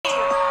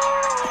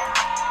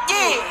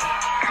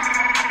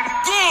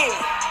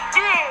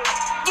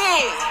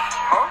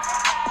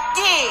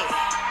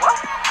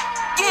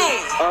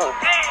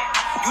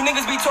You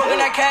niggas be talking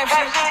that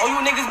caption, or you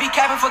niggas be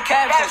capping for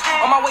captions.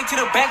 On my way to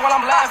the bank while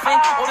I'm laughing,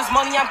 all this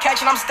money I'm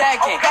catching, I'm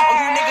stacking. All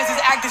you niggas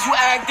is actors, you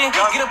acting.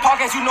 Get a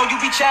podcast, you know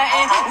you be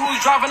chatting. We was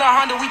driving a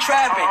Honda, we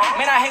trapping.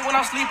 Man, I hate when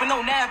I'm sleeping,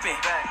 no napping.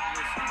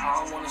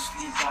 I don't wanna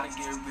sleep, gotta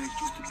get rich,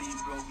 used to be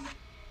broke.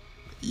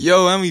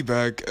 Yo, and we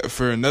back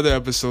for another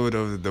episode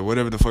of the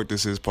Whatever the Fuck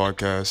This Is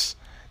podcast.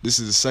 This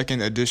is the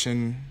second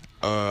edition.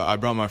 I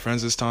brought my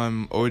friends this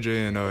time,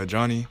 OJ and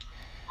Johnny.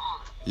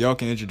 Y'all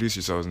can introduce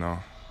yourselves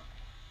now.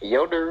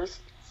 Yo,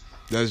 dudes.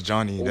 That's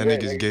Johnny. That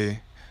nigga's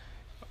gay.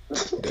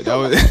 That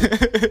was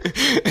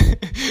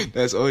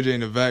that's OJ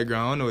in the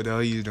background. I don't know what the hell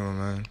he's doing,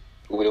 man.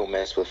 We don't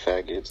mess with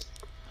faggots.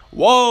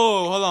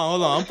 Whoa,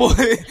 hold on. I'm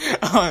pulling.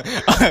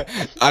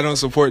 I don't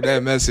support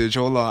that message.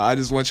 Hold on. I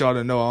just want y'all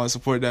to know I don't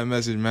support that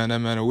message, man. That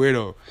man a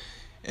weirdo.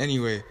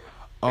 Anyway,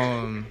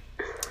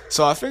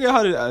 so I figured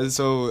out how to.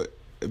 So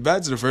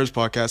back to the first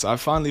podcast. I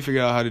finally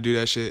figured out how to do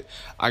that shit.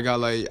 I got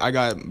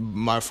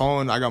my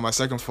phone. I got my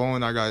second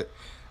phone. I got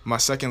my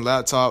second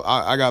laptop.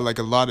 I got like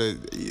a lot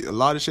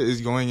of shit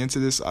is going into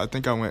this. I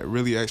think I went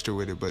really extra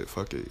with it, but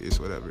fuck it. It's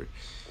whatever.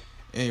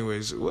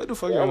 Anyways, what the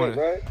fuck y'all want?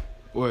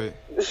 What?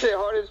 This shit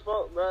hard as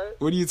fuck, bro.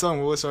 What are you talking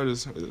about? What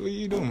are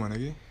you doing, my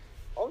nigga?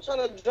 I'm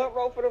trying to jump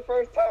rope for the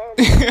first time.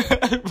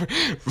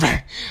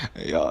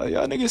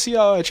 y'all niggas see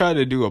how I try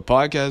to do a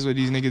podcast with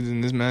these niggas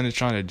and this man is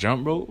trying to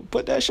jump rope?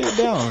 Put that shit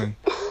down.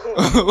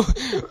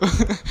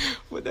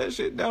 Put that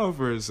shit down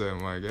for a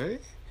second, my guy.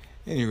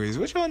 Anyways,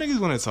 what y'all niggas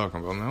want to talk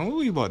about, man? What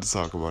we about to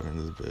talk about in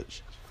this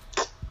bitch?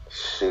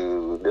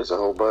 Shoot, there's a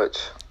whole bunch.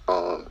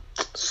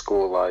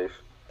 School life.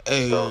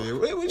 Hey,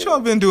 what y'all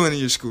been doing in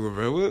your school,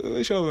 bro?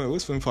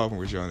 What's been popping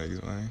with y'all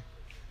niggas, man?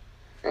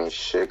 Ain't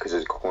shit, cause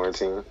it's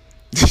quarantine.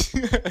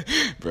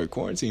 Bro,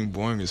 quarantine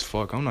boring as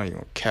fuck. I'm not even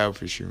gonna cap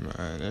for you,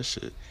 man.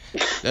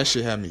 That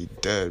shit had me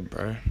dead,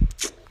 bro.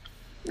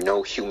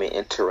 No human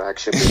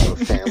interaction with your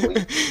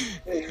family.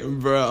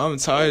 Bro, I'm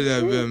tired of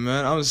that bit,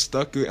 man. I'm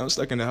stuck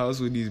in the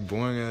house with these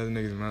boring ass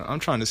niggas, man. I'm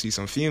trying to see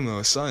some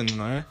female something,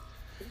 man.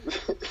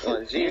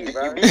 What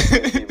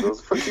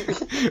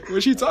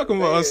you talking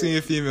about? I'm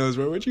seeing females,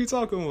 bro. What you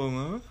talking about,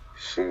 man?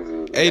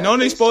 Shoot, hey,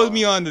 don't expose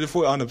me on the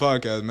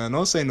podcast, man.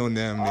 Don't say no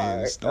damn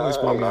names. Don't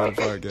expose me on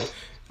the podcast.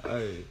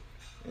 Hey,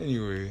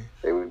 anyway.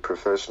 Hey, we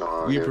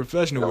professional. We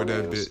professional with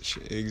that bitch.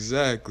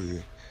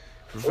 Exactly.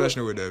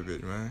 Professional with that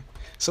bitch, man.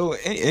 So,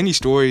 any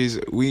stories?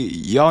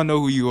 Y'all know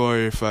who you are.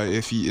 If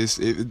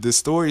the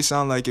story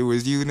sound like it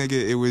was you, nigga,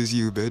 it was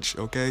you, bitch.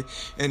 Okay.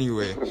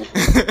 Anyway,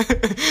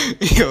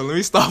 yo, let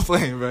me stop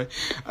playing, bro.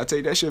 I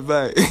take that shit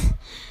back.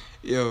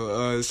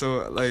 Yo,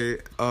 so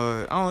like,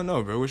 I don't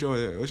know, bro. What y'all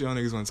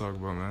niggas want to talk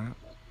about, man?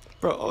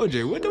 Bro,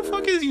 OJ, what the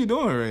fuck is you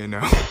doing right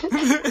now?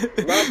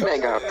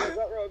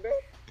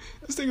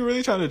 This nigga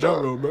really trying to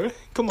jump rope, bro.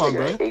 Come on,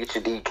 bro.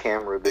 HD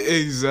camera, bitch.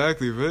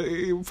 Exactly,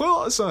 bro. Put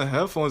on some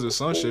headphones or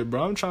some shit,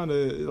 bro. I'm trying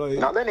to like.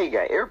 No, that nigga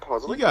got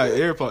AirPods. You got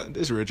AirPods.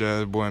 This rich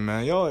ass boy,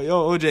 man. Yo,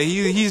 OJ,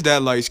 he's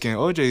that light skin.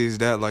 OJ is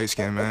that light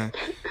skin, man.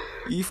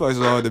 He fucks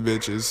with all the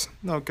bitches.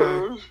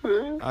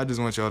 Okay. I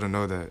just want y'all to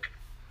know that.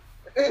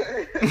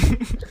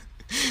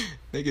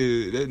 That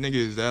nigga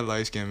is that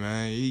light skin,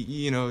 man.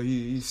 He's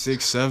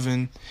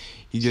 6'7".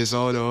 He gets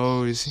all the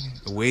hoes,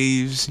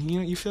 waves.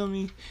 You feel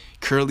me?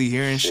 Curly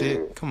hair and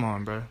shit. Come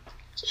on, bro.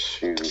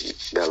 Shoot,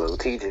 got a little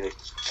TJ.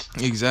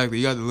 Exactly,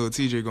 you got the little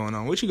TJ going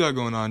on. What you got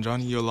going on,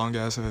 Johnny? Your long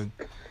ass head.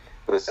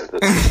 Listen.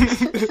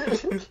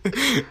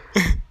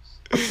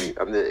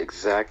 I'm the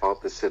exact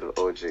opposite of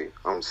OG.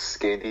 I'm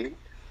skinny.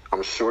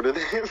 I'm shorter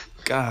than him.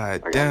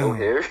 God I damn. got no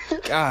hair.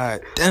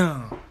 God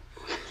damn.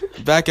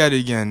 Back at it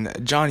again.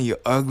 Johnny, you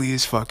ugly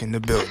as fuck in the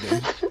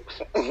building.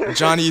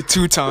 Johnny,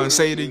 2 times.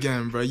 Say it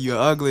again, bro. You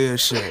ugly as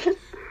shit.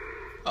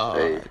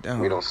 Hey, damn.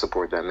 we don't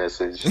support that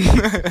message.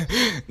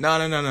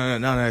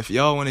 No. If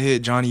y'all want to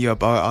hit Johnny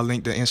up, I'll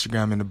link the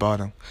Instagram in the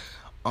bottom.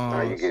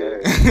 Nah, you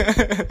good.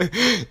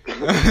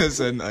 I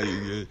said, nah, you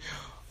good.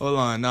 Hold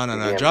on, no.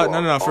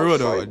 No, for real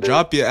though.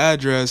 Drop your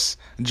address,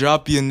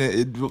 drop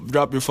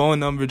your phone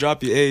number,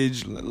 drop your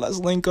age. Let's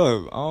link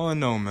up. I don't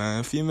know,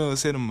 man.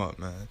 Females, hit them up,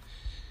 man.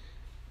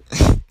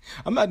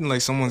 I'm acting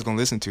like someone's gonna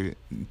listen to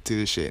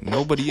this shit.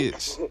 Nobody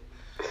is.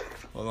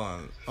 Hold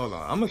on.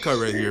 I'm gonna cut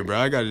right here, bro.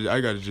 I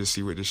gotta just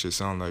see what this shit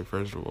sound like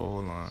first of all.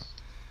 Hold on.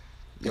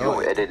 You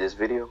gonna edit this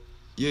video?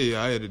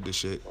 Yeah, I edit this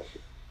shit.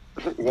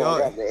 You gonna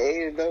drop the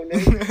age though,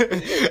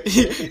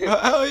 nigga?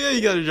 Hell yeah,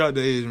 you gotta drop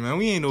the age, man.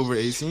 We ain't over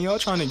 18. Y'all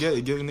trying to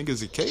give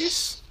niggas a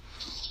case?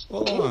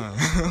 Hold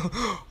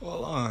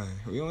on.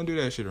 We don't do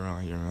that shit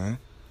around here, man.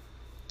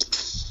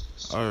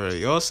 All right,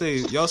 y'all say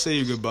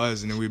your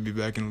goodbyes and then we'll be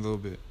back in a little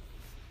bit.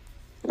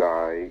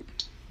 Alright.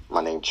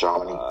 My name's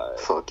Johnny.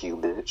 Fuck you,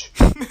 bitch.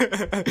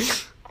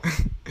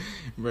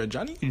 Bro,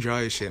 Johnny, you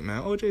dry as shit,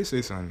 man. OJ,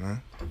 say something,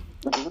 man.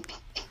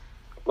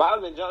 Well,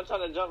 I've been trying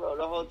to jump rope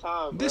the whole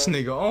time, bro. This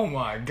nigga, oh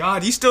my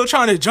god, he's still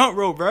trying to jump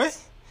rope, bro.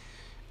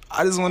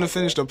 I just want to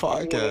finish the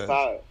podcast.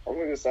 I'm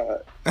gonna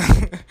decide.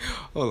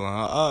 Hold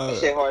on.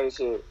 Shit hard as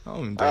shit.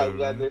 I'm dead, Alright, you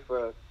gotta do it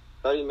for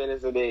 30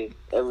 minutes a day,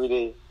 every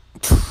day.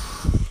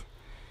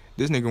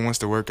 This nigga wants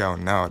to work out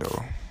now,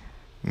 though.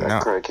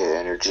 That crackhead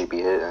energy be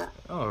hitting.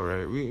 All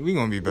right, we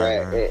gonna be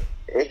back, man.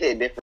 It hit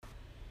different.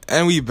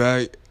 And we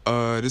back.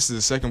 This is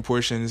the second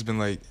portion. It's been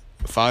like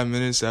 5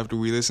 minutes after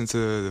we listened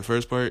to the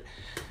first part,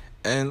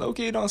 and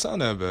okay, it don't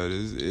sound that bad.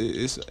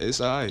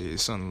 It's alright.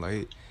 It's something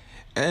light.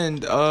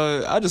 And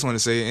I just want to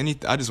say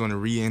I just want to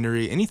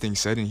reiterate anything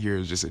said in here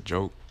is just a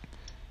joke.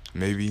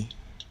 Maybe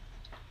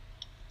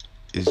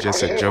it's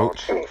just a joke.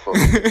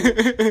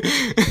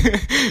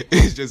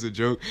 It's just a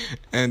joke.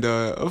 And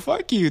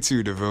fuck you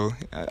too, DeVoe.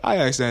 I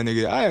asked that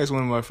nigga. I asked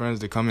one of my friends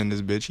to come in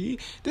this bitch.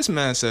 This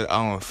man said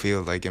I don't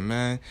feel like it,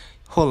 man.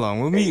 Hold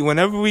on.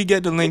 Whenever we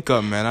get the link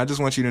up, man, I just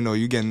want you to know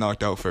you getting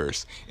knocked out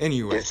first.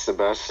 Anyway. It's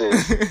Sebastian.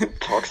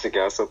 Toxic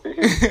ass up in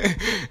here.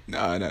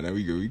 Nah.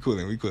 We good. We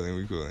cooling.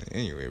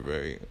 Anyway,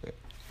 bro.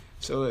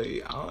 So,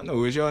 I don't know.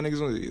 What y'all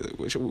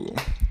niggas,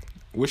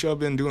 what y'all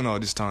been doing all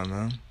this time,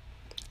 man?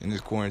 In this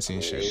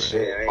quarantine shit,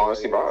 man.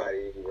 Honestly, bro.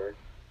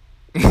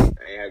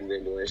 I ain't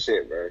been doing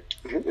shit, bro.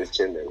 Just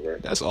chilling, bro.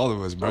 That's all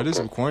of us, bro. This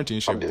quarantine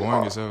shit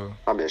boring as hell.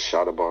 I've been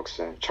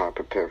shadowboxing, trying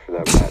to prepare for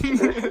that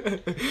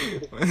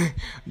match.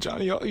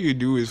 Johnny, all you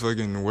do is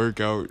fucking work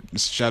out,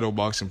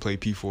 shadowbox, and play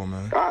P4,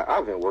 man. I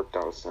haven't worked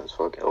out since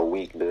fucking a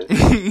week, dude.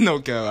 No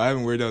cap, I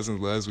haven't worked out since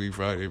last week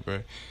Friday, bro.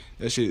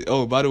 That shit.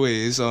 Oh, by the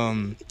way, it's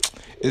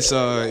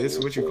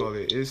what you call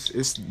it?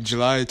 It's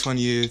July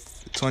 20th.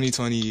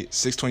 2020,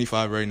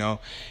 6:25 right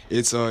now.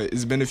 It's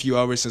been a few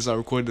hours since I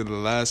recorded the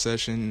last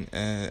session,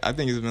 and I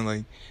think it's been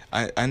like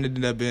I ended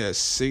that bit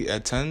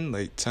at 10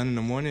 in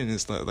the morning, and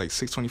it's like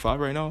 6:25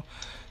 right now.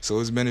 So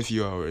it's been a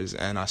few hours,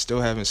 and I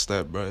still haven't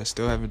slept, bro. I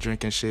still haven't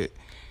drinking shit,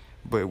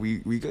 but we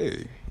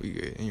good.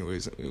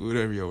 Anyways,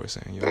 whatever y'all were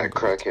saying. That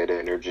crackhead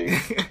energy.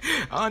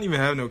 I don't even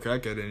have no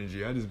crackhead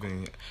energy. I just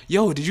been.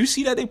 Yo, did you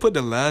see that they put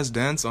The Last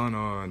Dance on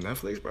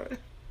Netflix, bro?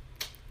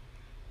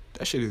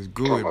 That shit is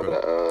good,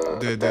 bro.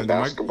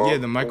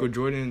 The Michael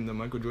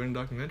Jordan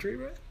documentary,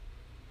 bro.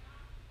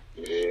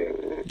 Yeah.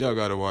 Y'all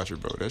gotta watch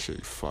it, bro. That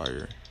shit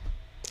fire.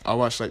 I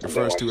watched like the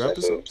first 2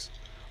 episodes.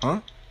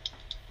 Huh?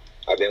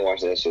 I've been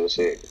watching that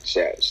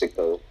shit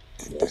though.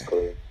 That's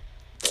cool. You know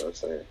what I'm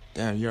saying?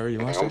 Damn, you already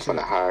watched that shit?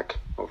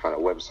 I'm finna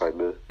website,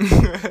 man.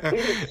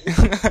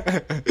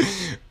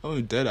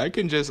 I'm dead. I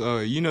can just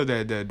you know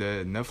that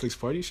Netflix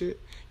party shit.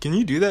 Can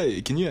you do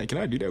that? Can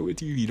I do that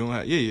with you? You don't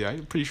have. Yeah.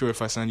 I'm pretty sure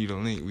if I send you the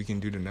link, we can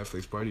do the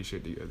Netflix party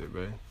shit together,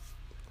 bro.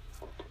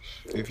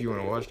 If you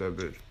want to watch that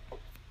bitch.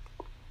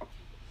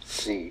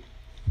 See.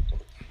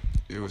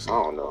 It was. I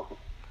don't know.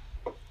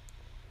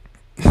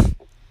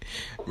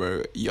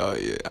 Bro, y'all,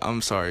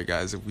 I'm sorry,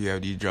 guys, if we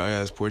have these dry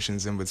ass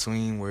portions in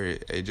between where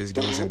it just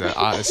goes into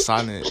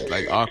silent,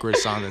 like awkward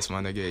silence,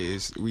 my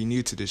nigga. We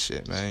new to this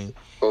shit, man.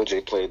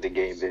 OJ played the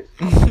game, bitch.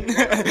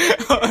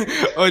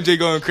 OJ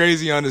going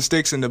crazy on the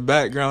sticks in the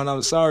background.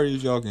 I'm sorry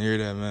if y'all can hear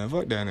that, man.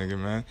 Fuck that nigga,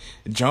 man.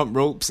 Jump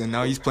ropes, and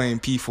now he's playing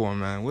P4,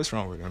 man. What's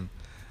wrong with him?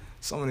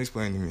 Someone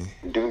explain to me.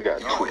 Dude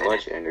got too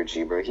much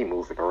energy, bro. He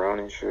moving around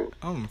and shit.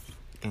 I'm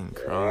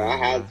crying. I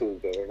have to,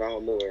 though. If I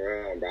don't move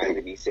around, bro, I need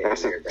to be sitting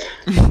here, bro.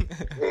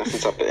 That's the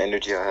type of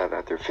energy I have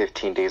after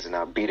 15 days of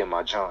not beating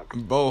my junk.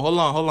 Bo, hold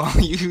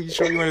on. You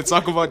sure you want to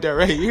talk about that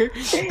right here?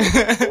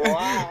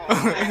 Wow.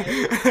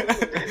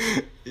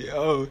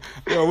 Yo,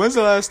 when's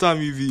the last time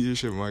you beat your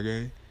shit, my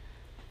guy?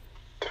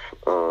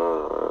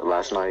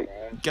 Last night.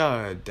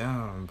 God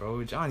damn,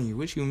 bro. Johnny,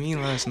 what you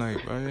mean last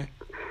night, bro?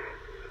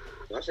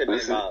 My shit been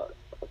about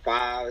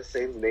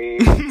 5-6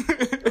 days.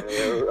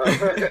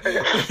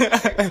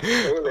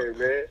 Cooling,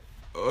 man.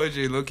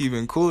 OJ look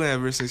even cooler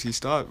ever since he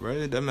stopped,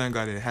 bro. That man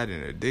had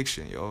an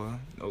addiction, yo.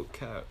 No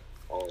cap.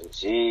 Oh,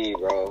 gee,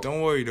 bro.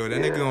 Don't worry though,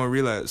 that nigga gonna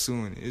relapse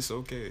soon. It's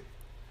okay.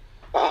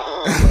 Bro,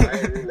 I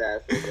ain't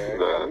relapsing,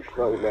 bro.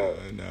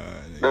 Nah.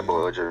 That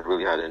boy OJ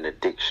really had an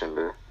addiction,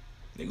 man.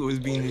 Nigga was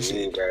beating his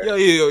shit.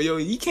 Yo.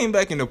 He came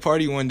back in the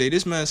party one day.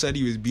 This man said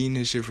he was beating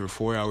his shit for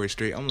 4 hours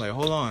straight. I'm like,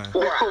 hold on.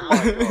 Oh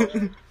my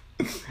God.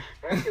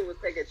 That shit was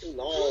taking too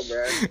long,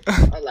 bro.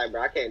 I was like,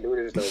 bro, I can't do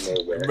this no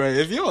more, bro. Bro,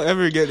 if you don't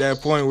ever get that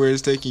point where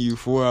it's taking you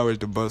 4 hours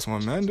to bust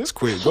one, man, just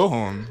quit. Go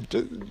home.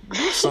 Just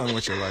do something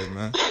with your life,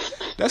 man.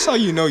 That's how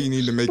you know you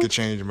need to make a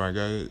change, my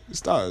guy.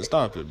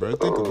 Stop it, bro.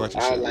 Think about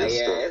your I shit. was like,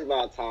 it's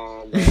about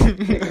time, bro.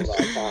 It's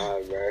about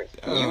time, bro.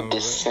 You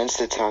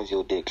desensitize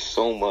your dick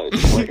so much.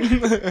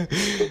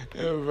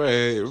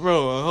 Right,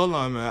 bro. Hold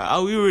on, man.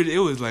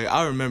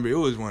 I remember it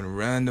was one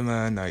random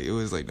ass night. It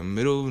was like the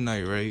middle of the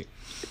night, right?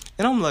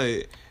 And I'm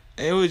like,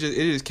 it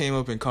just came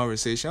up in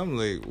conversation. I'm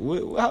like,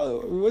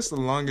 what's the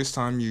longest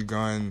time you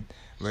gone?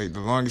 Like the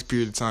longest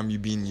period of time you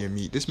beating your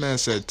meat? This man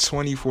said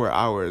 24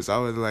 hours. I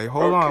was like,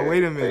 hold on,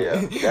 wait a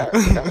minute. Yeah.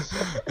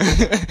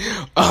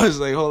 I was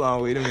like, hold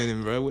on, wait a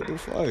minute, bro. What the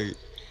fuck?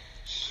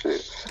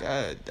 Shit.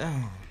 God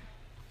damn.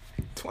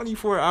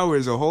 24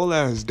 hours, a whole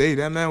ass day.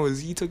 That man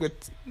took a.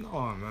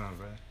 Oh man,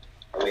 bro.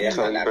 Oh, yeah,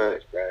 not that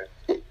much, bro.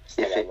 If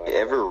it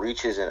ever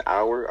reaches an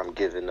hour, I'm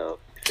giving up.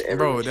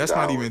 Bro, that's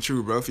not even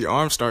true, bro. If your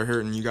arms start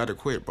hurting, you gotta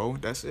quit, bro.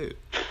 That's it.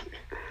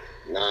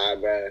 Nah,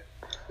 bro.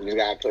 You just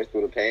gotta push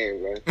through the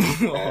pain, bro.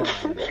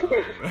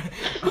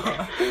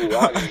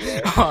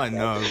 Oh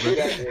no, bro.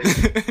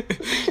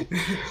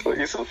 Like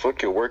it's a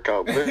fucking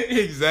workout, bro.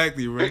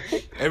 Exactly, bro.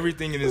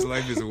 Everything in his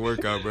life is a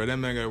workout, bro. That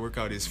man gotta work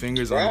out his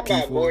fingers Bro, on I'm the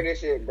about more P4. this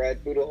shit, bro,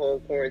 through the whole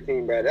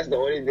quarantine, bro. That's the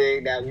only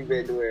thing that we've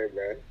been doing,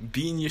 bro.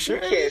 Beating your You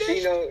shirt. can't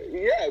see no,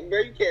 yeah, bro.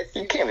 You can't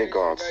see. You can't even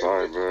go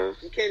outside, bro.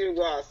 You can't even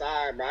go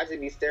outside, bro. I just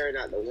be staring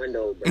out the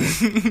window, bro.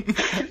 Just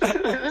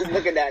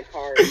look at that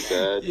car.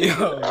 Dad,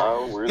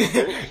 Yo.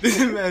 This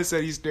man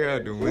said he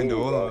stared out the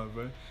window. Hold on,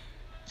 bro.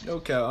 No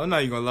cap. I'm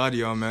not even gonna lie to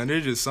y'all, man.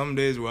 There's just some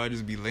days where I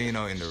just be laying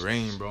out in the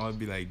rain, bro. I'll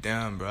be like,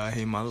 damn, bro, I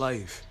hate my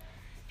life.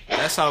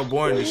 That's how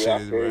boring this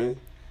shit is, bro.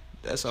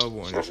 That's how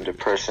boring That's this shit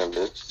depression,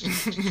 bitch.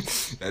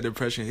 is. That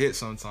depression hits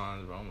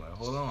sometimes, bro. I'm like,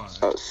 hold on.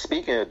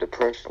 Speaking of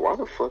depression, why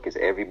the fuck is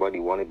everybody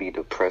want to be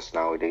depressed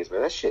nowadays, bro?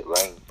 That shit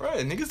lame. Bro,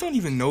 niggas don't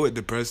even know what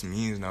depressed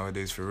means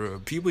nowadays, for real.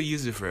 People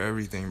use it for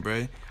everything,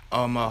 bro.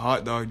 Oh, my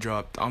hot dog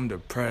dropped. I'm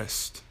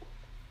depressed.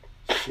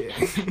 Shit.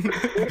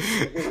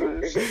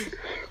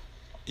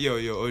 Yo,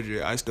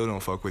 OJ, I still don't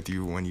fuck with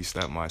you when you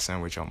slap my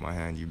sandwich on my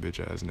hand, you bitch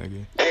ass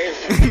nigga.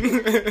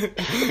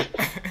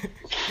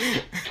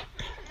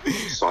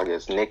 So I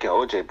guess Nick and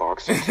OJ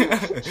boxing too.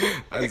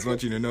 I just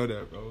want you to know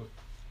that, bro.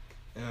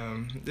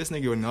 This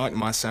nigga would knock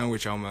my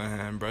sandwich out my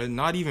hand, bro.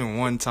 Not even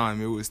one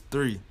time. It was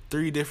three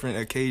different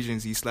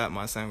occasions he slapped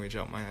my sandwich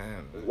out my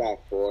hand. It's about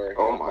 4.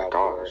 Oh It's my about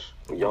gosh.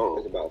 4. Yo,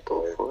 It's about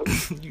the 4.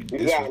 fuck? You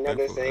You got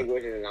another disrespectful, bro.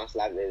 sandwich and I'll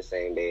slap it the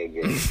same day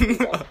again. It's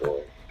about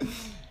 4.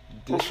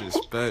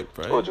 Disrespect,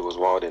 bro. OJ was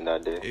wild in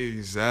that day.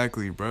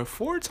 Exactly, bro.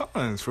 4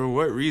 times. For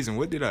what reason?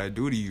 What did I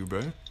do to you,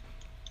 bro?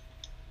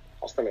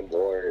 I was kind of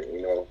bored,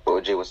 you know.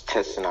 OJ was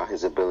testing out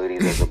his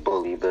abilities as a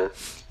bully, bro.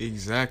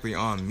 Exactly,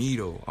 on me,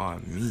 though.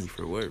 On me.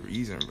 For what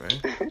reason, bro?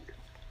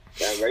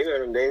 Yeah, bro, you know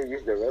them days we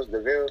used to roast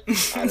the Ville?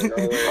 I don't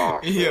know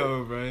where.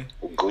 Yo, bro.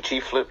 Gucci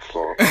flip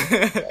flop.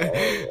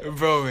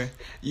 Bro, man.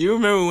 You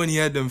remember when he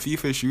had them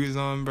FIFA shoes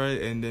on, bro?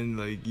 And then,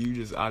 like, you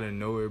just out of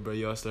nowhere, bro,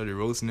 y'all started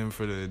roasting him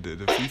for the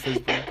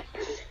FIFAs, bro?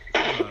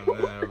 Oh,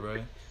 man, bro.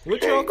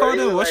 What y'all call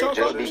them? What y'all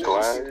call them? Just be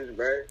glad.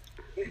 Bro.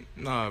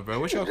 Nah, bro.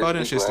 What y'all call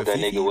them Just shits? be The glad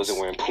that nigga wasn't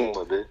Fifis? wearing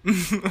Puma,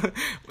 bitch.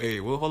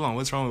 Wait, well, hold on.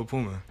 What's wrong with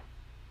Puma?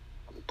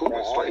 Puma Bro,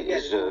 all straight you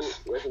is gotta do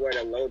just. was wear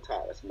the low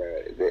tops, bro.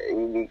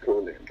 You be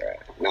cooler, bro.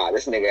 Nah,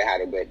 this nigga had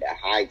to wear the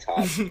high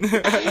tops.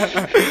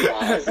 Nah,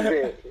 that's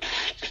it.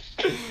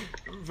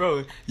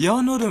 Bro,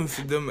 y'all know them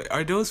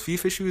are those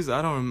FIFA shoes?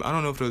 I don't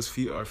know if those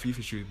are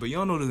FIFA shoes, but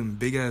y'all know them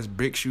big ass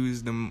brick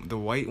shoes, the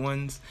white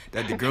ones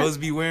that the girls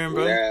be wearing,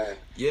 bro.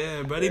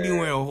 Yeah, bro, they be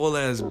wearing whole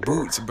ass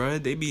boots, bro.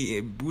 They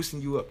be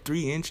boosting you up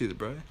 3 inches,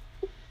 bro.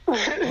 I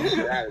had a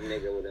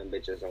nigga with them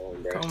bitches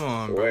on, bro. Come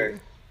on, Swear. bro.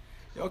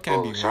 Y'all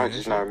can't be Oh, I wearing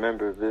just that not shit.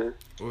 remember, bitch.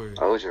 Word.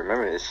 I always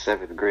remember in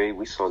 7th grade,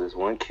 we saw this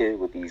one kid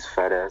with these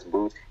fat ass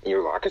boots, and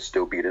you're like, I could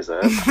still beat his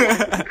ass.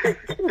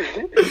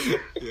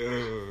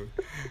 Yo,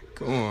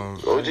 come on,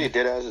 bro. OJ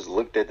deadass just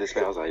looked at this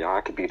man. I was like, yo,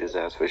 I could beat his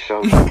ass for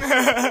sure.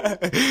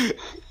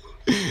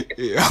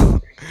 Yeah.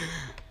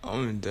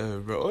 I'm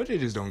dead, bro. OJ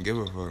just don't give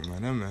a fuck,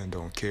 man. That man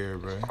don't care,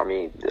 bro. I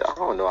mean, I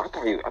don't know. I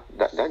thought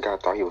that guy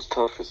thought he was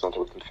tough or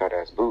something with them fat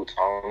ass boots.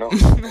 I don't know.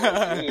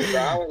 Me,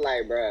 bro, I was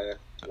like, bro,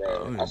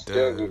 I'm I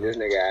still dead. beat this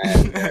nigga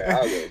ass, bro.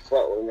 I was gonna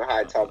fuck with my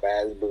high top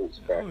ass boots,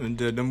 bro. I'm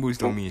dead. Them boots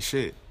don't mean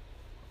shit.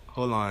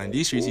 Hold on.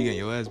 These streets, you getting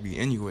your ass beat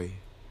anyway.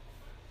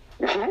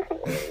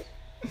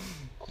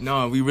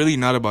 No, we really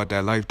not about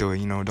that life, though.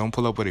 You know, don't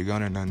pull up with a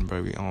gun or nothing, bro.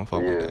 I don't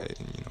fuck with Yeah. that,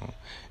 you know.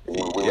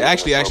 We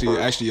Actually,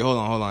 suburbs.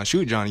 hold on.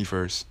 Shoot Johnny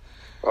first.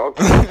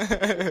 Okay.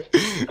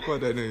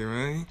 Fuck that nigga,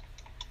 man.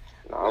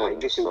 No, I Nah, like you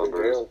the can shoot the suburbs.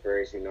 drill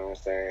first, you know what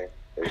I'm saying?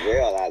 The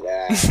drill out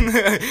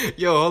there.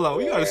 Yo, hold on.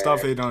 We gotta stop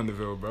hating on the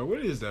Ville, bro. What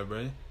is that,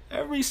 bro?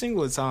 Every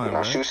single time,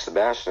 Nah, bro. shoot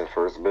Sebastian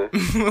first,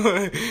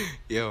 bitch.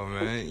 Yo,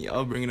 man,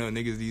 y'all bringing up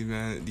niggas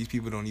these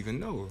people don't even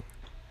know.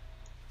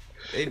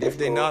 If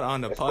they not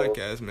on the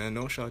podcast, man,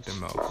 don't shout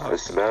them out. If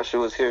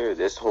Sebastian was here,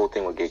 this whole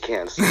thing would get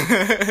canceled.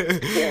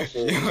 Yo,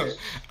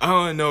 I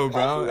don't know,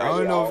 bro. I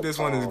don't know if this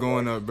one is Possibly,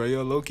 going up, bro.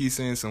 Yo, low-key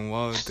saying some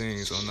wild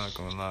things, so I'm not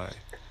gonna lie.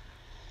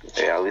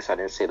 Yeah, at least I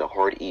didn't say the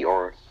hard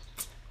ER.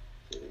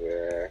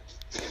 Yeah.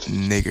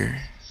 Nigger.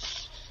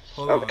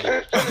 Hold on.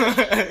 Okay.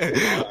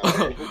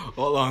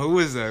 Hold on, who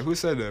is that? Who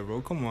said that, bro?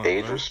 Come on,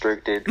 Age bro.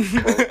 restricted,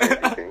 cut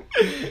everything.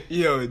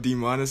 Yo,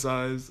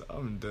 demonetized.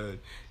 I'm dead.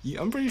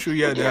 I'm pretty sure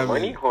you had to Yeah, have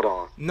money? it. Hold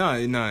on. No,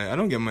 I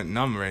don't get my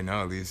number right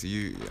now. At least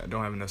I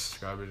don't have enough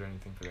subscribers or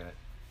anything for that.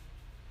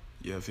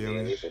 You feel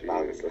Yeah, me? it's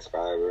 1,000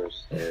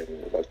 subscribers and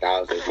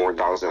 1,000.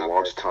 4,000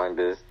 watch time,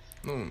 bitch.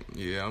 No,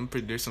 yeah, I'm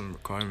pretty. There's some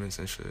requirements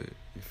and shit.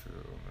 You feel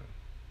me?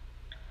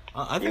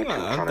 I think YouTube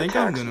I'm kinda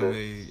gonna taxed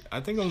make. I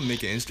think I'm gonna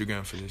make an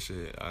Instagram for this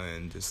shit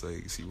and just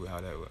like see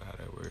how that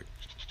works.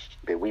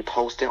 Bitch, we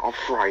posted on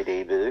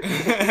Friday,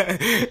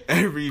 bitch.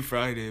 Every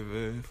Friday,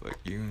 man. Fuck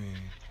you, man.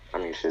 I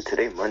mean, shit,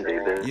 today Monday,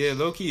 bitch. Yeah,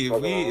 low key. If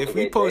Hold we on, if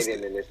we get post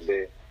Jaden in this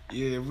bit.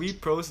 Yeah, if we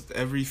post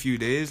every few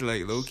days,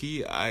 like low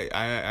key,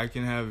 I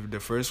can have the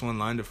first one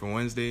lined up for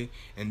Wednesday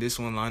and this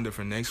one lined up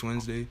for next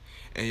Wednesday,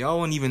 and y'all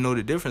won't even know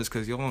the difference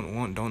because y'all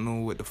don't know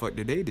what the fuck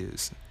the date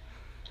is.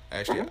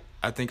 Actually,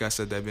 I think I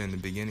said that bit in the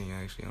beginning.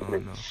 Actually, I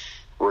don't know.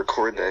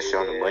 Record that shit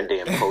on a Monday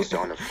and post it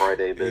on a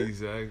Friday, bitch.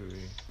 Exactly.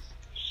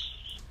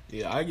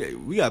 Yeah,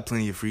 we got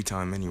plenty of free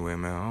time anyway,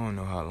 man. I don't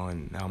know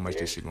how much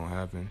this shit gonna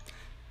happen.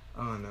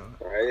 I don't know.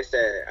 Right, it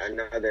said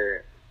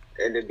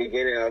in the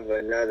beginning of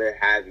another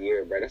half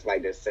year, bro. That's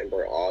like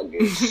December,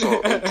 August.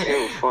 So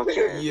until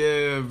fucking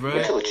Yeah, bro.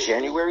 until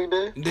January,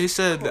 bitch. They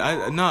said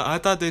I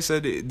thought they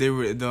said they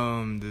were the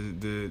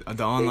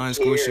online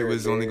school shit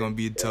was only gonna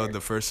be till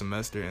the first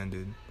semester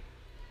ended.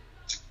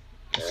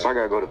 So I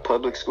gotta go to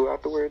public school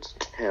afterwards?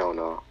 Hell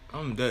no.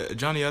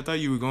 Johnny, I thought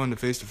you were going to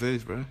face,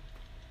 bro.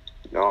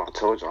 No, I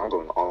told you I'm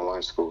going to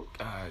online school.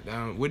 God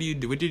damn, what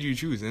did you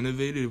choose?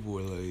 Innovative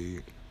or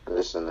like?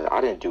 Listen,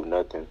 I didn't do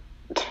nothing.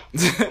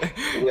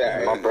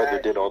 Yeah, My brother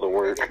did all the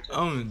work.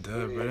 I'm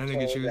dead, bro. That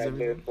nigga choose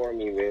everything. for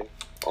me, man.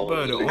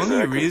 But the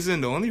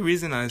Exactly. only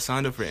reason I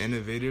signed up for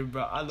Innovative,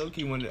 bro, I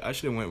low-key I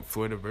should have went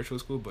Florida Virtual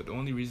School, but the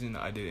only reason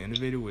I did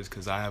Innovative was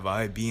because I have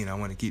IB and I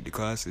want to keep the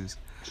classes.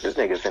 This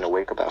nigga's finna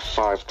wake up at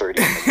 5:30 in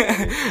the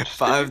morning.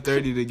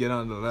 5:30 to get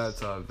on the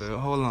laptop, bro.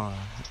 Hold on,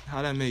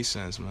 how that makes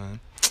sense, man?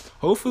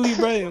 Hopefully,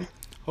 bro.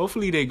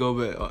 Hopefully they go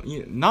back.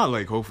 Not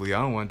like hopefully.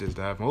 I don't want this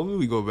to happen. Hopefully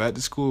we go back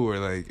to school or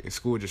like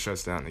school just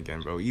shuts down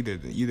again, bro. Either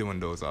one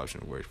of those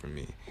options works for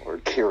me. Or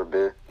cure,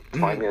 bitch.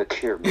 Find me a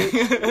cure,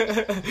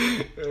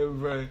 bitch.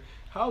 Bro,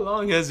 how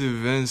long has it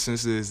been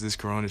since this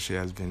corona shit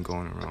has been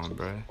going around,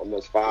 bro?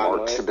 Almost 5 March,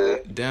 months.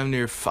 bitch. Damn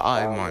near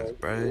 5 months, months,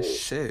 bro. yeah.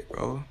 Shit,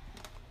 bro.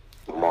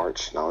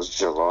 March. Now it's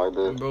July,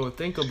 bitch. Bro,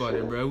 think about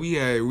it, bro. We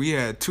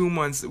had 2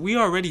 months. We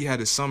already had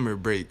a summer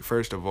break.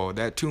 First of all,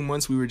 that 2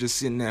 months we were just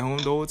sitting at home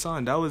the whole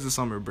time. That was a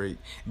summer break.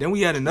 Then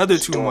we had another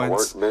 2 Doing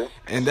months, work, bitch.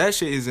 and that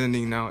shit is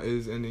ending now.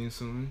 Is ending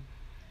soon.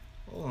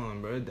 Hold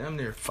on, bro. Damn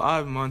near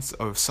 5 months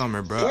of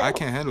summer, bro. Yeah, I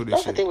can't handle this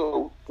That's shit. the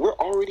thing. We're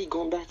already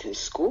going back to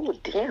school.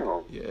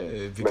 Damn. Yeah,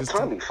 But because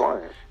time be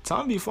fine.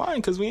 time be fine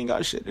because we ain't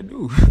got shit to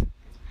do.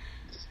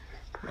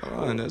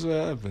 That's what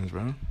happens,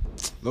 bro.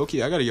 Low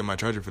key, I gotta get my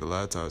charger for the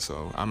laptop,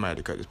 so I might have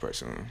to cut this part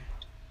soon.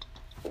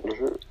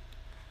 Mhm.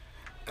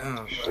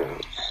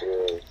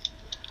 Shit.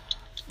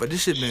 But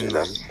this shit been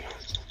like.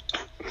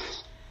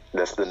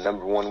 That's the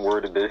number one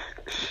word of this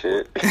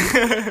shit.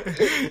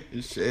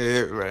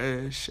 Shit,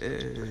 bro.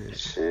 Shit.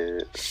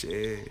 Shit.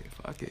 Shit.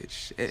 Fuck it.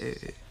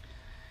 Shit.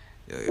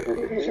 Yo.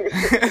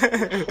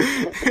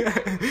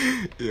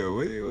 Yo,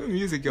 what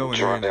music y'all want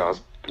to hear?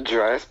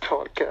 Dry ass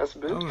podcast,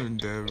 bitch. I'm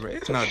dead, bro.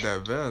 It's not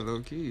that bad, low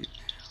key.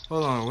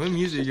 Hold on, what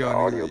music The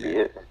y'all audio be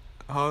it.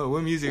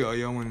 What music are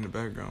y'all want in the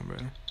background, bro?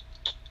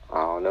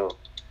 I don't know.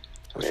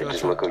 What Man, y'all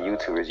just trying- look on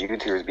YouTubers.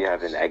 YouTubers be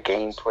having that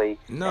gameplay.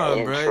 Nah,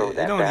 that bro. intro, It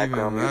that don't even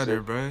background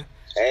matter, music. bro.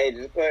 Hey,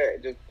 just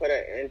put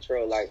an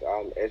intro like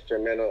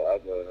instrumental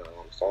of a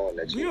song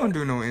that We you don't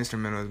do no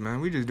instrumentals, man.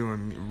 We just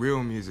doing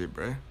real music,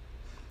 bro.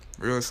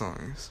 Real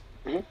songs.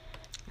 Mhm.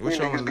 What You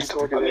y'all niggas want to be listen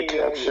talking to? that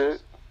cap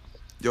shit.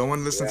 Y'all want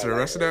to listen Yeah, to the like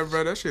rest of that, this.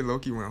 bro? That shit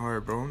low-key went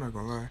hard, bro. I'm not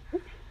gonna lie.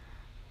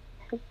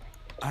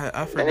 I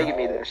That forgot. nigga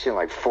made that shit in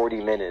like 40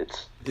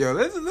 minutes. Yo,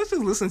 let's just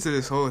listen to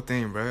this whole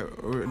thing, bro.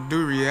 Or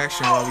do a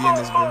reaction while we in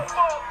this, bro.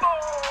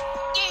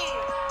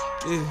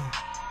 Yeah,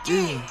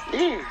 yeah,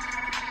 Yeah.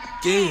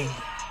 yeah,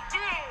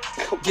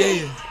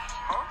 yeah,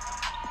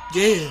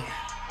 yeah,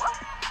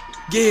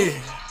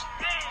 yeah.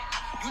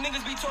 You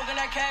niggas be talking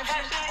that cap shit.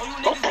 Oh, you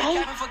niggas be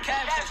capping for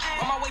cap shit.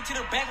 On my way to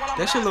the bank while I'm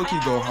That shit low-key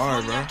go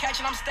hard, bro. I'm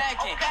catching, I'm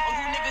stacking. Oh,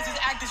 you niggas is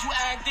actors, you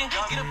acting.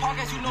 Get a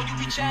podcast, you know you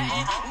be chatting.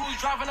 Who's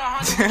driving a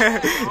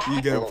Honda?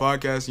 You get a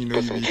podcast, you know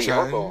Put you some be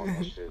G-Herbo on that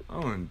chatting. shit.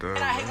 I'm done,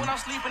 And I hate when bro. I'm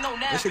sleeping, no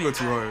napping. That shit go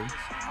too hard.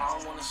 I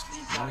don't wanna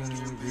sleep, gotta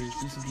get rich.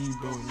 Used to be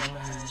broke, never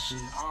had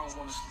shit. I don't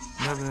wanna sleep,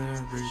 Never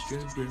had rich,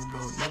 just been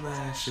broke, never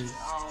had shit.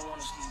 I don't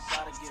wanna sleep,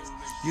 gotta get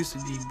rich. Used to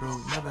be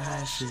broke, never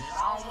had shit.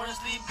 I don't wanna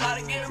sleep,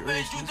 gotta get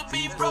rich. Used to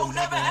be broke,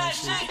 never had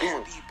shit.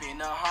 Deep in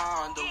the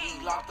Honda,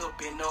 we locked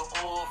up in the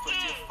office.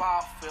 If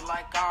I feel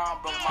like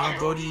I'm broke, My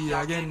body,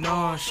 I get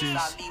nauseous.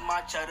 I need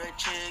my cheddar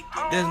chicken.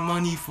 There's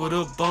money for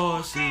the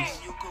bosses.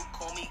 You could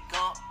call me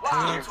Gump.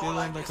 I'm feeling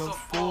like a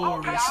forest. I pull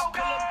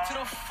up to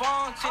the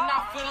function,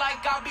 I feel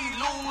like I be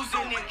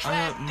losing it.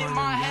 I got Trapped in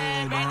my money,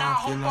 head, man, man. I I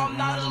hope feel like I'm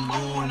not a I'm a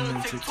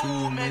lunatic. lunatic.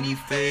 Too many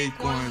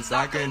fake ones,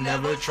 I can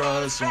never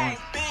trust one.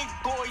 Big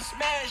boy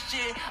smash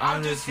it.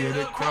 I'm just here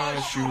to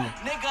crush you.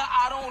 Nigga,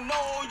 I don't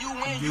know you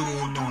and You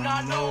you do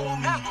not know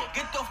me.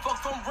 Get the fuck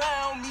from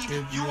around me.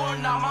 If You are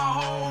not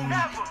my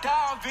homie.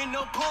 Dive in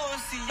the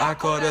pussy. I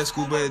call that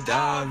scuba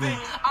diving.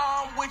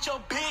 I'm with your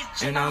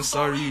bitch And I'm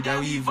sorry that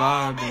we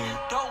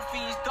vibing. Dope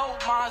fiends, dope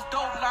minds,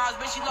 dope lies. vibes,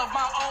 but she love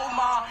my old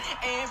ma.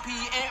 AMP,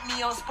 amp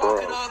me on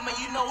spark it up, man.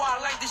 You know I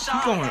like the shine.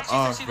 You going She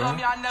off, said she bro. love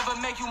me, I never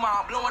make you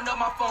mine. Blowing up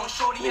my phone,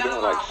 shorty Nigga out of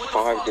had, like, line. What the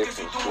 5 fuck is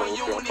you different doing?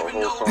 You flows don't throughout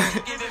even the know. whole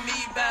song. Giving me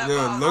bad Yo,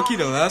 vibes. low-key,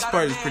 the last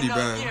part is pretty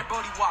bad. Yeah,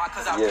 Brody, why?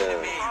 'Cause I Yeah.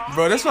 really mean.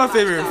 Bro, that's my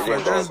favorite.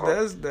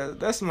 Yeah,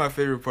 That's my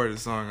favorite part of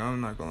the song.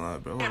 I'm not gonna lie,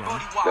 bro. Hold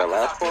on. That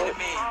last part?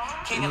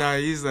 Nah,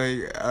 he's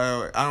like,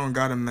 I don't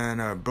got a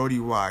man, Brody,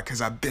 why?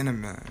 Cause I've been a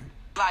man.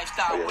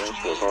 Lifestyle, Yeah, what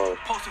that you was mean?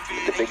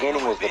 hard. The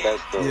beginning was the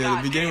best, though. Yeah,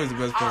 the beginning was the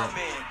best part.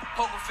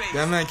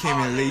 That man came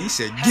in late. He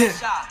said, "Get,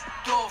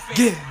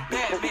 get."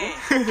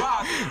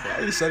 Why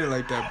you said it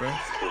like that, bro?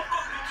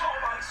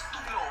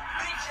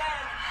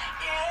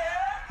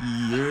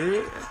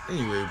 Yeah.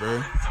 Anyway,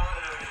 bro.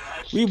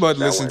 We about to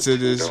That listen went to too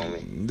this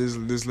dummy.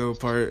 this little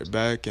part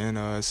back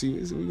and see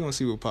we gonna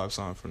see what pops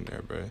on from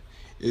there, bro.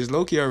 It's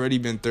low-key already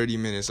been 30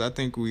 minutes. I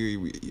think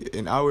we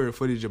an hour of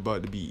footage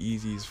about to be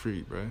easy as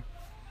free, bro.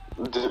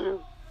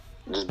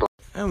 Just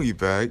And we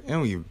back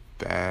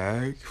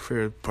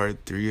for part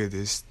 3 of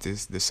the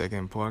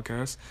second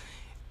podcast.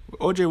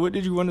 OJ, what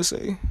did you want to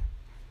say?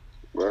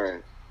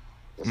 Bruh,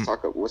 let's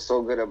talk about what's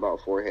so good about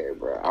Forehead,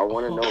 bro. I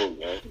want to know,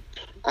 man.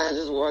 I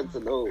just want to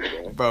know,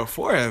 man. Bro,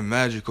 forehead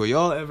magical.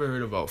 Y'all ever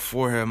heard about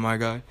forehead, my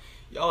guy?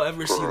 Y'all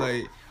ever see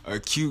like a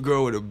cute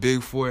girl with a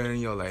big forehead and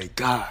you're like,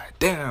 God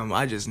damn,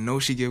 I just know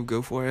she give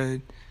good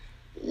forehead?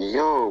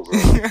 Yo, bro.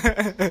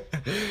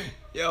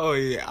 Yo,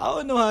 yeah, I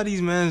don't know how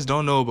these mans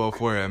don't know about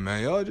forehead,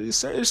 man. Y'all just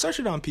search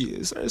it on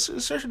P.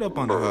 Search it up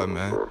on the hub,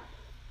 man. Bro.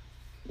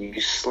 You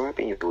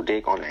slapping your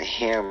dick on a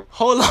ham.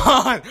 Hold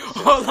on.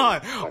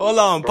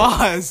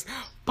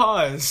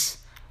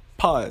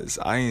 Pause.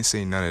 I ain't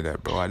saying none of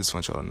that, bro. I just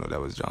want y'all to know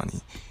that was Johnny.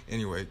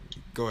 Anyway,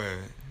 go ahead.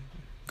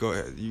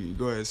 You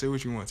go ahead. Say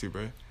what you want to,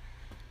 bro.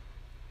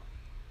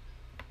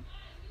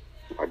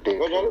 My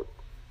dick.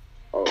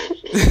 Oh,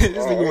 shit.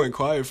 This nigga went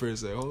quiet for a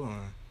sec. Hold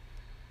on.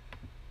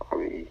 I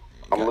mean,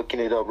 I'm looking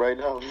it up right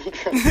now.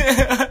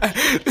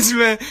 This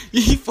man,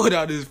 he pulled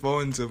out his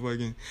phone to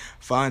fucking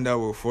find out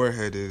what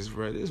forehead is,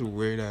 bro. This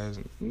weird ass,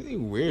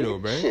 weirdo,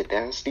 bro. Shit,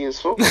 nasty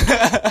as fuck.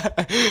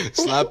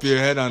 Slap your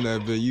head on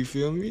that bit, you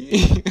feel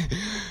me?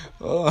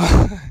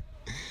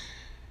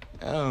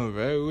 Oh,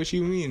 bro. What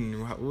you mean?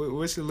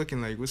 What's it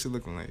looking like?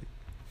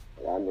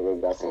 Y'all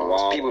niggas got some Those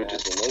wild people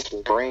just imagination.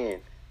 spraying.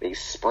 They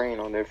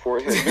spraying on their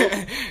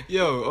forehead.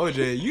 Yo,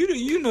 OJ,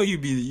 you know you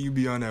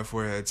be on that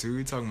forehead too.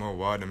 We talking about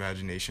wild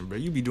imagination, bro.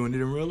 You be doing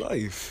it in real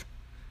life.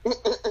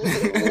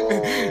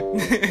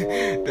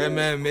 That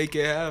man make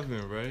it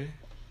happen, right?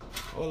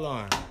 Hold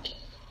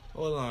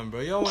on, bro.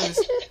 Y'all want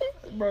to,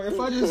 bro?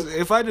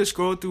 If I just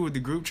scroll through with the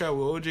group chat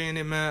with OJ in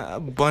it, man, a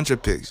bunch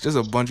of pics, just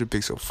a bunch of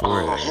pics of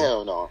forehead. Oh,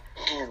 hell no.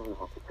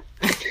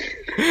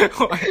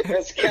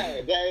 That's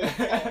cat. That is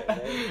cat,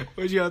 man.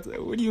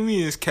 What do you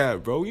mean it's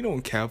cap, bro? We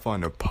don't cap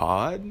on the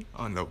pod. We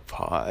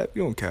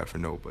don't cap for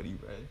nobody,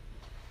 bro.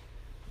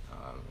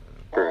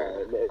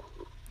 Bruh,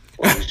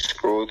 when you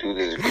scroll through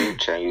this group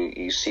chat,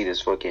 you see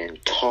this fucking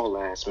tall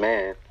ass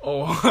man.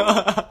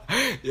 Oh,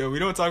 yeah, we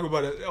don't talk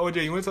about it.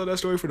 OJ, you want to tell that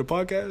story for the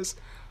podcast?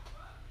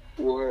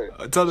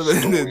 What? Tell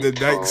the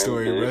Dyke time,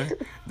 story, dude. bro.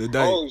 The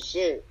Dyke. Oh,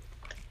 shit.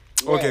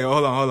 Okay, Yeah.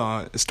 hold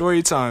on.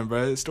 Story time,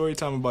 bro. Story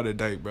time about a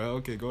Dyke, bro.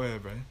 Okay, go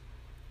ahead, bro.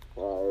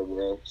 Alright,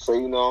 bro. So,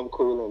 you know I'm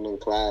cooling in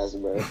class,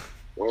 bro.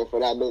 Waiting for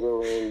that nigga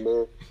ring,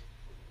 bro.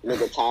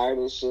 Nigga tired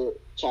of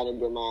shit. Trying to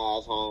get my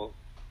ass home.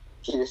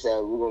 She just said,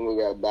 we're gonna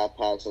get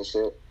backpacks and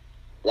shit.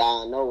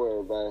 Out of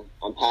nowhere, bro.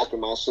 I'm packing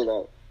my shit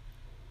up.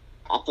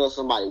 I feel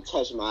somebody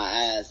touch my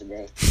ass,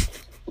 bro.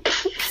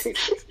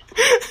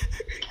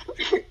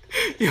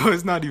 Yo,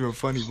 it's not even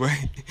funny, boy.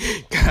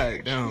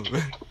 God damn, bro.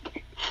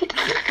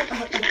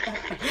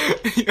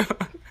 Yo.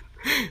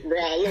 Bro,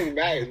 I look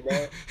back,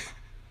 bro.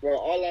 Bro,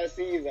 all I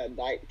see is a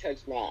dyke touch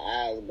my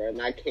ass, bro,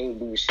 and I can't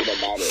do shit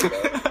about it,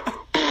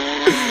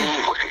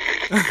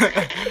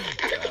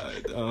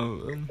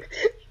 bro.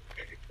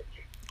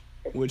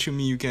 What you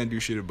mean you can't do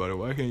shit about it?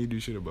 Why can't you do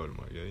shit about it,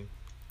 my guy?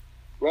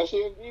 Bro, she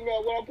a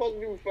female, what I'm supposed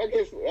to do?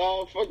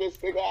 Fucking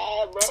stick her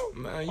eye, bro?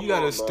 Man, you Come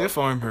gotta on, bro. stiff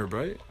arm her,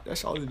 bro.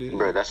 That's all it is.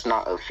 Bro, that's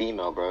not a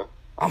female, bro.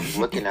 I'm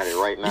looking at it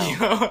right now.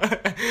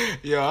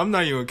 Yo, I'm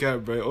not even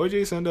cap, bro.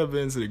 OJ sent up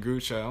into the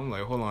group chat. I'm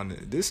like, hold on,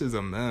 this is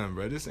a man,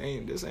 bro. This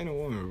ain't a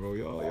woman, bro.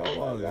 Y'all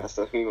wild. That's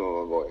a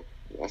female, my boy.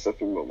 That's a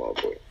female, my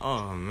boy.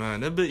 Oh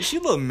man, that bitch, she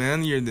look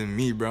manlier than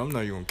me, bro. I'm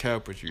not even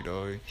cap with you,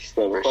 dog.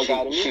 Stay the Bro, fuck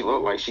out of me. she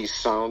look like she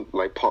sound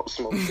like Pop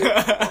Smoke.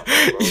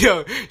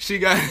 Yo, she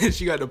got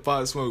the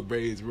Pop Smoke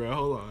braids, bro.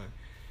 Hold on.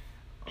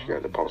 She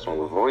got the Pop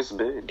Smoke voice,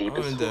 bit deep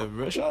as I'm fuck. dead,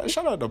 bro.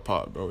 Shout out to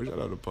Pop, bro. Shout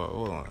out to Pop.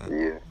 Hold on.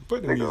 Yeah.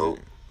 Put the Nigga,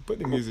 music. Put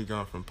the music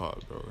on from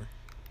Pop, bro.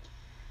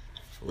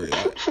 Wait.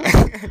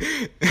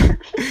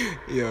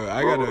 Yo,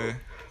 I gotta.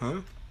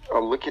 Huh?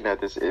 I'm looking at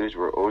this image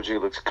where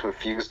OJ looks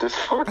confused as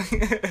fuck.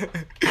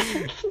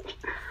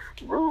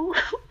 Bro.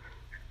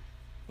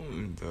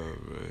 I'm dead,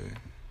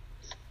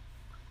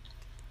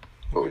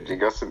 bro. OJ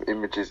got some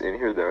images in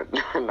here that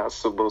are not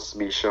supposed to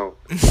be shown.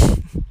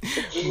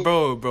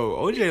 bro,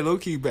 OJ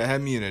low-key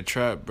had me in a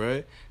trap,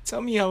 bro.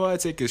 Tell me how I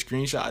take a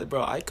screenshot,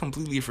 bro. I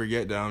completely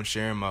forget that I'm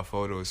sharing my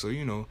photos, so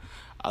you know,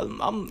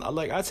 I'm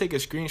like I take a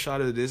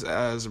screenshot of this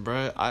ass,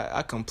 bro.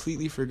 I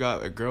completely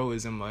forgot a girl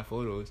was in my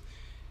photos,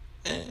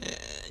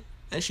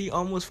 and she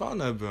almost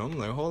found that, bro. I'm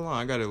like, hold on,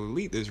 I gotta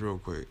delete this real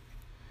quick.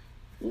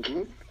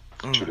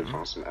 Should have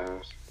found some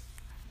ass.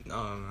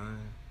 Nah, man,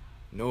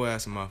 no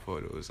ass in my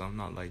photos. I'm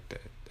not like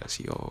that. That's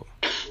y'all.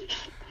 I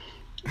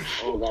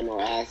don't got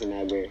no ass in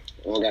that bitch.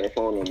 I don't got a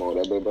phone no more.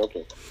 That bitch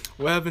broken.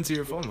 What happened to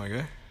your phone, my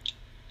guy?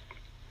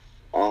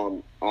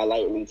 I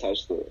lightly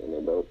touched it and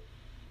it broke.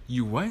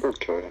 You what?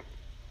 Okay.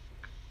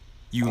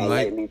 You I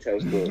like? lightly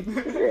touched it.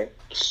 Yeah.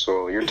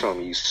 So you're telling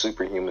me you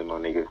superhuman, my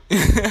nigga?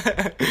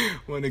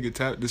 One nigga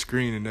tapped the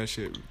screen and that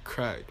shit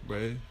cracked,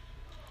 bruh.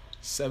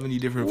 70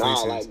 different Nah,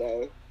 places. like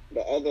the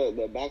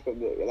back of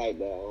the like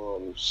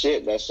the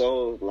shit that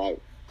shows like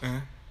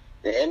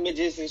the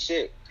images and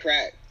shit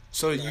cracked.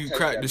 So Nah, you touch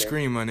cracked that the bitch.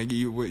 screen, my nigga.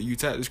 You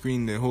tapped the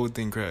screen, the whole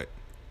thing cracked.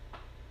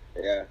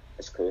 Yeah,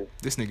 that's cool.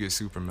 This nigga is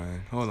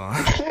Superman. Hold on.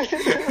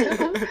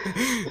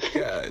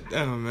 God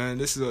damn, man.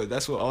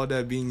 That's what all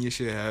that being your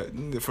shit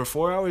had. For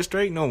 4 hours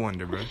straight? No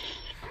wonder, bro.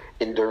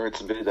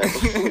 Endurance, bitch. That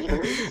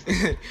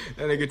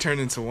nigga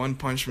turned into One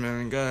Punch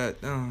Man. God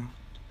damn.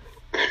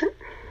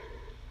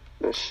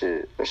 That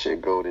shit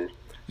goated.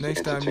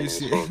 Next time you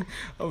see, Entertaining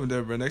over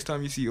there, bro. Next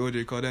time you see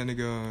OJ, call that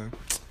nigga,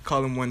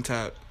 call him One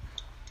Tap.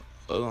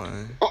 Hold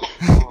on.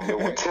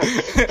 One Tap.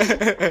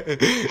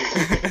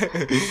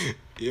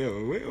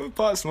 Yo, what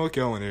Pop Smoke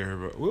y'all want to hear,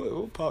 bro?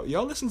 What Pop?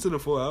 Y'all listen to the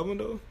full album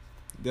though?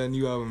 That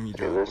new album he Hey,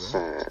 dropped.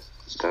 listen,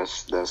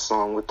 that's that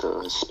song with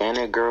the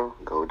Hispanic girl.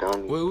 Go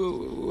down.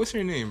 What's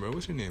her name, bro?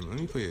 What's her name? Let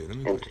me play it.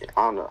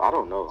 I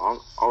don't know.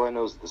 All I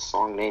know is the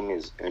song name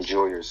is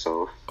 "Enjoy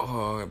Yourself."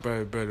 Oh,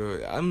 bro,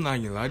 I'm not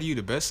gonna lie to you.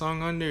 The best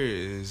song on there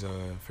is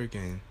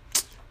freaking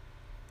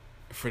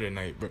For the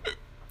Night, bro.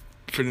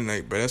 For the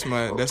Night, bro.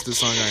 That's the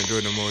song I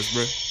enjoy the most,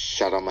 bro.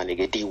 Shout out my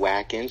nigga D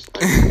Watkins.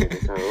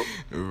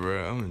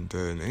 Bro, I'm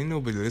done. Ain't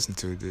nobody listen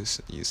to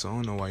this, so I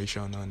don't know why you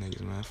shouting out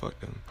niggas, man. Fuck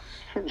them.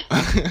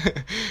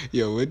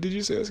 Yo, what did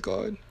you say it's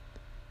called?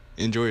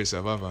 Enjoy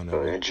Yourself. I found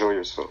out. Enjoy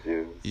Yourself,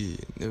 yeah. Yeah,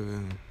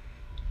 never.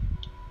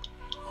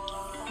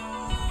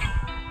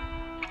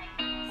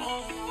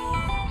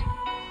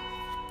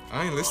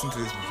 I ain't listened to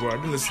this before. I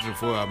didn't listen to the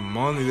full album.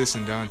 I only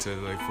listened down to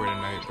like For the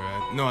Night,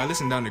 bro. No, I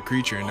listened down to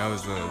Creature, and that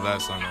was the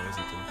last song I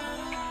listened to.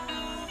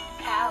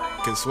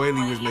 Cause Sway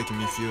Lee was making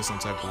me feel some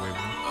type of way, bro.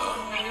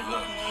 You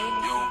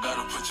don't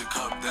gotta put your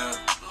cup down.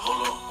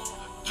 Hold on,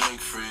 drink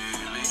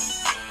freely.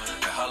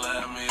 And holla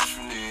at me if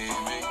you need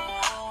me.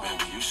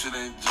 Maybe you should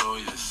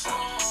enjoy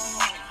yourself.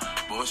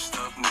 Boy,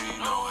 stuff need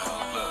no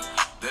help. Look,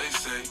 they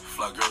say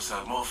fly girls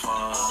have more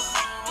fun.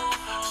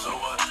 So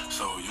what?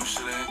 So you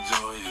should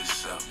enjoy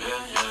yourself. Yeah.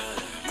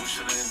 You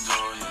should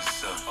enjoy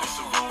yourself. It's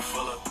a room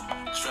full of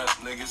strap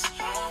niggas. If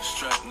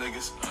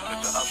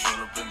the ops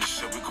run up in this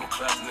shit, we gon'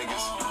 clap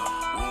niggas.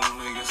 Wound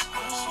niggas,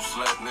 some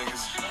slap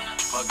niggas.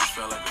 Pockets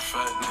felt like a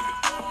fat nigga.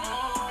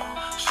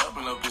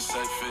 Shopping up in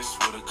sight fish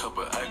with a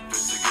couple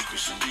actors to get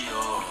cushion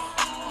Dior.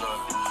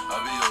 Look, I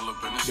be all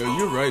up in this. Yo,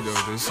 you're right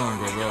though. This song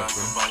goes off,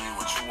 bro. Buy you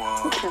what you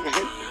want.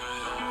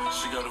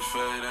 She got a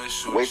fade ass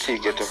short. Wait till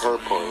you get to her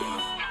part.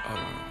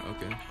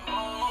 Okay.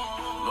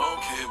 Long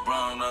kid,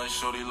 brown eyes,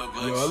 shorty look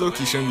like. Yo, I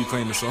low-key shouldn't be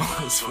playing the song.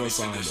 This Shorty first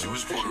said song that she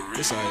was though. Puerto Rican.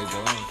 It's alright though.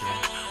 I don't care.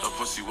 Her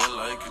pussy wet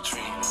like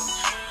Katrina.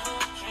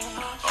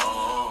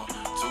 Oh,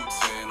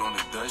 210 on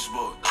the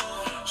dashboard.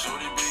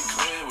 Shorty be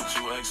clear what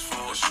you ask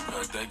for. She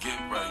got that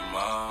get right,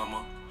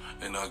 mama.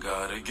 And I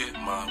gotta get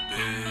my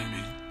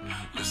baby.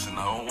 Listen,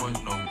 I don't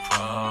want no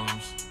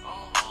problems.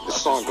 The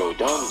song go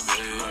down.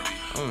 Baby,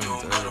 you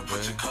don't gotta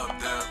put your cup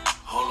down.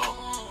 Hold on,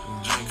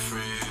 drink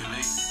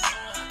freely.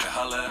 And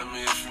holla at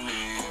me if you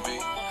need me.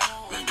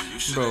 Baby, you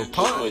should Bro,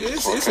 enjoy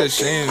it's a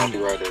shame.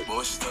 Copyrighted.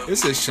 Boy, stuff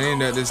It's a shame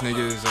that this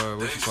nigga is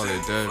what you call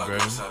it, dead, bro.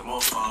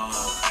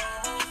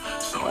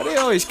 Why they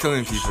always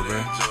killing people,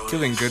 bro?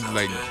 Killing good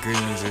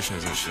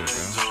musicians and shit, bro.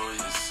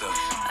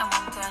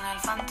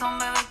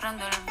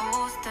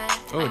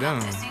 Oh damn,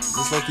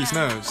 looks like he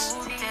snaps.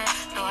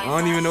 I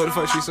don't even know what the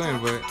fuck she's saying,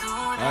 but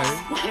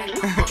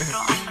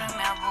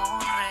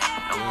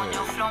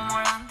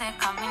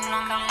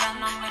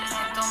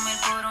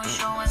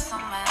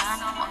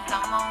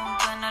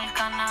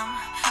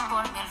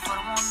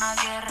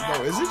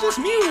Bro, is it just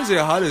me or is it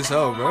hot as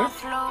hell, bro? It is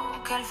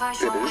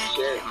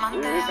shit.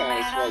 It is hot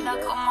as fuck,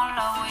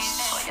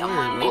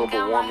 bro.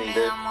 Global warming,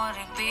 bitch.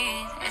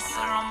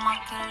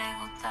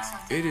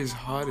 It is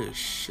hot as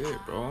shit,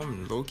 bro.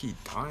 I'm low-key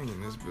dying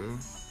in this, bro.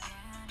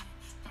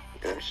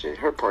 That shit.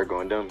 Her part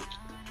going dumb.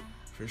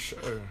 For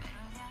sure.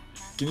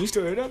 Can you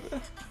still hear that, bro?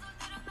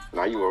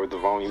 Now you lowered the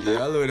volume, Yeah, I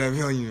bitch. lowered that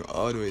volume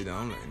all the way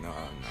down. I'm like,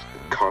 nah.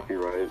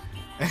 Copyright.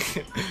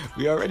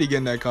 We already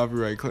getting that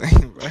copyright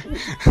claim, bro.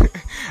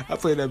 I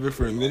played that bit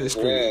for a minute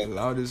straight, Yeah.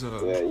 loud as hell.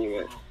 Yeah,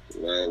 you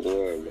man,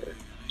 good, man.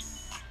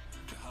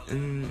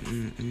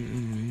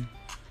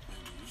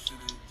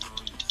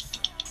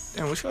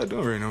 Damn, what y'all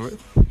doing right now, bro?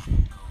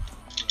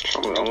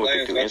 I'm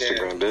looking through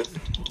Instagram, bit.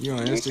 You on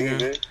DC, Instagram?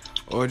 bitch.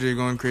 OJ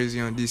going crazy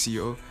on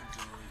DCO.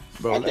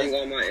 Bro, I think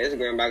on my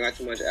Instagram, but I got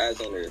too much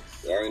ass on there.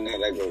 You already know how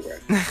that go, bro.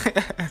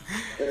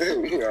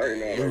 You already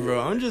know how that go. bro,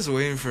 I'm just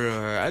waiting for.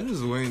 I'm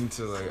just waiting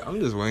to.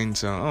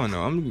 I don't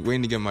know. I'm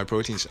waiting to get my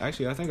protein.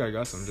 Actually, I think I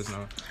got some just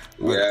now.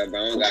 But Yeah, but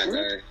I don't got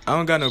none. I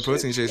don't got no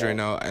protein shakes right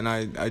now, and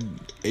I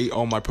ate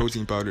all my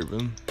protein powder, bro.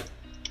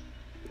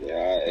 Yeah,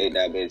 I ate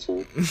that bitch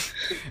too.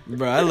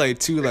 Bro, I like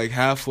 2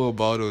 half full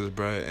bottles,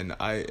 bro, and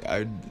I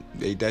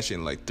ate that shit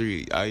in I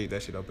ate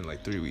that shit up in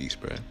 3 weeks,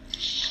 bro.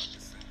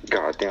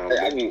 God damn.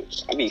 Hey,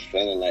 I be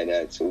feeling like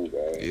that too,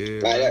 bro.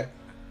 Yeah, Like bro. that.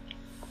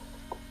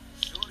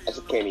 I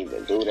just can't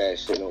even do that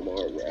shit no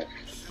more, bro.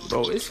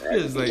 Bro, it's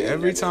just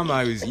every time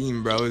I was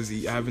eating, bro, I was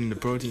having the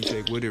protein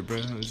shake with it, bro.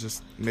 It was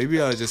just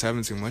maybe I was just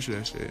having too much of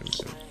that shit.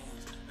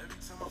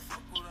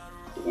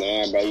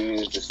 Nah, bro, you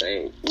use the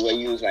same.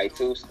 You use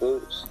 2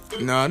 scoops.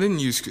 No, I didn't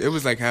use. It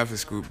was half a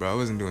scoop, bro. I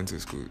wasn't doing 2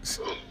 scoops.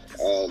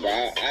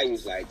 Bro, I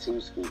use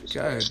 2 scoops.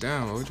 God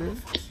damn, OJ.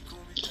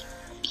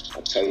 I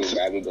tell you,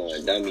 bro, I be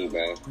going dummy,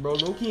 bro. Bro,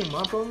 low key,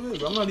 my problem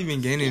is I'm not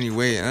even gaining any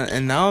weight,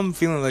 and now I'm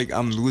feeling like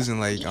I'm losing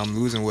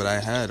what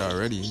I had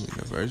already in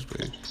the first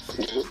place.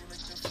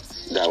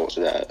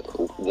 That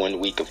 1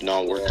 week of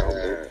non-workout,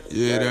 bro.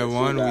 Yeah, that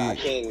 1 I week.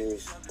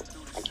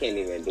 I can't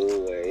even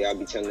do it. Y'all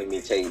be telling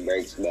me take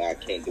breaks, but I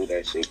can't do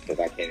that shit because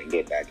I can't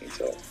get back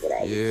into what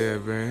I was Yeah,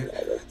 doing.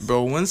 bro.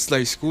 Bro, once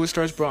school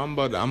starts, bro, I'm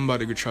about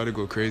to try to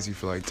go crazy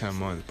for 10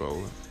 months,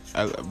 bro.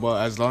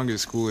 As long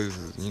as school is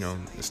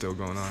is still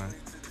going on.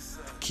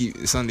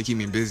 It's something to keep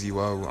me busy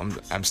while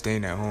I'm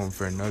staying at home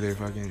for another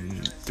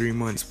fucking 3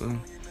 months, bro.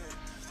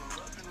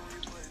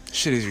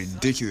 Shit is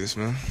ridiculous,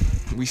 man.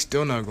 We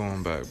still not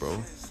going back,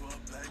 bro.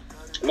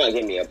 I'm gonna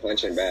give me a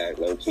punching bag,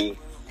 low key.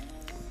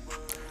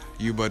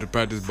 You about to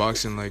practice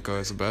boxing like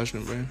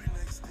Sebastian, bro?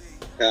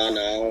 Hell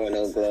no, I don't want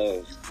no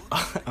gloves.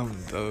 I'm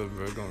done,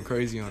 bro. Going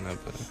crazy on that,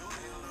 bro.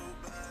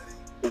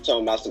 You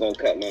talking about gonna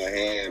cut my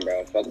hand,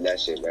 bro? Fuck that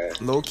shit, bro.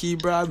 Low key,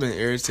 bro. I've been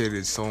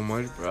irritated so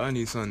much, bro. I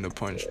need something to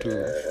punch too.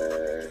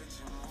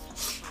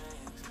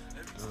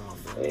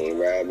 Hey,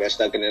 bro, I've been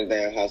stuck in this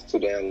damn house too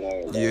damn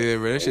long, bro. Yeah,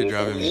 bro. That shit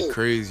driving me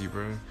crazy,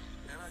 bro.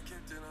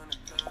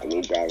 I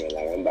be driving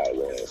like I'm about to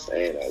go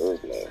insane on this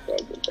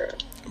motherfucker,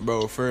 bro.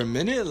 Bro, for a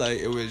minute,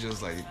 it was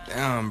just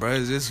damn, bro.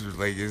 Is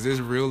this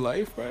real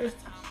life, bro?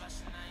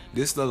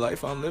 This the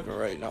life I'm living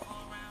right now.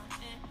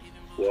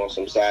 You want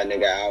some side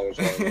nigga hours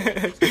right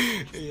now?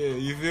 Yeah,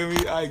 you feel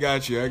me? I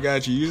got you.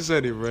 You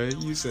said it, bro.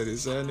 You said it.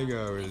 Sad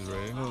nigga hours,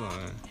 bro. Hold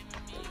on.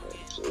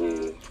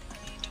 Mm.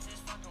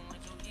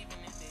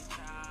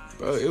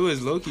 Bro, it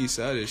was low-key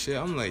sad as shit.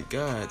 I'm like,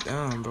 god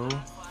damn, bro.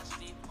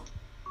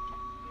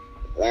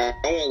 Like,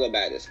 I want to go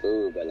back to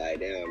school, but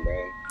damn,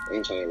 bro. I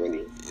ain't trying to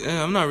really.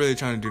 Yeah, I'm not really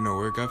trying to do no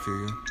work. I feel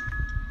you.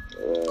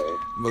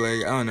 But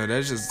I don't know.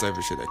 That's just the type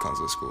of shit that comes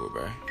with school,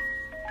 bro.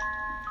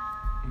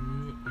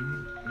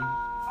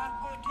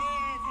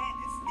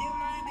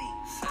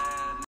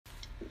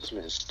 This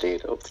man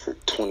stayed up for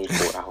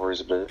 24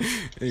 hours, bro.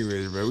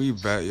 Anyways, bro, we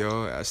back,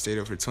 y'all. I stayed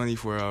up for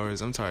 24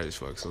 hours. I'm tired as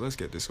fuck, so let's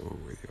get this over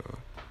with, y'all.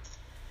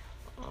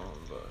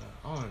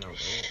 I don't know, bro.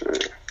 Sure.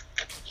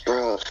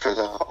 Bro, for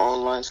the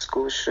online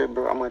school shit,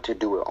 bro, I'm going to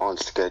do it on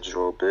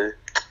schedule, bro.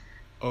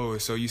 Oh,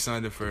 so you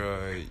signed up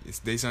for,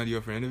 they signed you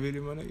up for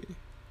Innovative, my nigga?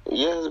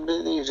 Yes,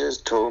 but he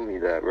just told me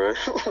that, bro.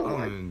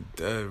 I'm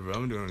dead, bro.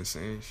 I'm doing the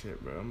same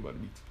shit, bro. I'm about to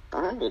be...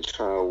 I'm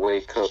trying to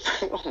wake up.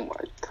 Oh,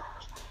 my God.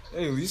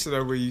 Hey, at least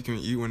that way you can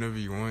eat whenever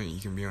you want. You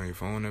can be on your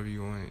phone whenever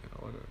you want.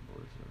 All that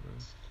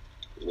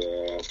bullshit,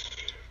 Yeah.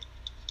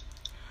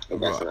 I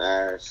bro. got some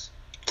ass.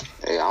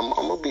 Hey, I'm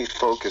going to be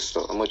focused,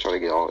 though. I'm going to try to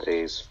get all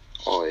A's.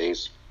 All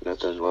A's.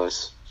 Nothing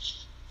less.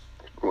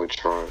 I'm going to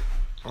try.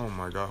 Oh,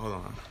 my God. Hold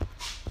on.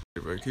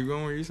 Hey, bro, keep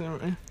going what you saying,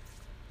 man.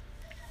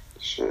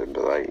 Shit,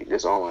 but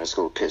this online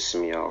school pissed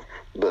me off.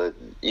 But,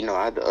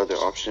 I had the other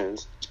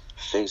options.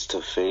 Face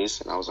to face,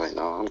 and I was like,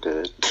 no, I'm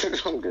good.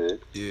 I'm good.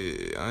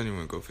 Yeah, I didn't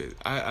even go face.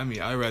 I mean,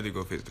 I'd rather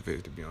go face to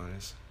face, to be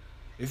honest.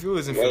 If it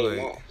wasn't Wait, for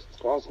no.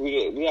 Plus,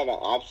 we have an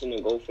option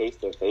to go face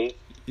to face.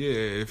 yeah,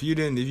 if you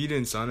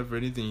didn't sign up for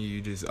anything,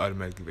 you just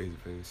automatically face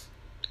to face.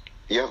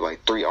 You have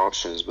 3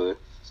 options, but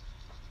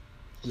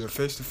Yeah,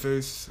 face to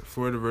face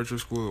for the virtual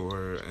school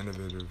or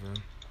Innovative, man.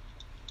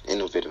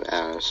 innovative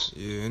ass.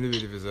 Yeah,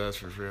 Innovative is ass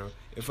for real.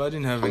 If I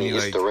didn't have I mean, any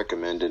it's the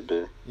recommended,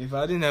 but if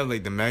I didn't have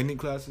the magnet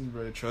classes,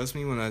 bro, trust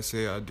me when I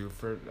say I do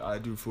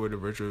for the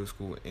virtual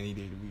school any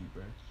day of the week,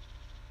 bro.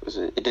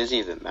 it doesn't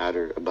even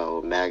matter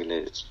about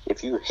magnets.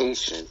 If you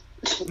Haitian,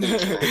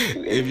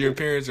 If your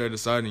parents are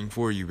deciding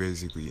for you,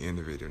 basically,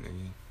 Innovative,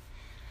 nigga.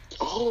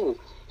 Oh,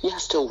 he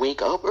has to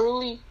wake up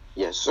early?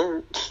 Yes,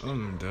 sir.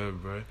 I'm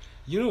dead, bro.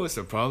 You know what's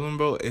the problem,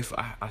 bro? If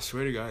I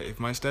swear to God, if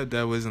my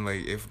stepdad wasn't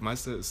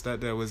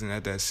stepdad wasn't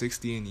at that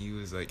 60 and he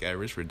was at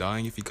risk for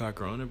dying if he caught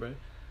corona, bro,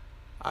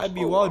 I'd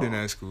be wild in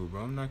that school,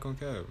 bro. I'm not gonna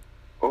cap.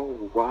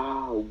 Oh,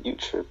 wow, you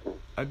tripping.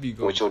 I'd be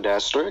going. With your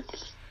dad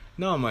strict?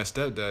 No, my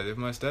stepdad. If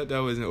my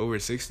stepdad wasn't over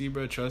 60,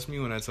 bro, trust me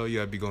when I tell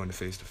you I'd be going to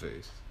face to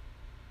face.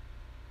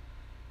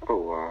 Oh,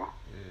 wow.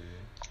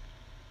 Yeah.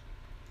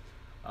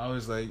 I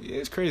was like,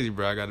 it's crazy,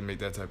 bro. I got to make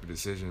that type of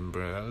decision,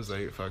 bro. I was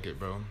like, fuck it,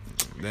 bro.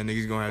 That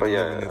nigga's gonna have to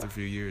live another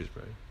few years,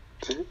 bro.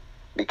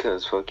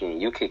 Because fucking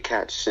you can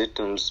catch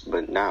symptoms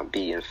but not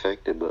be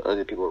infected, but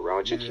other people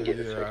around you can get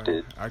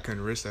infected. I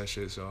couldn't risk that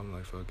shit, so I'm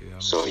like, fuck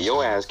it. So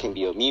your ass can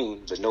be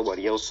immune, but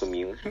nobody else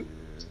immune.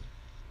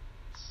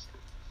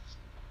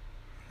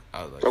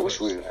 I was like, I wish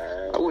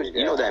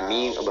you know that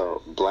meme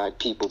about black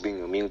people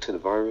being immune to the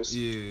virus?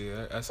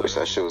 Yeah, I saw wish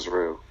that shit was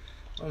real.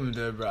 I'm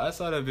dead, bro. I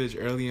saw that bitch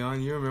early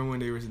on. You remember when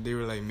they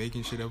were like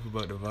making shit up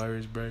about the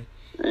virus, bro?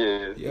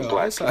 Yeah, yo,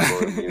 black people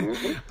are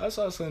immune. I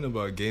saw something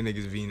about gay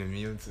niggas being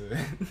immune to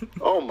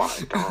oh my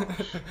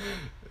gosh.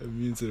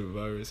 Immune to the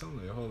virus. I'm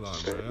like, hold on,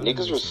 bro.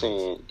 Niggas were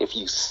saying if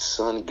you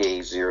sun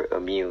gaze, you're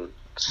immune.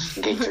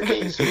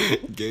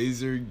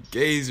 Gazer.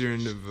 Gazer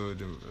in the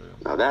building,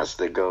 bro. Now that's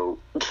the GOAT.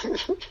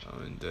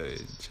 I'm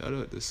dead. Shout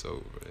out to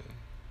Soap, bro.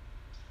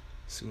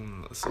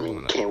 Soon,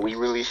 can we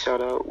really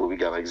shout out? Well, we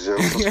got like 0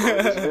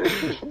 subscribers.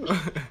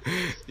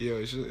 Yo,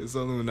 it's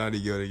Illuminati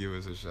Go to give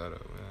us a shout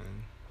out,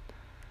 man.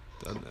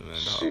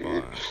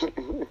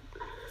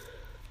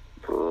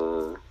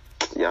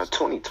 Yeah,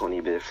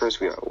 2020 bit. First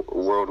we got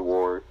World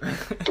War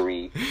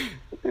 3.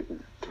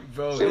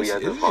 Bro, then we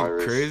had the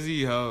virus.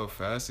 Crazy how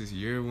fast this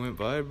year went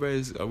by,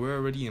 bro. We're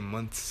already in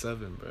month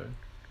 7, bro.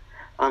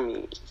 I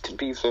mean, to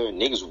be fair,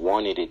 niggas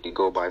wanted it to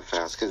go by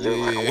fast because they're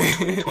like, I want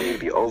 2020 to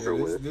be over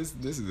with. This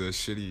is a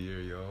shitty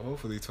year, yo.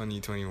 Hopefully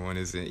 2021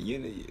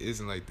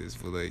 isn't like this,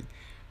 but like,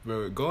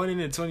 bro, going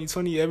into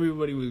 2020,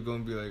 everybody was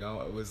gonna be like,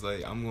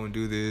 I'm gonna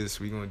do this,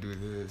 we gonna do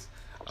this.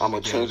 I'm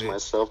gonna change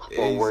myself, I'm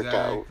gonna work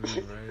out.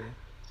 Right?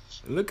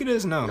 Look at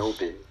us now. No,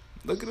 bitch.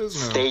 Look at us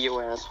now. Stay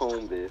your ass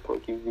home, bitch.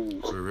 Fuck you,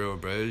 bitch. For real,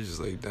 bro. It's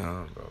just like,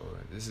 damn, bro.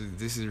 This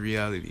is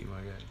reality,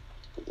 my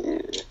guy.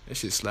 Yeah. That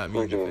shit slapped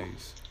me in the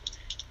face.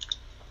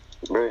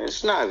 Bro,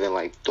 it's not even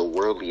like the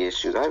worldly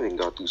issues. I even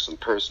got through some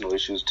personal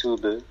issues too,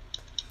 bitch.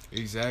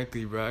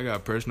 Exactly, bro. I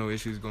got personal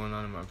issues going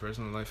on in my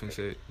personal life and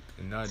shit,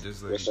 and not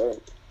just like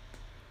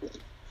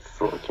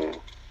fucking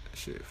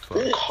shit.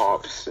 Fuck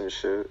cops and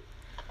shit.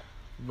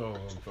 Bro,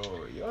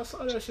 y'all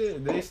saw that shit?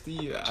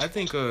 I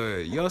think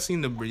y'all seen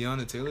the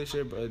Breonna Taylor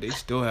shit, bro. They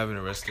still haven't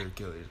arrested her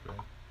killers, bro.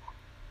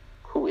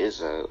 Who is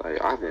that?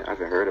 Like, I haven't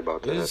heard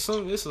about that. It's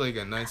like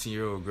a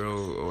 19-year-old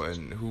girl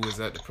who was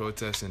at the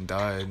protest and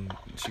died.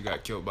 She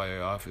got killed by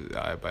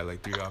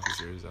like 3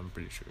 officers. I'm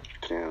pretty sure.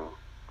 Damn.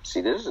 See,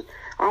 I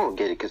don't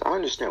get it because I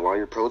understand why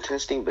you're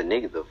protesting, but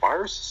nigga, the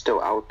virus is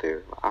still out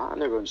there. I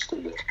never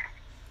understood that.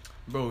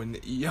 Bro,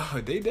 yo,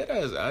 they dead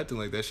ass acting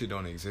like that shit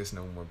don't exist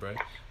no more, bro.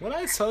 When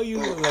I tell you,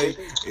 like,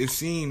 it's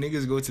seeing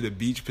niggas go to the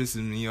beach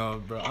pisses me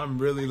off, bro. I'm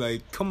really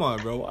like, come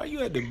on, bro. Why are you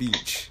at the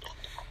beach?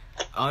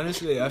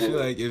 Honestly, I feel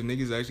like if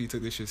niggas actually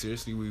took this shit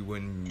seriously, it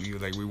wouldn't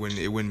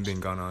have been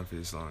gone on for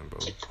this long, bro.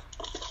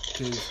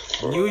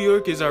 Cause New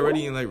York is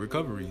already in like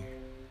recovery.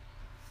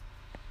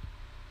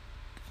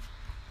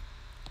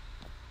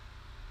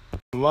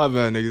 My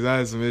bad, niggas. I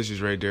had some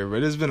issues right there,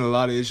 but there's been a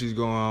lot of issues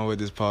going on with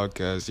this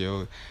podcast,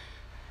 yo.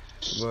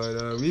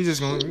 But we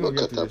gonna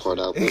get that part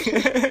out.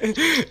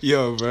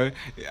 Yo, bro,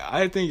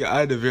 I think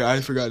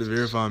I forgot to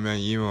verify my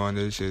email on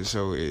this shit,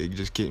 so it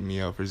just kicked me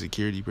out for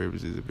security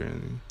purposes,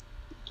 apparently.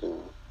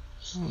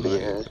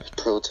 Yeah,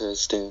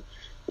 protesting,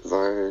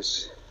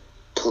 virus,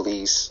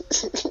 police.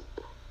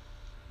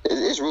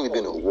 It's really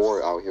been a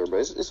war out here, bro.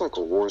 It's like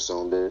a war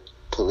zone, dude.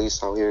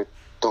 Police out here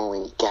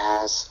throwing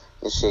gas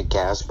and shit,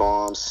 gas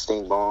bombs,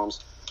 stink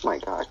bombs. My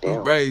god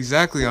damn. Right,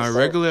 exactly. On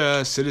regular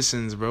ass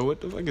citizens, bro. What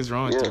the fuck is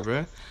wrong with you,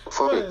 bro?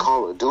 Fucking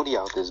Call of Duty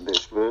out this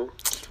bitch, bro.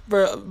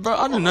 Bro,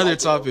 on another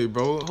topic,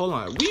 bro. Hold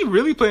on. We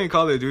really playing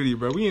Call of Duty,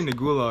 bro. We in the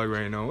gulag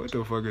right now. What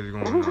the fuck is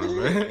going on, bro?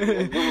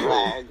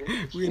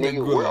 We in the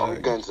gulag. Where all the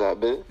guns at,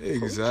 bitch?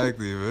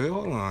 Exactly, bro.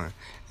 Hold on.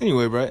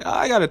 Anyway, bro,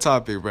 I got a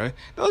topic, bro.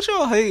 Don't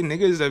y'all hate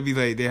niggas that be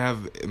like, they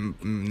have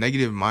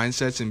negative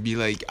mindsets and be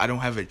like, I don't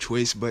have a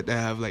choice but to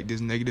have like this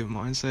negative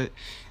mindset,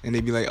 and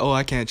they be like, oh,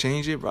 I can't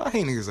change it, bro. I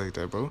hate niggas like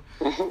that, bro.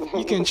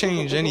 You can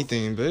change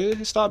anything,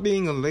 but stop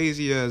being a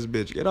lazy ass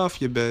bitch. Get off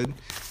your bed.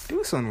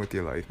 Do something with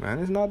your life, man.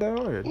 It's not that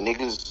hard.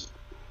 Niggas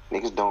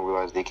don't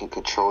realize they can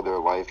control their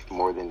life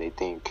more than they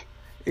think.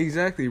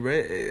 Exactly, bro.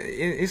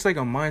 It's like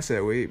a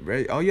mindset,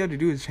 right? All you have to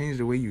do is change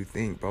the way you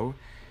think, bro.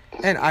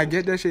 And I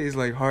get that shit is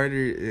like harder,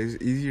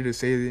 it's easier to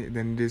say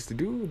than it is to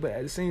do, but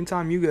at the same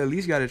time, you at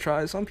least gotta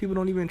try. Some people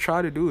don't even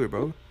try to do it,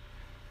 bro.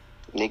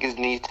 Niggas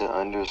need to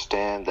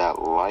understand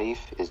that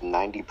life is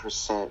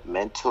 90%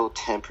 mental,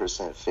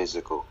 10%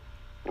 physical.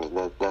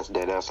 That's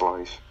dead ass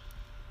life.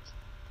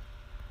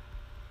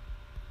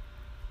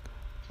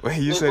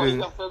 Wait, you said it?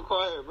 got so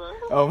quiet, bro.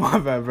 Oh, my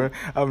bad, bro.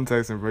 I'm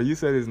texting, bro. You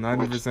said it's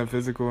 90%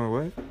 physical and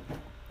what?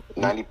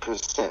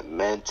 90%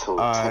 mental,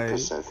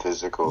 10%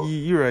 physical.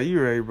 You're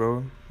right,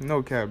 bro.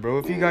 No cap, bro.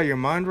 If you got your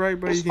mind right,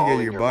 bro, you can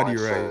get your body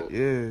right.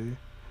 Yeah.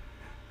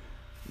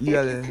 You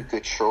can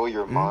control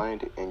your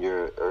mind and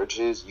your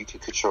urges. You can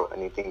control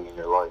anything in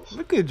your life.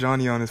 Look at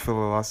Johnny on his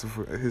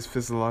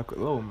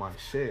philosophical. Oh my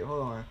shit!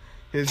 Hold on.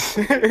 his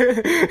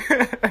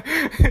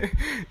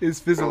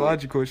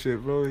physiological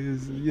shit, bro.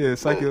 His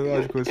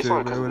psychological It's shit,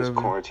 hard bro. because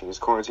Whatever. it's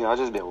quarantine. I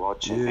just been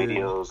watching Yeah.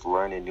 videos,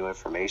 learning new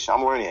information.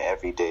 I'm learning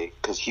every day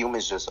because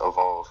humans just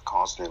evolve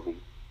constantly.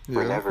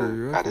 We're Yeah, I never feel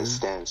you, I at feel a you.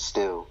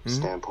 standstill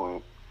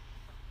standpoint.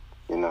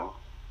 You know.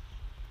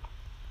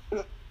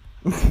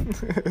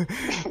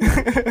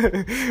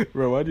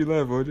 Bro, why'd you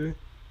laugh, OJ?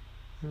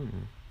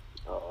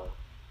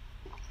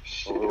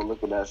 Shit. Oh,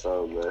 look at that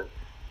song, man.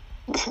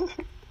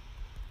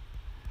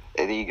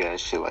 And then you got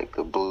shit like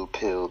the blue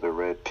pill, the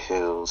red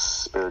pill,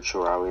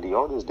 spirituality,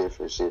 all this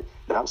different shit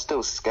that I'm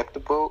still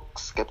skeptical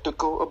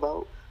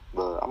about,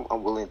 but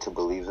I'm willing to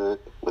believe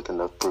it with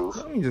enough proof.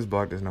 Let me just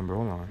block this number.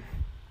 Hold on.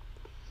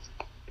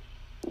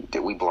 Did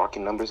we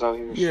blocking numbers out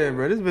here? Yeah,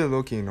 bro, this is a bit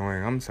low-key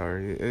annoying. I'm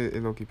sorry.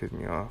 It low-key pissed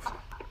me off.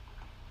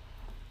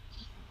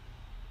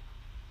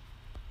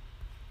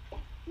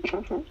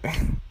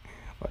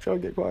 Watch y'all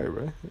get quiet,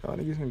 bro. Y'all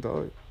niggas can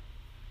talk.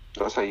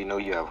 That's how you know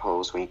you have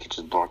hoes, when you can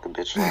just block a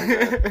bitch like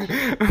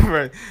that.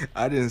 Right.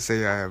 I didn't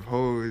say I have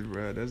hoes,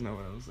 bro. That's not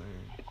what I was saying.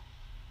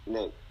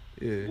 Nick,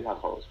 you Yeah. have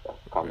hoes, bro.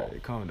 Calm down.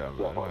 Right, calm down,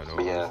 bro. I don't have no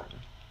But yeah.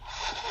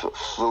 hoes.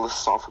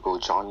 Philosophical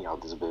Johnny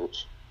out this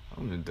bitch.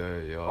 I'm just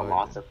dead, y'all.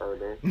 Philosopher,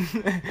 there.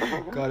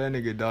 Call that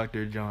nigga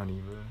Dr. Johnny,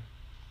 bro.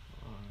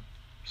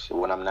 So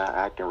when I'm not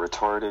acting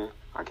retarded,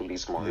 I can be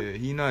smart. Yeah,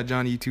 he not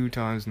Johnny 2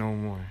 times no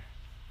more.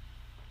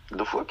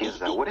 The fuck is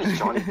that? What is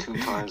Johnny 2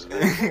 times,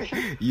 man?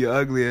 You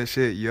ugly as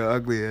shit. You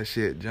ugly as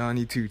shit.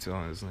 Johnny 2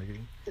 times, nigga.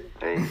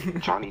 Hey,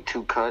 Johnny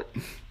 2 cut.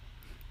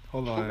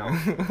 Hold on.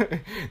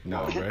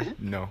 No, bro.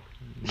 No.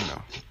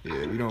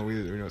 Yeah, we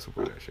don't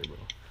support that shit, bro.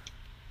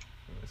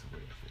 We don't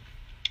support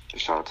that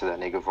Shout out to that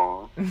nigga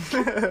Vaughn.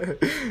 shit.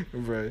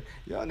 Bro,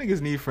 y'all niggas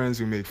need friends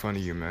who make fun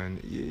of you, man.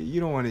 You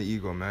don't want an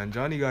ego, man.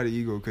 Johnny got an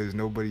ego because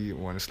nobody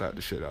want to slap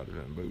the shit out of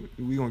him. But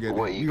we gonna get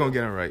What him. We ego? gonna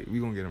get him right. We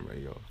gonna get him right,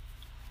 y'all.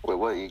 Wait,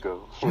 what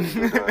ego? What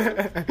ego do I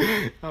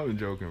have? I'm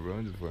joking, bro.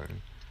 I'm just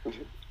playing.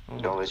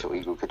 Don't let your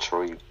ego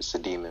control you. It's a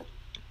demon.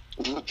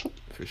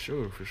 For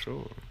sure.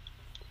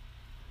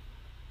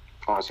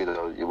 Honestly,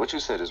 though, what you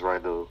said is right,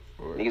 though.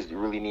 Right. Niggas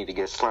really need to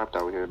get slapped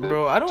out here, dude.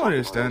 Bro, I don't Talking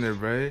understand about it,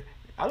 bro.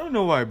 I don't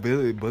know why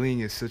bullying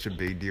is such a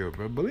big deal,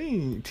 bro.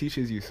 Bullying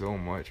teaches you so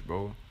much,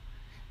 bro.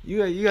 You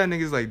got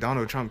niggas like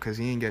Donald Trump because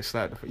he ain't get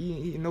slapped.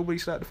 Nobody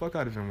slapped the fuck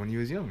out of him when he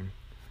was young.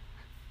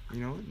 You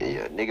know?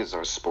 Yeah, niggas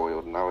are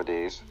spoiled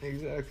nowadays.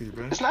 Exactly,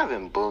 bro. It's not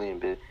even bullying,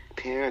 but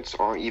parents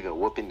aren't even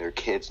whooping their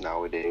kids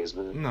nowadays,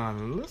 but No,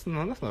 let's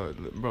not,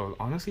 bro.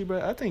 Honestly,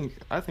 bro, I think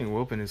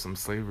whooping is some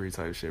slavery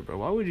type shit, bro.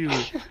 Why would you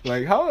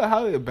like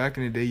how back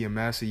in the day your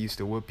master used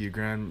to whoop your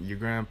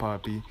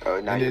grandpappy, now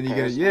and then your you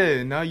parents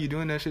get now you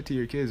doing that shit to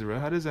your kids, bro.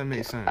 How does that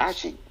make sense?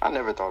 actually, I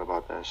never thought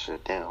about that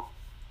shit. Damn.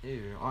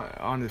 Yeah,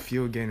 on the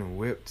field getting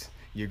whipped.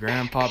 Your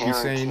grandpappy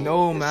Parenting saying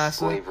no, is massa,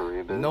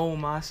 slavery, but no,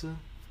 massa.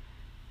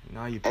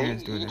 Now your hey,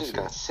 parents you doing that just shit.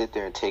 gotta sit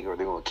there and take it, or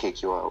they're gonna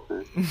kick you out.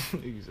 But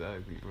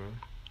Exactly, bro.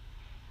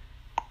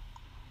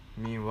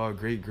 Meanwhile,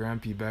 great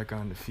grandpa back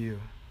on the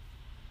field.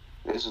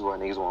 this is why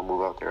niggas want to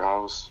move out their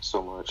house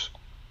so much.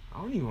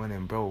 I don't even want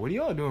him, bro. What are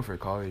y'all doing for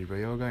college, bro?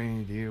 Y'all got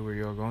any idea where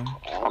y'all going?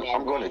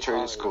 I'm going to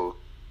trading school.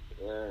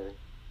 Yeah.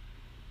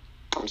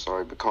 I'm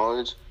sorry, but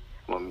college,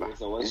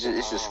 So it's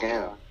just a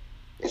scam.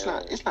 It's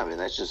not even.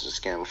 That's just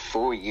a scam.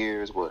 4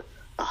 years, what,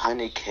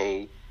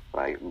 $100K,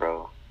 like,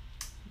 bro.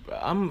 But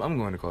I'm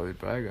going to college,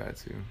 but I got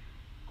to.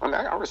 I mean,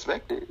 I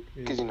respect it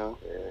because you know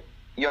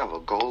you have a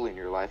goal in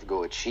your life,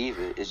 go achieve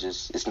it.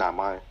 It's not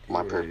my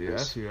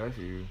purpose. Yeah, I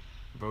see you.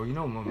 Bro, you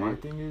know what my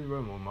thing is,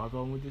 bro? What my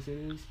problem with this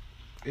is?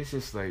 It's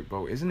just like,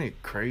 bro, isn't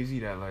it crazy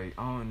that, like,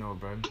 I don't know,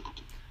 bro.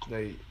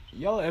 Like,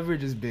 y'all ever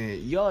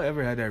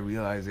had that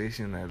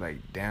realization that, like,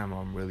 damn,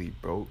 I'm really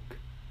broke?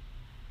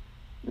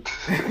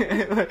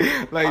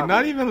 like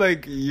not even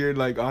like you're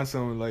like on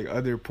some like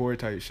other poor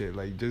type shit,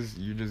 like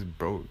you're just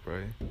broke,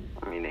 bro.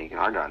 I mean, nigga,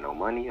 I got no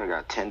money. I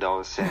got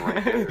 $10 sent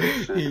right there.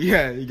 and shit.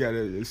 Yeah, you got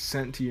a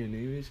cent to your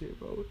name and shit,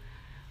 bro.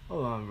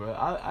 Hold on, bro.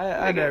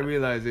 I had that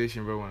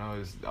realization, bro, when I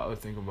was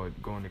thinking about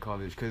going to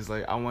college, cause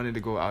like I wanted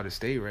to go out of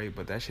state, right?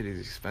 But that shit is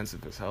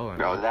expensive as hell. And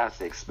Bro, that's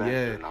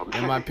expensive. yeah,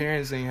 and my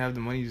parents ain't have the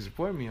money to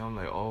support me. I'm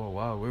like, oh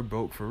wow, we're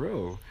broke for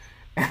real.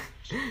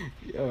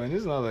 Yo, and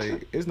it's not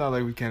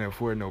like we can't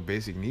afford no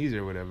basic needs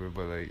or whatever,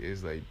 but like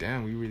it's like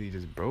damn, we really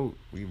just broke.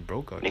 We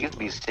broke out. Niggas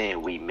be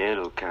saying we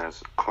middle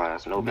class.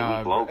 No,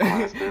 Nah, we low bro.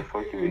 class. Bitch,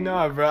 fuck you.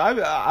 Nah, bro.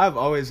 I've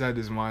always had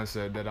this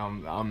mindset that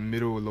I'm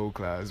middle low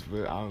class,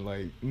 but I'm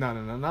like no,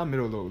 not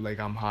middle low. Like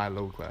I'm high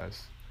low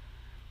class.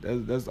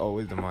 That's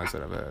always the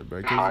mindset I've had,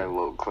 bro. High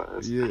low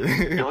class. Yeah.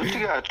 Don't you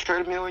got a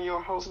treadmill in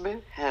your house,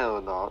 man?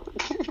 Hell no.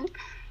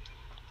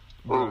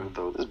 Oh,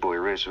 though, this boy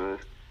rich, man.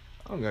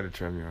 I don't got a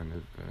treadmill on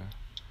this, bro.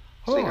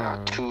 This nigga Hold got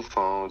on. 2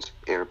 phones,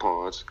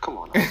 AirPods. Come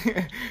on now.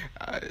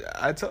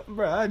 I told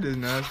bro, I had this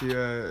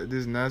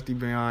nasty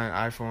behind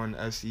iPhone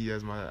SE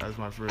as my first.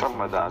 Talking phone.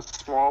 about that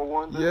small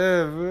one. Man.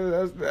 Yeah,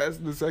 bro, that's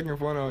the second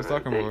phone I was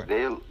talking about.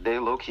 They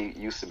low key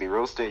used to be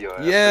roasting your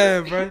ass.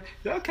 Yeah, bro,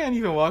 y'all can't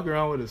even walk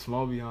around with a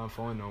small behind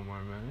phone no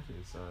more, man. That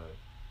shit's sad.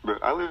 Bro,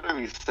 I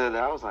literally said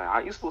that. I was like, how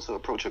you supposed to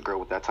approach a girl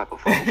with that type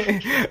of phone?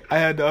 I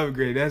had to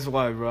upgrade. That's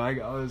why, bro. I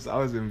was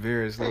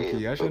embarrassed, low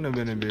key. I shouldn't have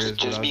been embarrassed.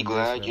 Just but I be was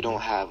glad embarrassed, you bro.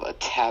 don't have a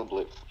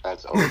tablet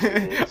as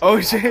OJ.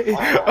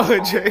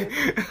 OJ.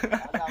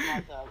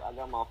 I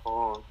got my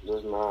phone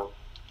just now.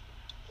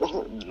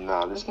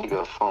 Nah, this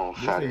nigga phone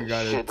This fat nigga as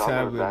got a shit. I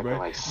remember tablet, back bro. in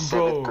like 7th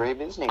Bro, grade.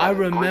 This nigga I had a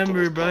brick in remember,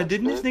 his bro. pants,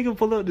 Didn't this bitch. nigga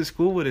pull up to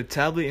school with a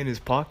tablet in his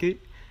pocket?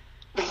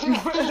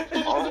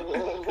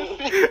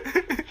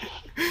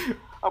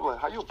 I'm like,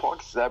 how your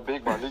pockets that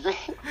big, my nigga?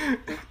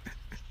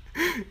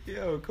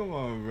 Yo, come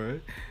on, bro.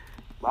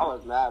 I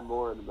was mad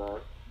bored, bro.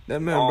 That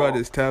man brought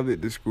his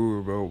tablet to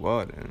school, bro.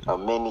 Wow, then. A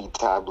mini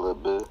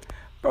tablet, bitch.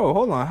 Bro,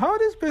 hold on. How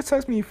this bitch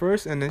text me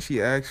first and then she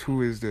asks,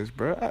 who is this,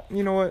 bro?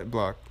 You know what?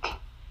 Block.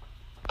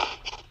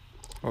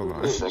 Hold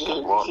on.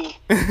 Second block. Yo,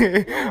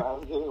 I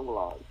was getting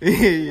blocked.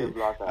 Yeah.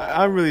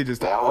 I really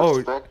just... I Oh,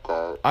 respect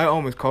that. I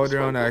almost called her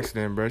on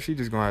accident, bro. She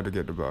just gonna have to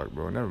get the block,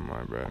 bro. Never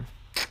mind, bro.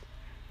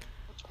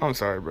 I'm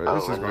sorry, bro.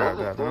 This is gonna have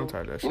to happen. I'm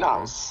tired of that shit, You know how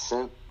man.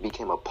 simp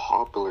became a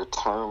popular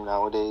term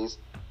nowadays?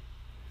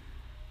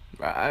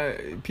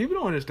 People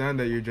don't understand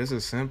that you're just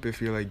a simp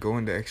if you're, like,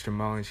 going the extra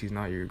mile and she's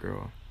not your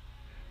girl.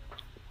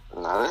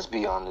 Nah, let's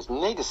be honest.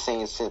 Niggas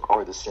saying simp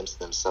are the simps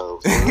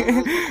themselves.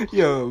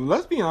 Yo,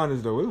 let's be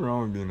honest, though. What's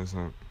wrong with being a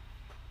simp?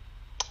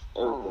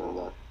 Everything,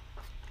 bro.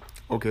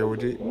 Okay,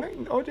 OJ.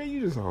 Man, OJ,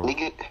 you just a hoe.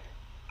 Nigga,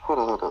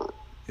 hold on.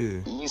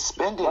 Yeah. You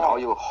spending all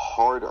your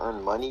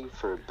hard-earned money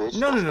for a bitch?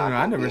 No, that's not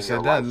I gonna be never in said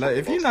your that. life Like, for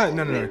if the you're next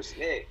not... 10 No. years.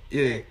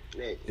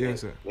 Nick, Yeah,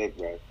 sir. Nick,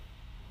 bro.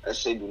 That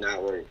shit do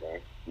not work, bro.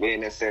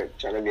 Being a simp,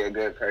 trying to be a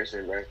good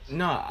person, bro.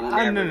 No, You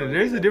no. never gonna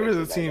There's be a a difference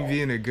person between like that.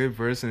 being a good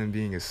person and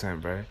being a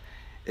simp, bro.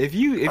 If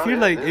you're yeah,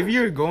 like, there if is.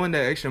 you're going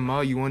that extra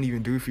mile you won't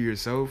even do for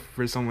yourself,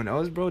 for someone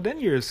else, bro, then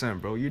you're a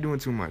simp, bro. You're doing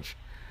too much.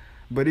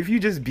 But if you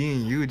just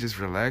being you, just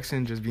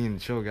relaxing, just being a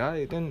chill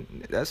guy,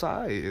 then that's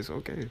alright. It's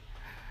okay.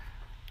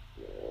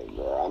 Yeah,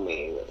 bro, I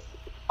mean,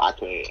 I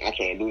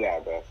can't do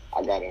that, bro.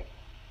 I gotta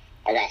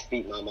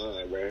speak my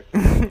mind, bro.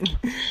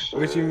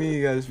 What you mean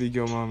you gotta speak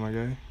your mind, my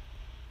guy?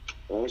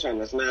 When I'm trying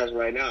to smash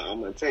right now,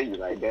 I'm gonna tell you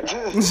like that.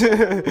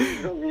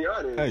 I'm gonna be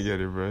honest. I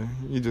get it, bro.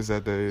 You just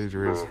at that age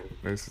where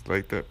it's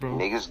like that, bro.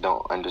 Niggas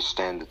don't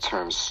understand the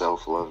term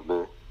self-love,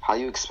 bitch. How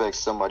you expect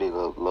somebody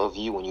to love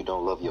you when you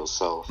don't love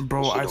yourself?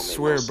 Bro, Shit I don't make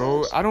swear, no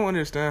bro. sense. I don't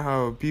understand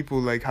how people,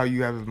 like, how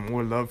you have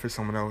more love for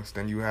someone else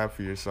than you have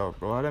for yourself,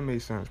 bro. How that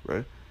makes sense,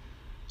 bro?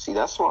 See,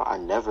 that's why I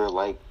never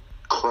like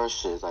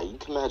crushes. Like, you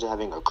can imagine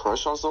having a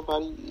crush on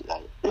somebody?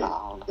 Like,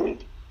 nah, I don't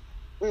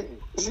know.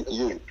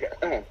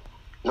 Yeah.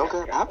 No,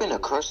 cause having a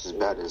crush is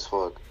bad as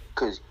fuck.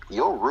 Cause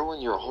you'll ruin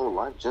your whole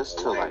life just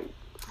to, like,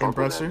 fuck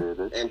Impress with her?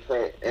 that bitch.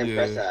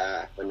 Impress Yeah.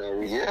 her for no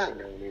reason. Yeah. For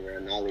no even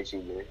acknowledge you,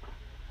 man.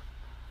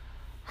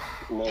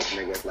 Most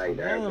niggas like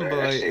that, Yeah, bro. but That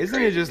like, shit isn't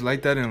crazy. it just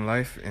like that in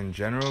life in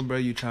general, bro?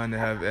 You trying to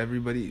have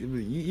everybody,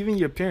 even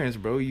your parents,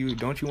 bro.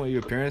 Don't you want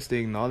your parents to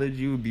acknowledge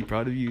you, be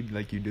proud of you,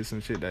 like you did some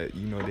shit that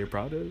you know they're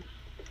proud of?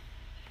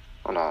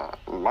 Nah,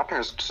 my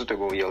parents still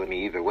gonna yell at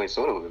me either way,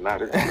 so it doesn't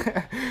matter.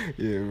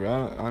 Yeah,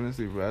 bro.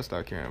 Honestly, bro, I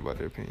stopped caring about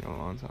their opinion a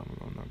long time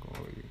ago. I'm not gonna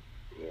hold you.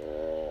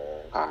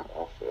 Yeah, Uh,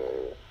 I feel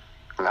it.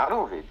 I mean, I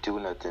don't really do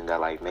nothing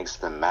that, like, makes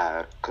them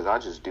mad. Cause I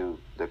just do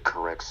the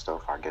correct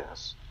stuff, I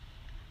guess.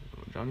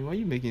 Johnny, why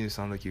you making it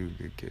sound like you a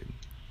good kid?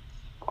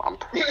 I'm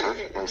pretty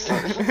perfect.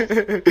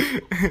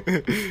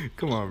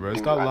 Come on, bro.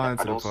 Stop lying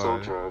to I the don't sell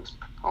pod. drugs.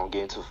 I don't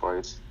get into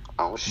fights.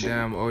 I don't shoot.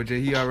 Damn,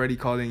 OJ, he already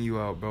calling you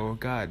out, bro.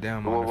 God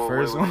damn, on the Whoa,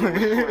 first wait.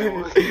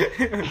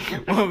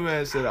 one. My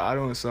man said, I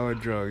don't sell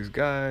drugs.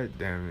 God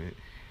damn it.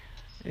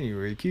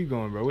 Anyway, keep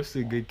going, bro. What's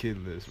the good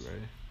kid list, bro?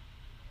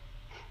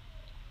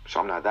 So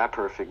I'm not that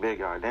perfect, big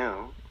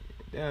goddamn.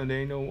 Damn, there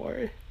ain't no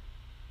more.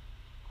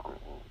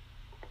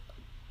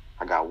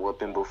 I got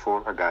whooping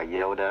before. I got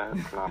yelled at.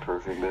 Not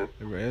perfect, bitch.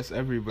 Bro, that's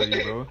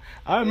everybody, bro.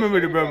 I remember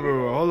the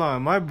bro. Hold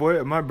on, my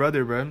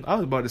brother, bro. I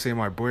was about to say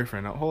my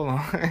boyfriend. Hold on.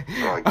 I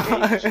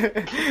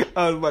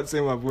was about to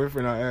say my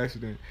boyfriend on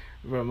accident,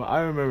 bro.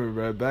 I remember,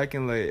 bro. Back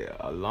in like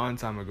a long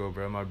time ago,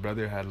 bro. My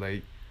brother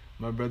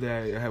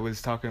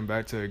was talking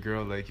back to a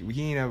girl. Like he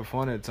didn't have a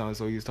phone at the time,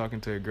 so he was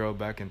talking to a girl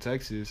back in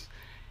Texas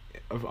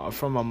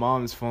from my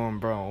mom's phone,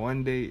 bro.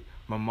 One day,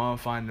 my mom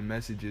find the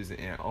messages,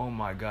 and oh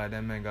my god,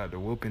 that man got the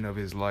whooping of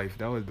his life.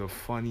 That was the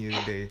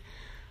funniest day.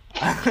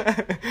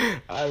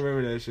 I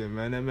remember that shit,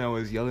 man. That man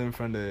was yelling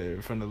from the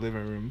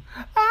living room.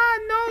 Ah,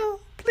 no,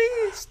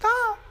 please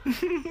stop.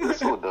 That's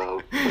so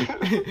dope.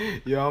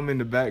 Yo, I'm in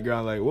the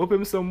background like, whoop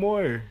him some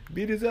more.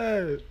 Beat his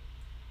ass.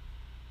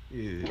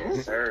 Yeah.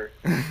 Yes, sir.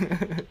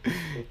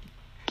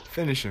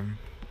 Finish him.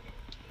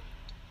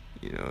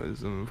 You know, it's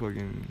some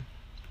fucking...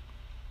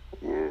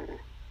 Yeah.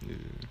 Yeah.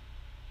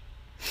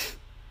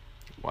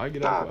 Why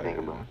get Nah, out? I think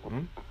about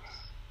it.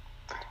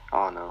 I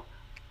don't know.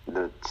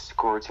 The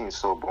core routine is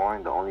so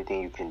boring. The only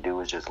thing you can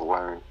do is just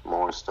learn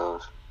more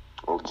stuff.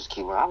 Or just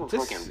keep learning. I have a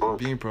Just fucking book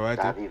being proactive.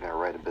 that I've even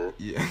read a bit.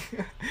 Yeah.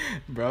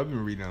 Bro, I've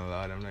been reading a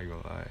lot. I'm not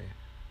gonna lie.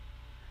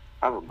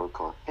 I have a book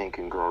called Think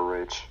and Grow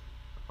Rich.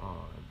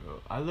 Oh, bro.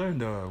 I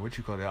learned, what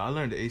you call that? I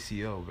learned the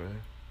ACL, bro.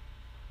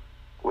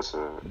 What's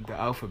a? The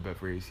alphabet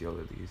for ACL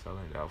at least. I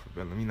learned the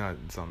alphabet. Let me not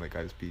sound like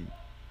I speak,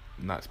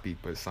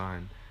 but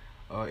sign.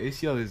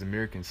 ACL is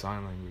American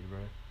Sign Language, bro.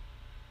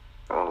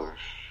 Oh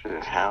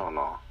shit! Hell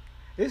no.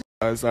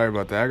 Sorry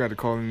about that. I got to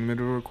call in the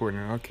middle of recording.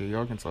 Okay,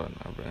 y'all can talk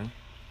now, bro.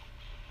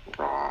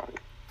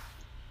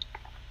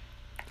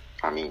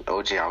 I mean,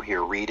 OJ out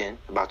here reading,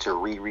 about to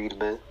reread a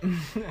bit.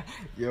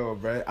 Yo,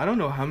 bro, I don't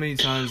know how many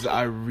times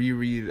I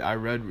reread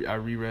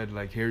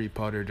like Harry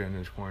Potter during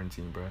this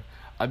quarantine, bro.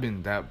 I've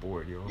been that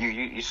bored, yo.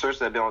 You searched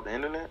that bit on the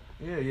internet?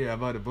 Yeah,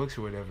 about the books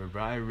or whatever,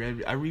 bro. I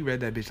reread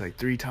that bitch like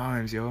 3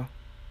 times, yo.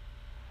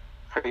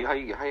 How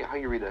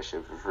you read that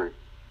shit for free?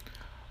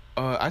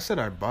 I said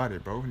I bought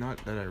it, bro.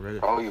 Not that I read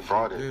it. Oh, you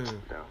bought it?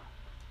 Yeah.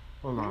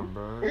 Hold on,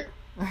 bro.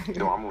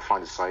 Yo, I'm gonna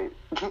find the site.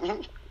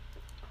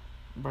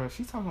 Bro,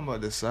 she's talking about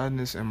the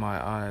sadness in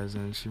my eyes,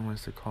 and she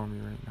wants to call me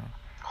right now.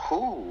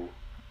 Who?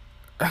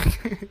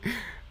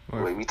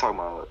 Wait, we talking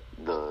about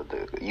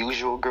the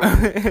usual girl?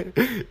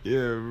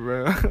 Yeah,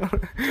 bro.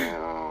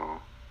 Damn.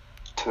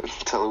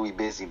 Tell her we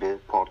busy, bitch.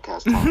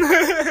 Podcast time.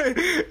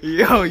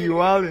 Yo, you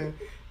wildin'.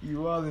 You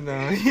wildin'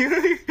 now.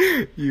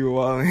 You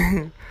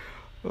wildin'.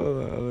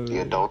 Hold on. The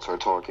adults are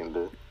talking,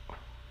 bitch.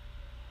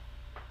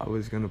 I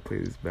was gonna play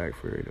this back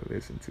for her to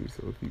listen to,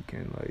 so if you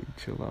can, like,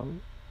 chill out.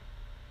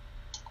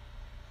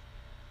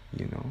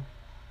 You know?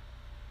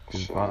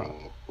 Just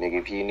vibe.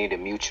 Nigga, if you need to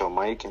mute your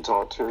mic and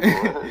talk to her, go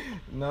ahead.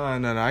 No,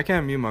 I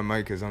can't mute my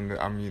mic because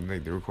I'm using,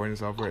 like, the recording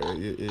software.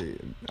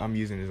 I'm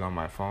using this on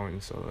my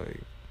phone, so,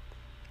 like...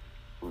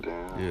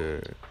 Damn.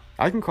 Yeah.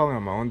 I can call her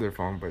on my own their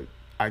phone, but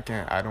I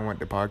don't want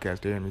the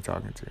podcast to hear me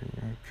talking to her,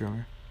 you know? Feel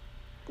me?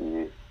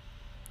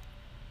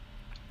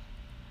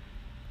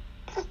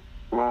 Yeah.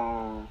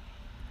 Well...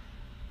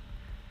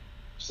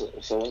 So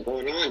what's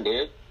going on,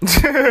 dude? I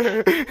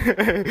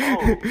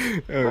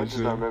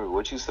just don't remember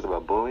what you said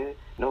about bullying.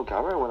 No, I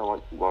remember when I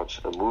watch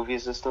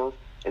movies and stuff,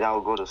 and I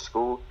would go to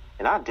school,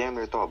 and I damn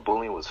near thought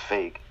bullying was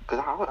fake,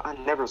 because I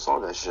never saw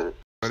that shit.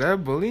 But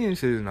that bullying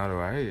shit is not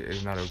alright.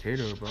 It's not okay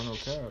though, bro. No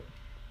cap.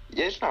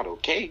 Yeah, it's not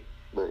okay,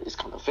 but it's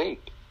kind of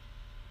fake.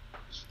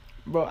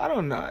 Bro, I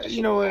don't know.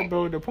 You know what,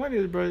 bro? The point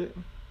is, bro,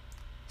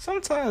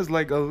 sometimes,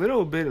 like, a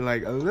little bit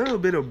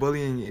of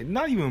bullying,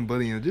 not even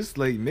bullying, just,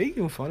 like,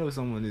 making fun of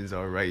someone is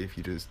alright if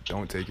you just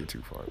don't take it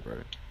too far, bro.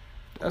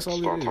 That's all it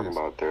is. Start talking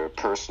about their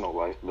personal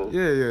life, but...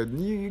 Yeah,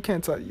 you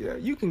can't talk, yeah,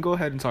 you can go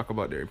ahead and talk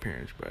about their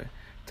appearance, bro.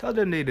 Tell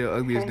them they the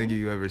ugliest nigga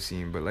you ever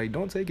seen, but, like,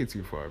 don't take it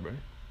too far, bro.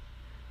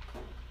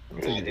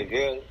 Like the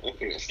girl, I'm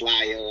finna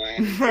slide your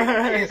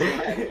ass.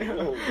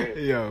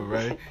 Yo,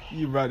 bro,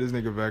 you brought this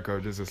nigga back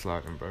up just to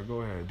slide him, bro.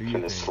 Go ahead, do your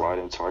thing. I'm finna slide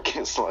him till I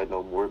can't slide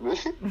no more, man.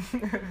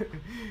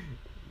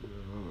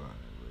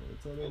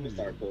 Let me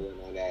start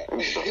pulling on that.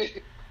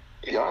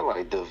 Y'all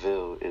like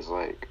DeVille is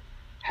like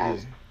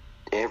has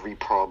every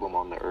problem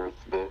on the earth,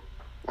 but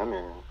I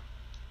mean,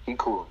 he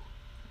cool.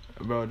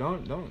 Bro,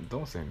 don't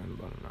say nothing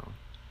about him now.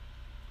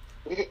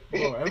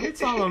 Bro, every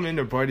time I'm in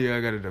the party,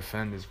 I gotta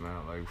defend this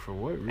man. Like, for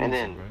what reason, and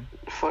then, bro?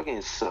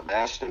 Fucking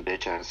Sebastian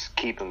bitch ass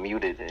keep him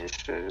muted and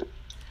shit.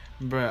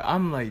 Bro,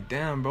 I'm like,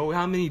 damn, bro.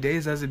 How many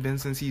days has it been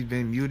since he's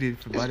been muted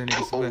for about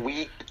a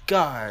week?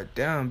 God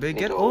damn, bitch.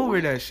 Get over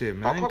that shit,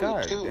 man.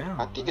 God damn.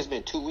 I think it's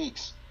been 2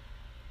 weeks.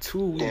 2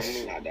 weeks?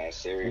 Damn, not that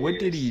serious. What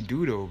did he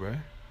do, though, bro?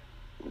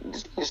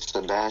 This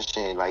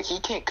Sebastian, like,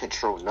 he can't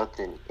control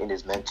nothing in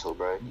his mental,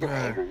 bro. He got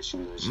anger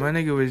issues and shit. My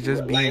nigga was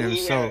just being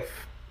himself.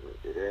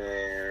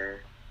 Yeah.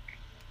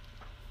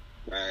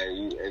 Right,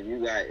 if you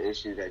got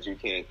issues that you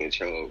can't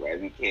control, bro,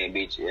 if you can't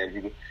beat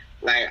you,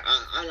 like,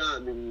 I know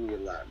I've been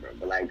muted a lot, bro,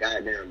 but, like,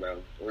 goddamn, bro,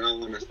 when I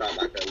want to stop,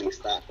 I can at least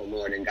stop for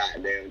more than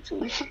goddamn 2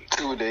 days.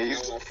 2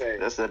 days?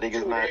 That's that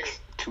nigga's max.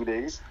 2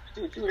 days?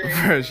 2 days.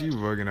 Bro, she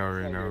bugging out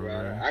right now,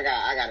 bro. I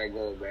gotta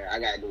go, bro. I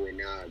gotta do it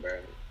now, bro.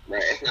 Bro,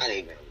 it's not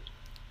even.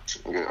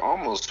 I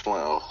almost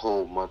went a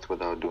whole month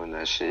without doing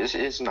that shit.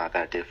 It's not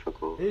that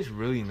difficult. It's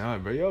really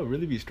not, bro. Y'all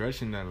really be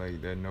stretching that,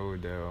 like, that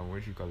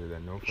what you call it,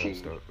 that no fat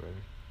stuff, bro.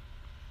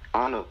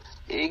 I don't know.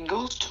 It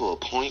goes to a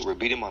point where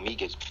beating my meat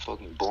gets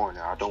fucking boring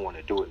and I don't want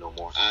to do it no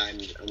more. I'm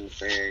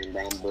saying,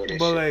 bro, I'm bored of shit.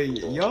 But, like,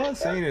 y'all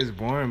saying it's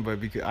boring, but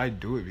because I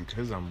do it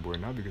because I'm bored,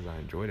 not because I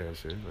enjoy that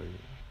shit.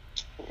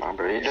 Like, nah,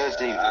 bro, it does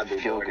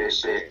feel good,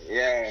 shit.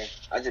 Yeah,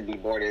 I just be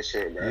bored of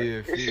shit, bro.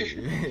 Yeah,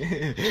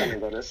 trying to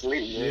go to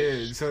sleep, man.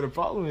 Yeah, so the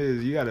problem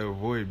is you gotta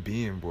avoid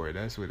being bored.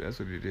 That's what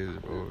it is,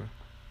 bro.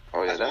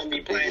 Oh yeah, that's the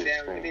biggest playing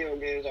damn video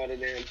games all the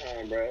damn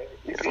time, bro.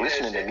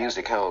 Listening to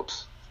music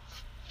helps.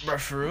 Bro,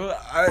 for real,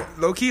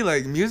 low key,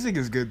 like, music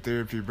is good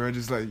therapy, bro.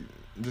 Just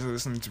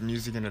listening to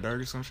music in the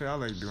dark or some shit. I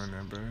like doing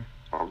that, bro.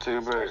 I'm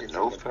telling you, bro,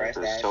 no fact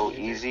is so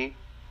easy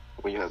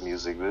when you have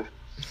music, bro.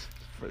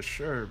 For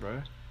sure,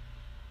 bro.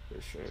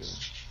 For sure.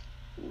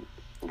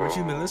 What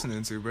you been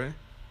listening to, bro?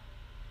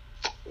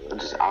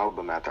 Just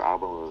album after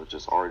album of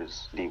just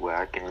artists. D.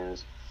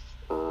 Watkins,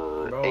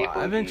 Bro,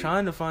 I've been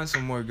trying to find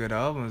some more good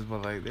albums,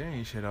 but, like, there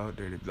ain't shit out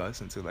there to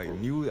listen to. Like, I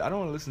don't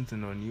want to listen to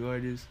no new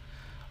artists.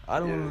 I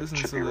don't want to listen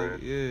to, like,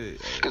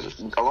 Because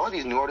a lot of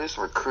these new artists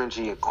are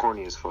cringy and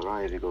corny as fuck.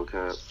 I need to go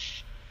cap.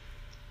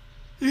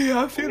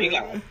 Yeah, I feel We it.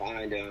 gotta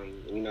find them,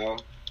 you know.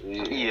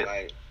 Yeah.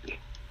 Like,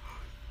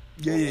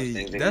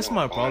 Yeah. That's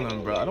my find problem,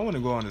 them, bro. I like- don't want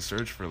to go on a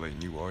search for like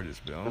new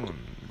artists, but I don't want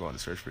to go on a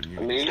search for new.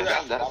 I mean, you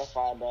got That's-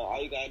 Spotify, bro.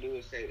 All you gotta do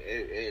is say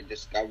it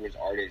discovers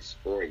artists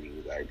for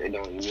you. Like, you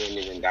don't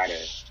even gotta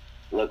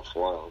look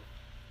for them.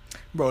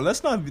 Bro,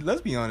 let's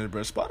be honest,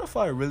 bro.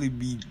 Spotify really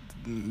be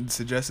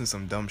suggesting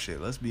some dumb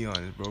shit. Let's be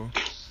honest, bro.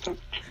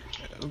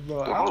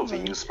 Bro, I don't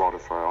even use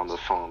Spotify on the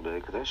phone, bro,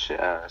 because that shit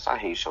ass. I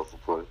hate shuffle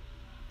play.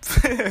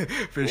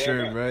 for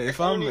sure, bro. If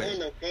I'm only on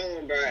the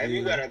phone, bro. If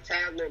you Yeah. got a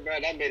tablet, bro,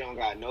 that bitch don't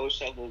got no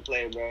shuffle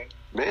play, bro.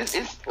 But it's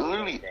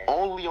literally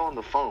only on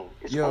the phone.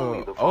 It's only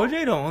yo, the phone.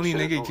 OJ the only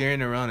Shit, nigga bro.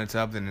 carrying around a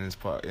tablet in his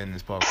pocket,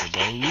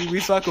 bro. We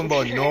talking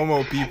about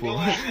normal people.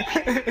 I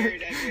carry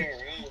that shit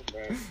around,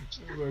 bro.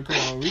 Bro, come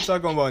on, we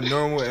talking about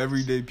normal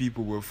everyday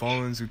people with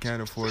phones who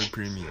can't afford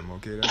premium.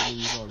 Okay,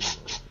 that's what we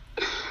talking about.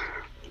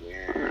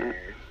 Yeah.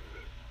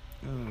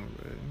 Oh,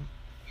 man.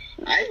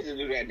 I used to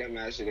do that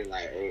dumbass shit in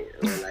like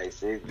 8th or like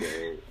 6th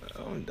grade.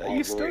 Oh,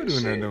 you still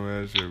doing that dumb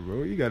ass shit,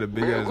 bro? You got a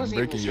big Bro, it ass wasn't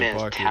brick even in this your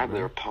man's pocket, tablet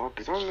bro. or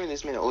pockets. I remember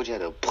this man OJ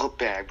had a book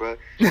bag, bro.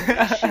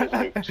 That shit,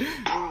 like,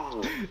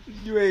 bro,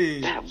 You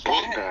ain't. that Bro,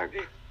 book I had a bag.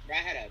 big, bro, I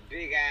had a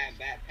big ass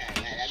backpack.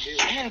 Like, that bitch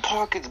 10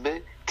 pockets,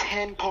 bitch.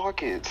 10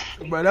 pockets.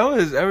 Bro, that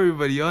was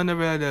everybody. Y'all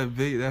never had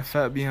that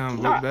fat behind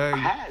No, book I bag.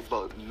 had,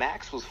 but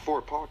max was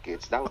 4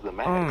 pockets. That was the Oh,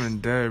 max. I'm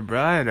dead,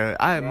 bro.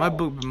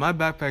 My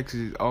backpacks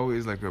is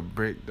always like a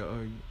brick,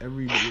 dog.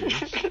 Every year.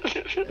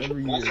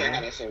 Every I should have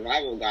had year. a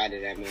survival guide to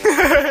that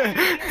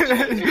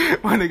man.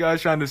 One of the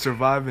guys trying to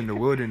survive in the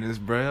wilderness,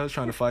 bro. I was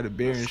trying to fight a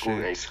bear and School,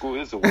 hey, shit. school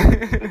is a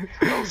word.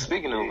 Oh,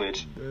 speaking of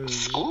which,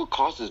 school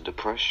causes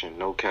depression,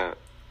 no cap.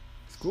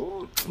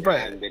 School, I bro.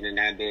 haven't been in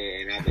that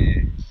bed and I've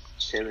been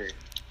chilling.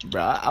 Bro,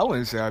 I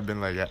wouldn't say I've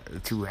been like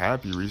too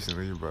happy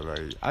recently, but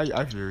like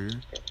I feel you.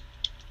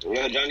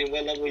 Yo, Johnny,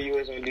 what level you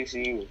is on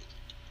DCU?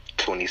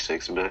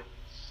 26, bitch.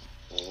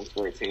 Oh, I'm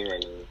 14 right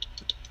now.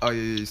 Oh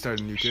yeah, you started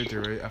a new character,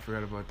 right? I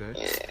forgot about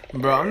that.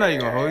 Bro, I'm not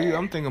even gonna hold you.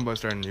 I'm thinking about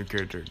starting a new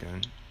character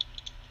again.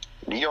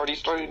 You already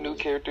started a new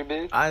character,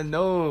 bitch? I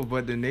know,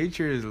 but the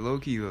nature is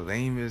low-key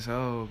lame as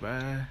hell,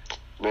 bro.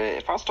 But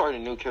if I start a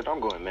new character, I'm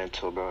going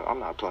mental, bro. I'm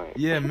not playing.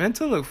 Yeah,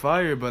 mental look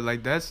fire, but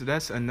like that's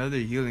another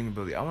healing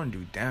ability. I want to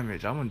do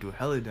damage. I want to do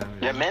hella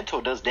damage. Yeah,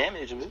 mental does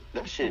damage, bitch.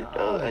 That shit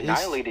Nah, it's-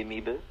 annihilated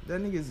me, bitch. That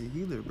nigga's a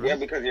healer, bro. Yeah,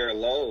 because you're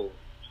low.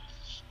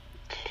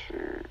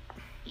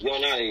 You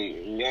don't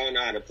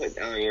know how to put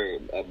down your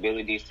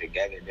abilities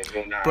together. Just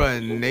don't know how Bro,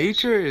 to do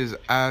nature is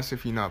ass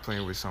if you're not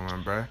playing with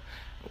someone, bro.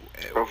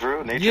 Bro, for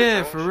real? Nature Yeah,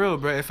 trash? for real,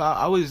 bro. If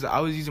I was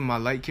using my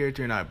light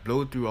character and I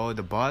blow through all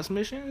the boss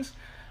missions,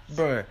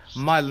 bro,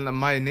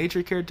 my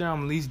nature character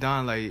I'm at least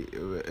down like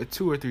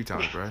 2 or 3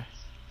 times, bro.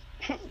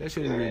 That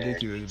shit is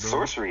ridiculous, bro.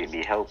 Sorcery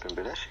be helping,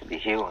 but that should be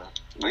healing.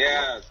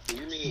 Yeah,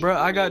 you need. Bro,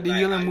 I you got need, the like,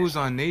 healing moves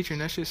on nature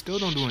and that shit still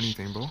don't do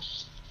anything, bro.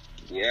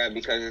 Yeah,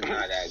 because it's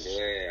not that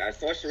good.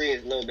 Sorcery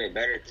is a little bit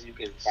better because you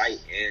can fight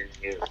and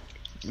heal.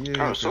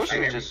 Yeah, Oh, for sorcery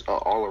sure. is just an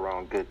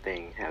all-around good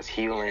thing. Has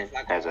healing, It's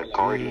like has a all-around.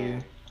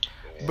 guardian.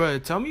 Bro,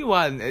 tell me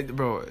why,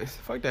 bro.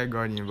 Fuck that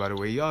guardian, by the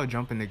way. Y'all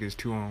jumping niggas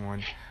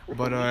 2-on-1.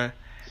 But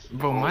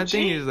bro, my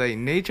thing is like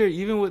nature.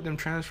 Even with them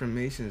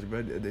transformations,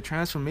 bro. The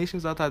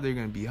transformations, I thought they were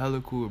gonna be hella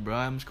cool, bro.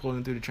 I'm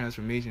scrolling through the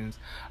transformations.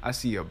 I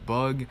see a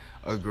bug,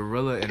 a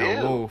gorilla, and a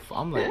Ew. wolf.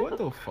 I'm like, Ew. what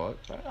the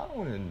fuck? Bro? I don't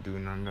want to do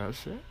none of that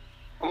shit.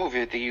 I'm over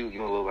here thinking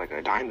you look like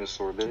a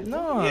dinosaur, bitch.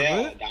 No,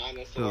 Yeah, bro.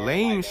 dinosaur.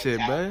 Lame like shit,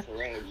 bruh.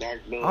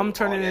 bruh. I'm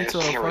turning into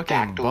a fucking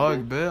Pterodactyl,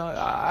 bug, bro. bro.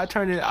 I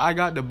turned it. I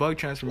got the bug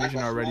transformation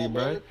Like a already, small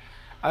bro. bird?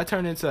 I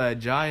turned into a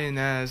giant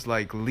ass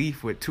like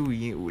leaf with two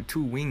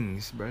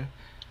wings, bro.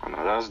 I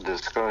know, that's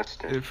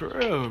disgusting. For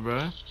real,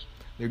 bro.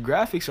 The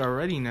graphics are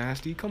already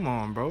nasty. Come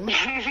on, bro. Were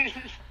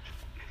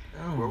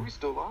Oh. we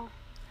still live?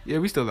 Yeah,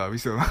 we still live. We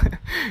still live.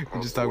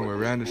 We just talking about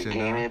random the shit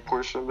gaming now.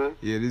 portion, bitch.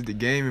 Yeah, this is the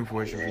gaming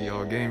portion for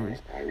y'all gamers.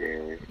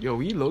 Yo,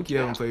 we low-key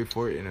haven't played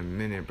Fort in a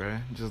minute, bro.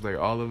 Just like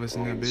all of us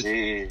in that bitch.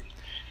 Gee.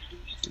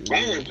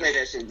 I don't want to play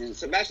that shit, dude.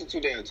 Sebastian too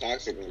damn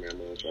toxic on that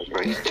motherfucker.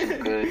 Bro, he's too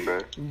good, bro.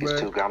 He's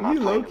too good. I'm not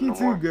you playing low-key him no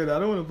too more. good. I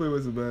don't want to play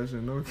with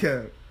Sebastian. No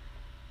cap.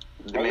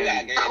 The Bro, we got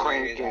man game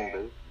cranking, niggas,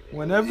 bro.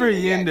 Whenever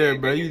he in there,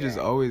 bro, you just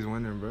always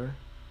winning, bro.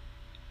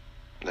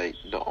 Like,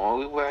 the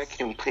only way I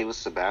can play with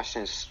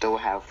Sebastian and still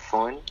have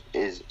fun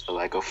is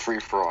like a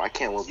free-for-all. I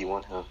can't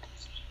 1v1 him.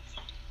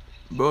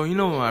 Bro, you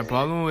know what my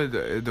problem with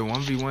the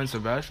 1v1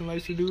 Sebastian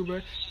likes to do,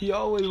 bro? He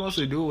always wants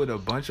to do it with a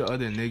bunch of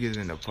other niggas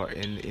in the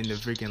in the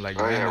freaking like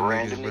Oh, yeah, random,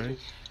 random niggas,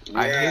 bro. niggas.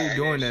 I hate and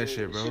doing then that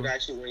shit, bro. Shoot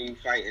at you when you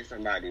fighting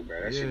somebody,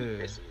 bro. That shit be Yeah.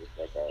 pissing me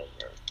the fuck off,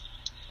 bro.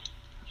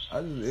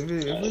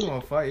 If we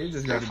gonna fight, it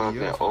just That gotta be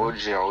fucking us. bro.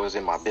 OJ always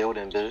in my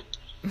building, bitch.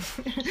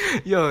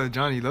 Yo,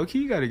 Johnny, low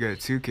key, you gotta get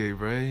 2K,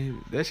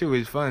 bro. That shit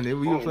was fun. We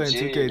were playing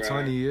OG,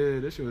 2K20, yeah.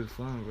 That shit was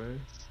fun, bro.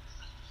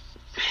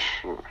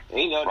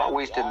 You know Bro, I that-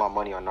 wasted my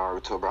money on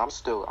Naruto, bro. I'm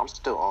still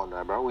on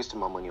that, bro. I wasted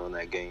my money on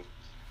that game.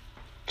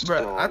 Bro,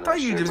 Still I on thought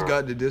that you shit, just bro.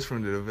 got the disc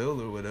from the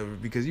Deville or whatever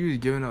because you was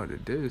giving out the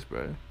disc,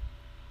 bro.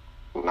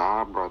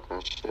 Nah, I brought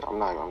that shit. I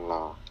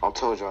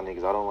told y'all niggas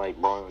I don't like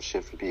borrowing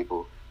shit from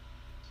people.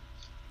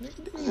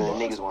 Cause then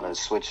niggas want to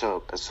switch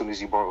up as soon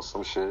as you borrow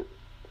some shit.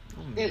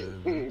 I'm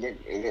dead, bro.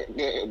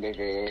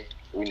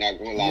 We not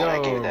gonna lie.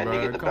 Yo, Give that bro,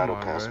 nigga the come battle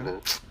on, pass, bro.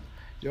 man.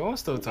 Yo, I'm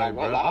still tight,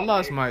 bro. I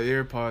lost my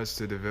AirPods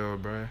to DeVille,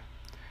 bro.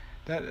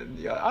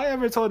 I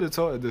ever told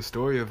the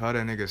story of how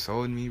that nigga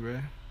sold me, bro?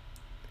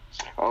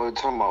 Oh, you're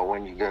talking about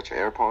when you got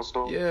your AirPods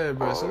stolen? Yeah,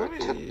 bro. So let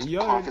me,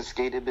 y'all,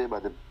 confiscated bit by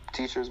the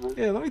teachers, bit?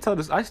 yeah, let me tell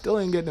this. I still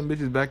ain't get them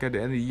bitches back at the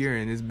end of the year,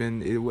 and it's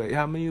been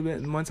how many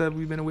months have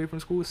we been away from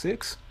school?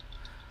 6?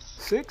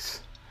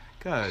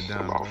 God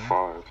damn, About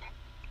bro. 5.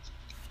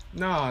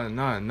 No,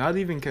 not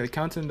even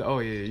counting. Oh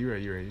yeah, you're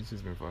right. It's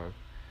just been 5.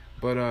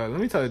 But let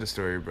me tell you the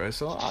story, bro.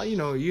 So you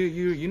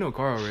know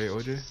Carl, right,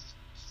 OJ?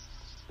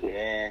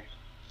 Yeah.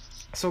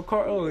 So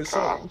Carl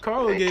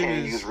They gave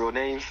can't his. use real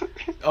names.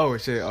 Oh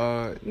shit.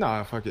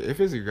 Nah, fuck it. If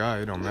it's a guy,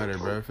 it don't matter,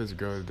 bro. If it's a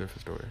girl, it's a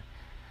different story.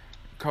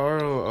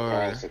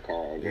 Carl. It's a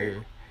Carl. Yeah,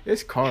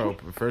 it's Carl.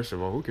 First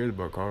of all, who cares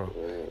about Carl?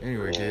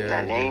 Anyway, yeah.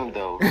 That name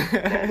though.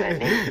 that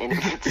name.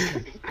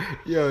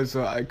 Yo,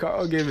 so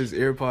Carl gave his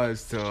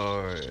AirPods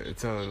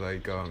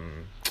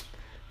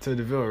to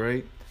DeVille,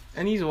 right?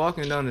 And he's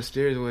walking down the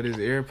stairs with his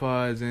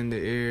AirPods in the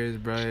ears,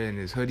 bro, and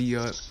his hoodie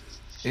up.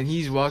 And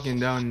he's walking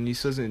down and he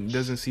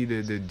doesn't see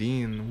the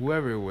dean,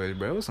 whoever it was,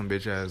 bro. It was some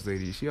bitch ass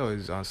lady. She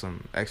always on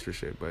some extra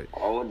shit, but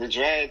Oh, with the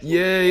dreads.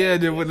 yeah,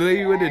 the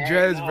lady with the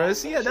dreads, bro.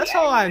 See, yeah, that's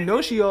how I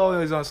know she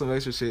always on some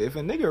extra shit. If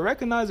a nigga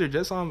recognize her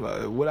just on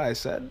what I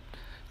said,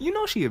 you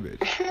know she a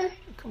bitch.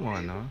 Come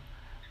on now.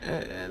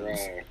 Bro,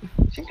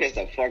 she pissed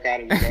the fuck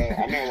out of me, bro.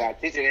 I remember our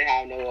teacher didn't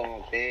have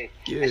no thing.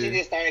 Yeah. And she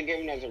just started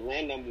giving us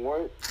random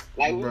work.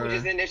 Like, we were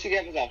just in there, she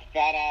gave us a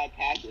fat ass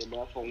packet,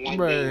 bro, for one day.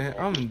 Bro.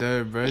 I'm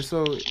dead, bro.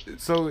 So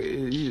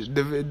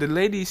the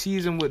lady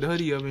sees him with the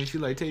hoodie up, and she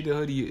like take the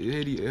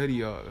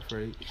hoodie off,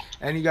 right?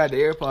 And he got the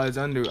AirPods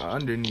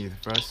underneath,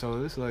 bro.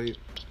 So it's like,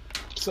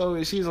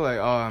 so she's like,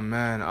 oh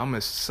man, I'm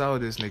gonna sell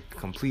this nigga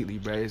completely,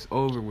 bro. It's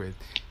over with.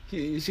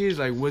 She's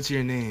like, what's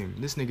your name?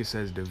 This nigga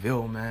says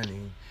DeVille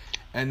Manning.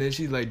 And then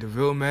she's like,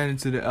 DeVille Manning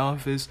to the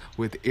office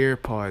with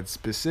AirPods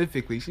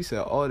specifically. She said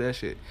all that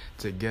shit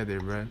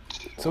together, bro.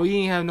 So he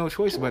ain't have no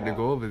choice but to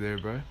go over there,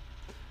 bro.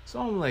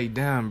 So I'm like,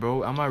 damn,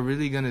 bro, am I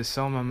really gonna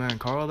sell my man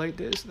Carl like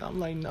this? I'm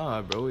like,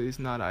 nah, bro, it's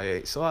not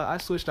I. So I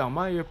switched out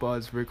my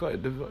AirPods for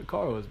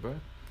Carl's, bro.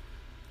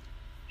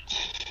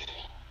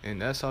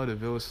 And that's how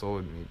DeVille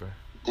sold me, bro.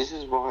 This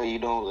is why you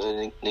don't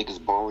let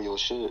niggas borrow your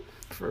shit.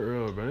 For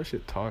real, bro. That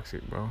shit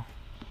toxic, bro.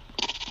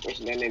 What's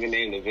that nigga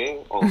named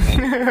DeVille? Oh,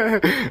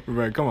 man.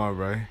 Bro, come on,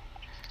 bro.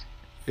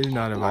 It's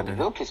not about that.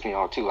 DeVille pissed me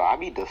off too. I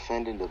be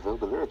defending DeVille,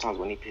 but there are times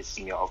when he pisses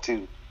me off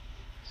too.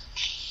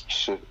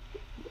 Shit.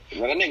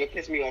 Well, that nigga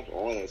pissed me off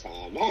all the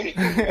time.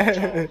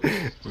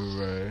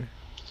 Right.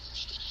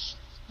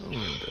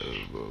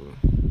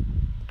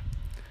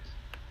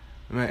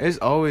 Man, it's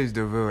always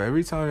DeVille.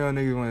 Every time y'all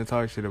niggas want to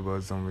talk shit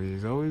about somebody,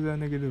 it's always that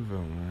nigga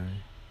DeVille,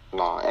 man.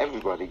 Nah,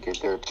 everybody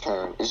get their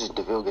turn. It's just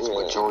DeVille gets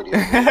majority of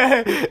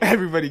it.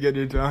 Everybody get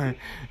their turn.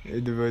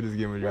 DeVille just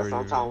get majority.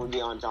 Sometimes we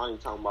be on Johnny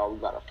talking about we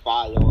gotta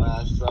fire your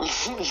ass up.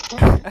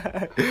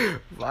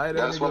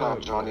 That's when I'm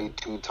Johnny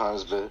 2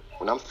 times, but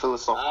when I'm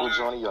philosophical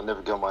Johnny, y'all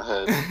never get on my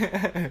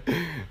head.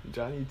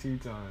 Johnny 2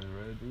 times,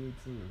 bro. Do it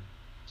too.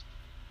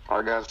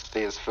 I gotta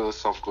stay as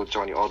philosophical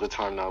Johnny all the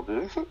time now,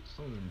 dude.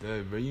 I'm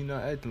dead, bro. You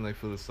not acting like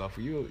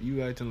philosophical.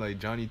 You acting like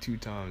Johnny 2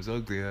 times.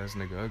 Ugly ass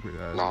nigga. Ugly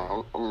ass.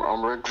 Nah,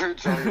 I'm regular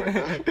Johnny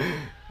right now.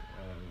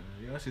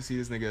 Y'all should see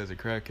this nigga as a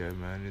crackhead,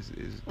 man. It's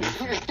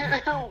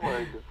different. Oh my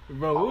God.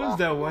 Bro, what was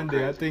that one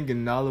day? I think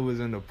Nala was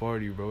in the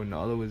party, bro.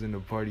 Nala was in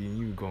the party and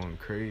you were going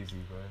crazy,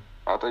 bro.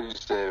 I thought you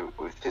said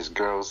with his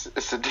girls.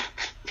 It's a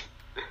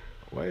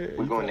What?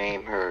 We're gonna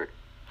name her.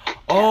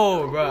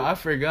 Oh, bro, I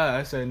forgot.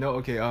 I said no.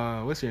 Okay,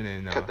 what's your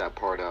name now? Cut that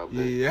part out.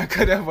 Yeah,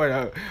 cut that part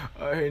out.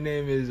 Her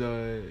name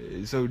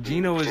is so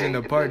Gina was in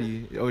the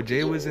party. Oh,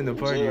 Jay was in the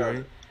party,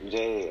 right?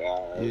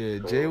 Jay.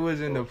 Jay was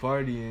in the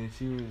party and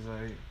she was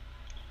like,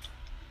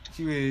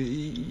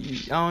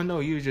 I don't know.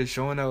 He was just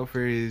showing out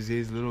for his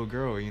little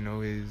girl. You know,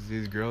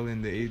 his girl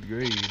in the 8th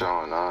grade.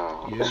 Showing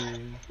out. Yeah.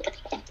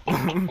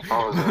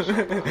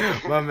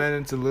 My man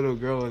into little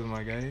girls,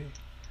 my guy.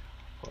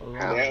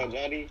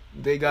 Johnny.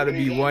 They gotta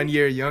be 1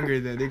 year younger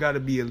than. They gotta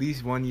be at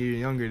least 1 year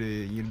younger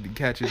to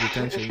catch his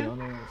attention. You know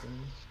what I'm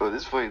saying? But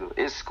this way,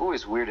 it's school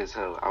is weird as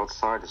hell.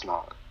 Outside, it's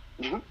not.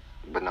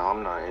 But no,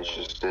 I'm not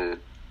interested.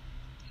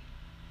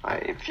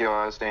 Like, if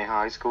y'all stay in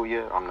high school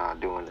yet, I'm not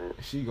doing it.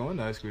 She going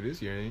to high school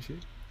this year, ain't she?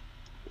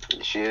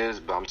 She is,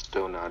 but I'm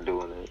still not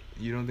doing it.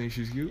 You don't think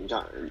she's cute?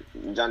 Johnny,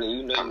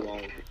 you know you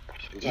wrong.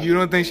 You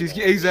don't think she's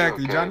cute?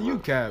 Exactly, okay, Johnny. bro. You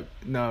cap.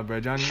 Nah, bro,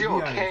 Johnny. She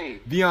okay.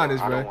 Be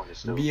honest, I don't bro. want it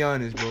still. Be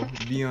honest, bro.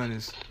 Be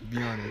honest.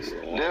 Be honest.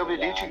 Delby,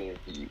 did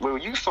you? Well,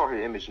 you saw her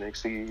image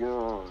next to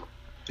you.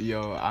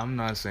 Yo, I'm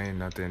not saying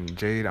nothing.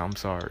 Jade, I'm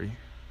sorry.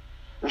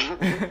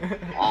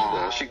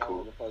 Yeah, she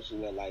cool. The fuck she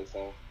look like,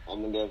 so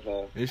I'm gonna give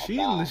her.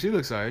 She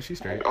looks alright. She's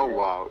straight. Oh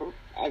wow.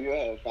 I give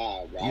her a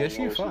 5, bro. Yeah,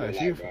 she a 5.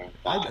 She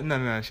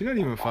no, she's not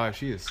even 5. 5.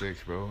 She is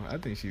 6, bro. I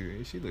think she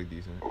look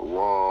decent.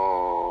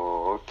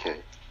 Whoa. Okay.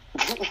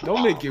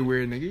 Don't make it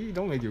weird, nigga.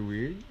 Don't make it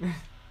weird.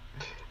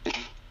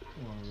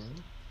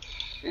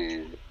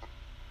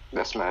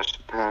 That smash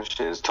pass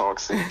shit is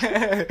toxic.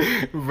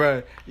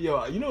 Bro,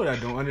 yo, you know what I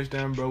don't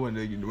understand, bro? When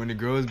the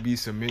girls be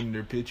submitting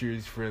their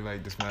pictures for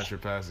like the smasher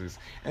passes,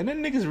 and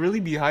then niggas really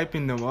be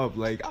hyping them up.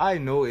 Like, I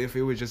know if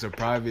it was just a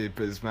private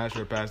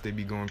smasher pass, they'd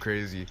be going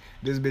crazy.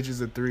 This bitch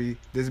is a 3.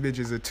 This bitch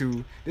is a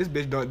 2. This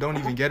bitch don't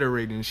even get a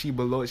rating. She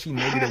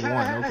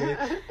 -1. Okay,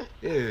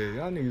 yeah,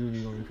 y'all niggas would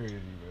be going crazy,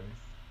 bro.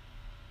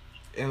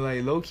 And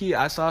like low key,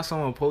 I saw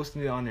someone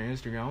posting it on their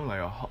Instagram. I'm like,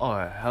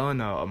 oh hell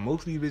no, most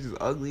of these bitches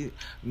ugly.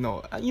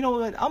 No, you know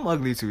what? I'm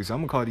ugly too, so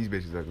I'm gonna call these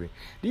bitches ugly.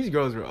 These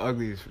girls are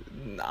ugly as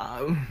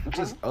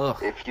just ugh.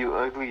 If you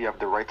ugly, you have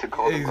the right to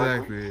call them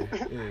ugly.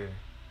 Exactly. Yeah.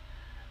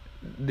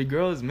 The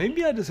girls,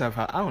 maybe I just have.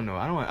 I don't know.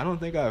 I don't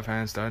think I have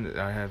high standards.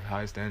 I have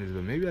high standards,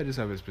 but maybe I just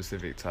have a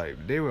specific type.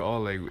 They were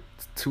all like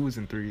 2s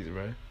and 3s,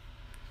 right?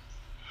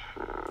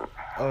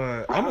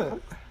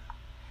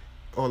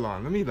 Hold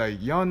on. Let me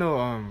y'all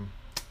know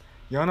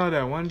Y'all know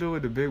that one dude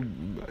with the big...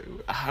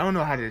 I don't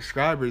know how to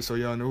describe it, so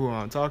y'all know who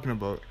I'm talking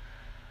about.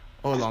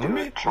 Hold on,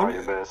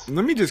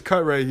 let me just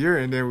cut right here,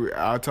 and then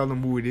I'll tell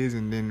them who it is,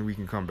 and then we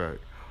can come back.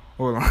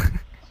 Hold on.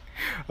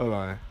 Hold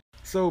on.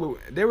 So,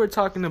 they were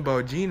talking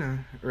about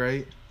Gina,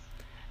 right?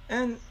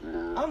 And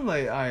I'm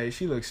like, alright,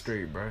 she looks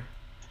straight, bro.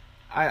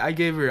 I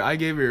gave her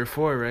a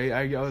 4, right?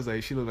 I was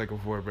like, she looked like a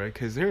 4, bro.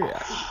 Cause her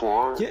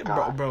 4? Yeah,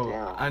 bro.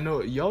 Damn. I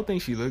know y'all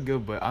think she look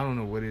good, but I don't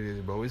know what it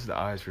is, bro. It's the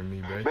eyes for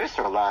me, bro. But it's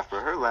her laugh,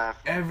 bro. Her laugh.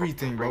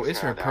 Everything, bro. It's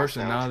her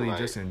personality,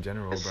 just in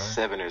general, bro.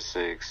 7 or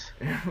 6.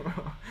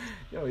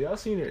 Yo, y'all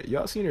seen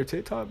her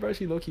TikTok, bro?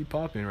 She low key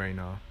popping right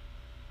now.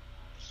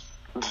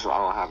 I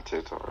don't have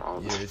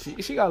TikTok. Yeah,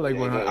 she got like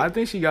 100. I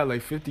think she got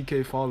like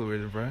 50K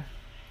followers, bro.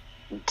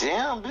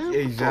 Damn, dude.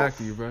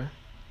 Exactly, bro.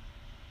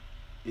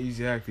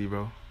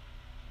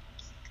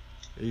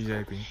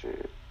 Exactly.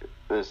 Shit.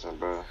 Listen,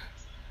 bro.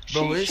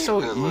 Bro, it's so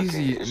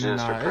easy. It's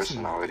just her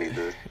personality,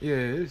 dude.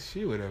 Yeah,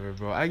 she whatever,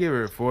 bro. I give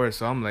her a 4,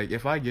 so I'm like,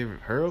 if I give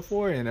her a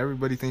 4 and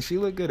everybody thinks she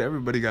look good,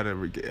 everybody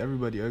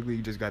ugly.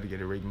 You just got to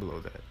get a rating below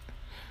that.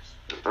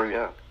 Oh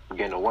yeah, I'm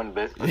getting a 1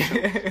 bit.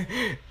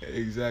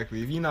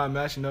 Exactly. If you're not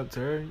matching up to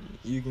her,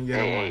 you can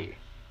get a 1. Hey,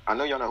 I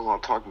know y'all know who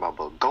I'm talking about,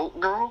 but Goat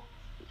Girl.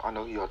 I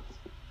know you're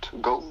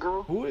Goat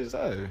Girl. Who is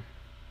that?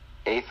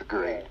 8th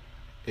grade.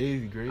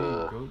 8th grade,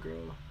 Goat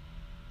Girl.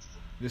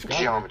 Describe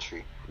Geometry.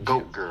 her.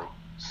 Goat Girl.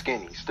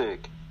 Skinny,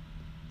 stick.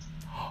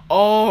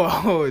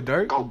 Oh,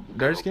 dark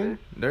skin?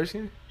 Bitch. Dark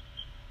skin?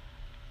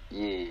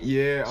 Yeah.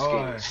 Yeah,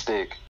 Skinny,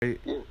 stick.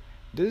 Yeah.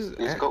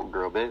 It's Goat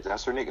Girl, bitch.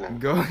 That's her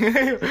nickname.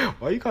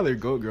 Why you call her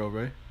Goat Girl,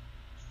 bro?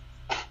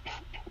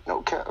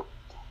 No cap.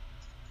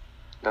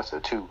 That's a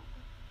 2.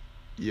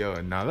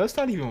 Yo, nah, let's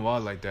not even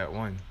wild like that.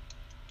 1.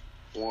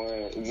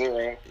 1,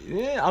 0.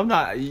 Yeah, I'm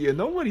not. Yeah,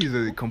 nobody's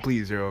a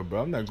complete 0,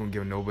 bro. I'm not gonna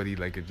give nobody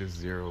like a just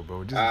 0,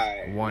 bro. Just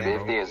 1, if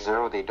bro. they're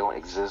 0, they don't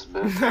exist,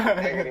 bitch.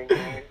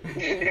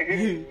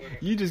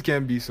 You just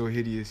can't be so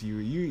hideous.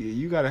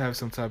 You gotta have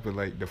some type of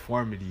like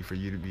deformity for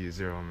you to be a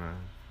 0, man.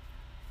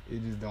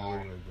 It just don't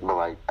work like that. But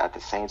like at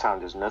the same time,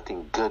 there's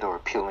nothing good or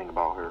appealing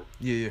about her.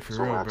 Yeah,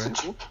 for real,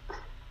 bro.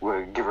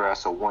 We'll give her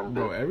ass a 1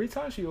 bit. Bro, every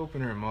time she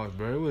opened her mouth,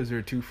 bro, it was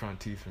her 2 front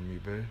teeth for me,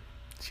 bro.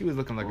 She was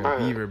looking like a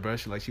beaver, bro.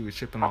 She was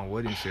chipping on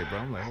wood and shit, bro.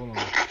 I'm like, hold on.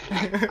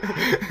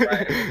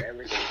 Right,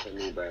 everything for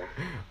me, bro.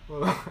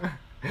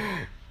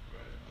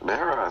 But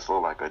her ass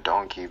look like a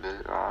donkey,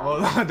 bitch.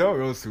 Hold on, don't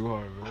roast too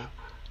hard, bro.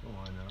 Come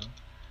on now.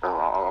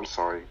 Oh, I'm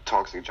sorry.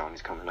 Toxic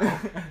Johnny's coming out.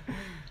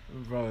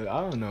 Bro,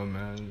 I don't know,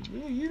 man.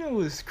 You know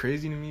what's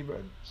crazy to me,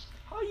 bro?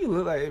 How you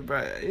look like, bro?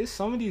 It's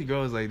some of these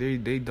girls like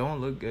they don't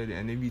look good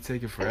and they be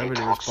taking forever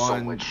to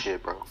respond. So much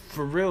shit, bro.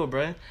 For real,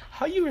 bro.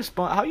 How you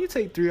respond? How you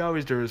take 3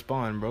 hours to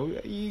respond, bro?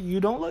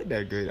 You don't look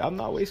that good. I'm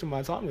not wasting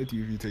my time with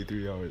you if you take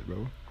 3 hours,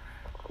 bro.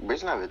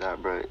 Bitch, not with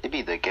that, bro. It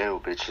be the ghetto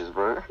bitches,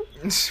 bro.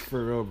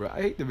 For real, bro.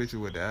 I hate the bitches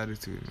with the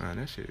attitude, man.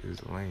 That shit is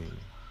lame.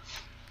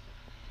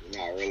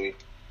 Not really.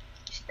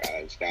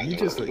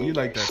 You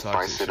like that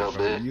toxic shit,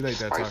 bro. You like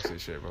that toxic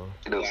shit, bro.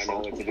 I know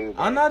what to do,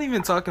 bro. I'm not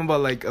even talking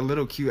about like a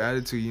little cute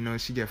attitude. You know,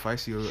 she get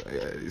feisty.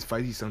 It's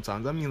feisty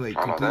sometimes. I mean, like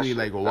completely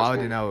like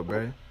wilding out,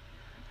 bro.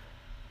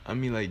 I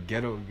mean, like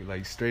ghetto,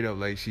 like straight up,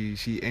 like she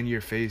in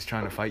your face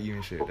trying to fight you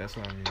and shit. That's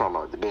what I mean. Talking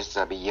about the bitches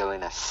that be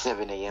yelling at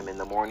 7 a.m. in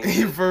the morning.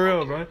 For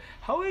real, bro.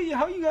 How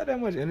you got that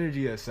much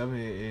energy at 7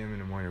 a.m. in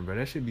the morning, bro?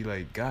 That should be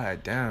like,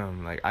 god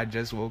damn. Like I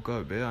just woke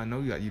up, bro. I know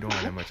you don't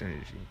have that much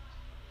energy.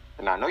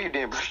 And I know you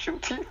didn't brush your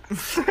teeth.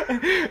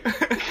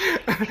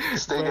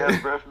 Stink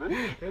ass breath,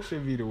 man. That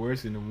should be the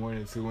worst in the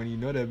morning too. When you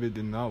know that bitch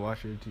did not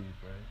wash her teeth,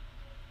 bro.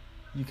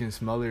 You can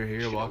smell her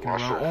hair walking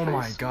around. Oh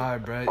my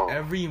god, bro. Oh.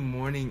 Every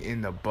morning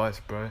in the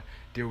bus, bro,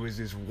 there was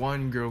this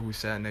one girl who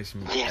sat next to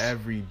me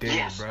every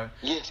day, bro.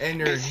 Yes.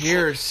 And her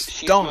hair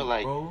stunk,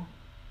 like, bro.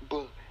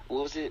 But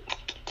what was it?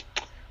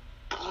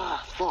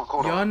 Fuck,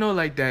 hold on. Y'all know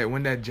like that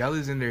when that gel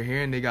is in their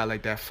hair and they got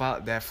like that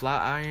flat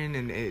iron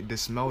and the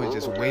smell is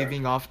just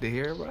waving off the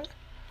hair, bro?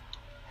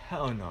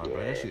 Hell no, bro.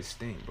 That shit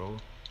stink, bro.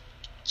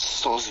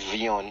 Sauce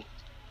Vion.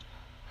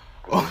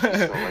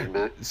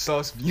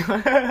 Sauce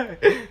Vion.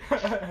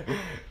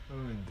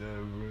 I'm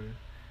dead,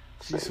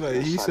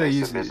 bro. He said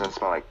you smell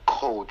like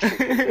cold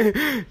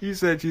chicken. You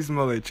said you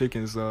smell like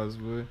chicken sauce,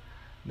 but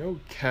no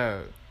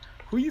cap.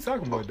 Who you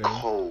talking about, though?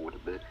 Cold,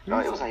 but no,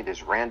 it was like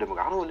this random.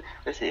 I don't.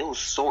 Listen, it was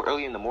so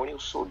early in the morning. It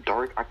was so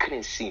dark. I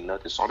couldn't see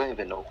nothing, so I don't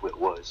even know who it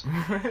was.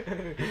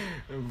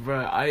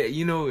 Bro,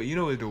 you know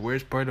what the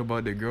worst part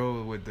about the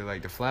girl with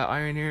the flat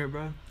iron hair,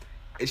 bro?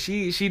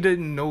 She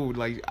didn't know.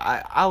 Like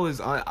I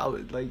wasn't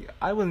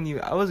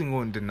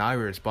going to deny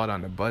her a spot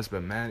on the bus,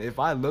 but man, if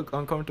I look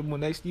uncomfortable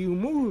next to you,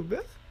 move,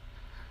 man.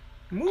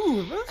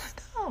 Move, man.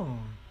 Down.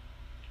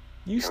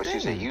 You She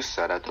said stay. you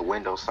sat at the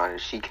window side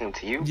and she came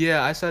to you.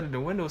 Yeah, I sat at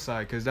the window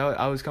side because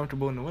I was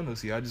comfortable in the window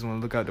seat. I just want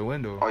to look out the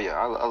window. Oh yeah,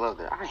 I love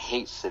that. I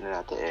hate sitting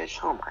at the edge.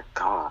 Oh my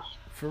gosh.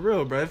 For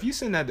real, bro. If you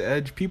sitting at the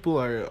edge,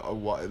 people are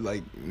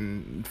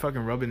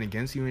fucking rubbing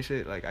against you and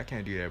shit. Like, I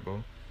can't do that,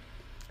 bro.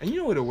 And you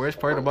know what the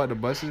worst part about the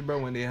buses, bro?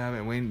 When they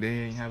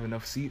ain't have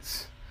enough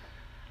seats.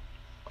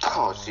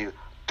 Oh, see,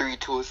 3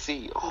 to a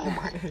seat. Oh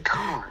my That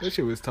gosh.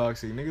 shit was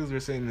toxic. Niggas were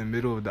sitting in the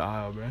middle of the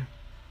aisle, bro.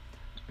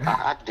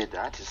 I did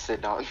that. I just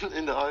sit down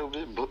in the aisle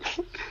bit, but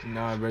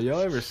Nah, bro. Y'all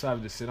ever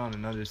stop to sit on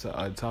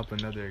top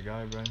another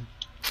guy, bro?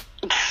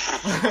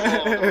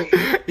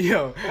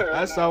 Yo,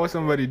 I saw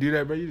somebody do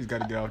that, bro. You just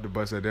gotta get off the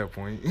bus at that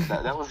point.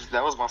 that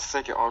was my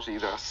second option.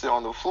 Either I sit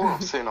on the floor or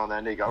I'm sitting on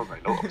that nigga. I was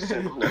like, no, I'm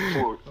sitting on that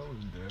floor. Oh,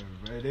 damn,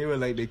 bro. They were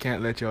like, they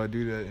can't let y'all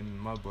do that in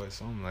my bus.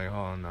 So I'm like,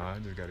 oh, no, I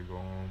just gotta go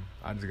home.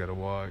 I just gotta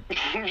walk.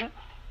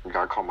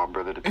 Gotta call my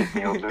brother to pick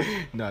me up there.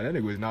 Nah, that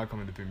nigga was not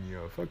coming to pick me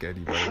up. Fuck Eddie,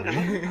 bro. Fuck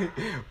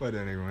that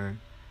nigga, man.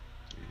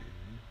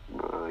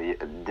 Yeah,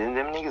 then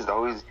them niggas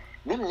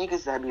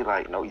that be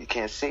like, no, you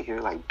can't sit here.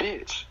 Like,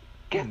 bitch,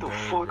 get the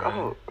Damn, fuck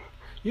bro. up.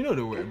 You know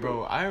the way,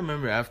 bro. I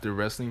remember after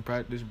wrestling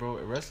practice, bro.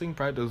 Wrestling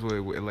practice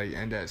would like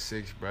end at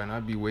 6, bro, and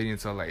I'd be waiting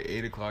until like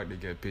 8 o'clock to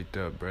get picked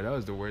up, bro. That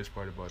was the worst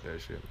part about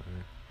that shit,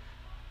 man.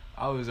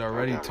 I was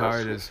already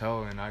tired as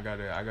hell, and I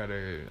gotta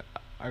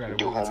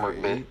Do wait homework,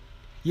 until 8. bitch.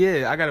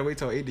 Yeah, I gotta wait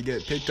till 8 to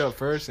get picked up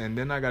first, and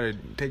then I gotta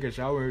take a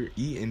shower,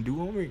 eat, and do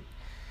homework.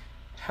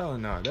 Hell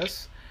no,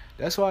 that's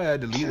why I had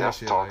to leave that That's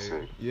shit. toxic.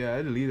 Like, yeah, I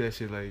had to leave that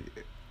shit. Like,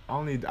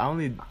 I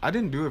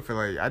didn't do it for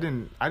like I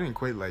didn't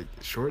quit like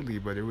shortly,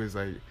 but it was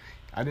like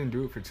I didn't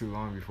do it for too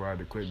long before I had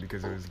to quit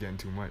because it was getting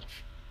too much.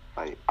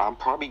 Like, I'm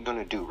probably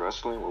gonna do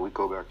wrestling when we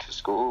go back to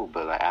school,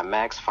 but like at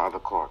max 5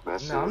 o'clock.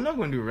 That's No, it. I'm not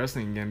gonna do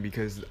wrestling again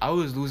because I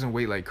was losing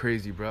weight like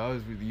crazy, bro. I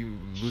was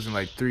losing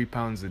like 3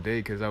 pounds a day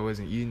because I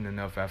wasn't eating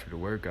enough after the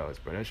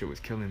workouts, bro. That shit was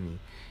killing me.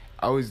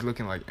 I was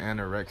looking like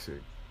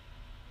anorexic.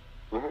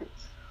 Mhm.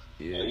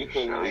 Yeah. At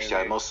least you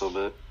had muscle,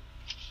 but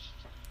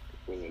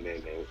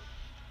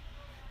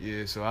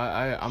Yeah, so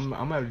I'm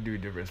gonna have to do a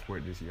different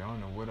sport this year. I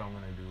don't know what I'm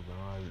gonna do, but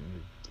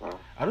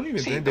I don't even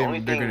see, think the they're only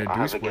gonna thing I do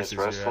have sports against this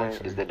year. wrestling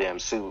Actually. is the damn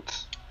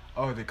suits.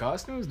 Oh, the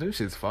costumes? Them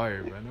shit's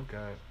fire, bro. No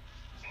god.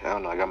 I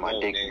don't know. I got my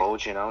dick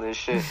bulging out and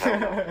shit. Hell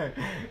no.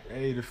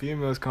 Hey, the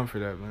females come for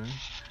that, man.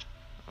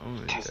 Oh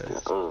my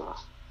god.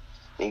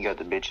 You got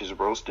the bitches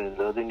roasting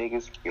the other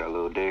niggas. You got a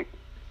little dick.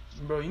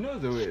 Bro, you know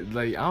the way,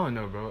 like, I don't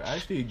know, bro.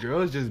 Actually,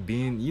 girls just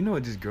being,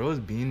 just girls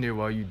being there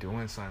while you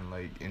doing something,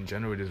 like, in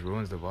general, just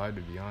ruins the vibe,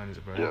 to be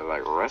honest, bro. Yeah,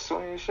 like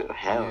wrestling and shit.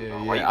 Hell Yeah,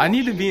 no. Why yeah. you I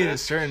need to watching be in a that?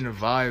 certain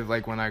vibe,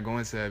 like, when I go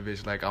into that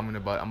bitch, like, I'm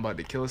about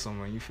to kill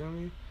someone, you feel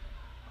me?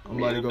 I'm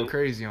about to go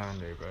crazy on them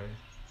there, bro.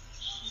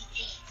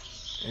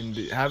 And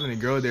having a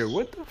girl there,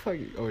 what the fuck,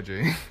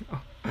 OJ?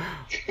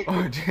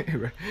 OJ,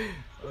 bro.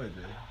 OJ.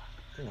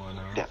 Come on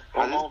now. Yeah.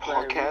 Has this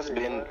podcast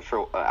been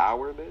for an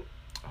hour, man?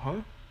 Huh?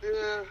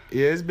 Yeah.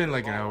 Yeah, it's been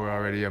like an hour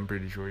already, I'm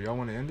pretty sure. Y'all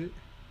want to end it?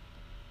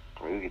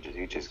 Or you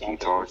just keep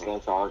talking. Still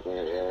talking,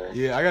 yeah.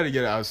 Yeah, I gotta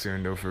get it out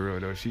soon, though, for real,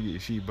 though. She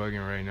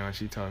bugging right now.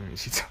 She talking.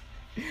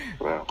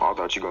 Well, I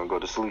thought you were gonna go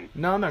to sleep.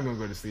 No, I'm not gonna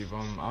go to sleep.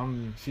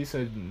 She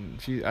said,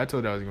 I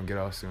told her I was gonna get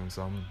off soon,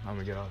 so I'm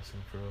gonna get off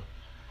soon, for real.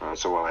 Alright,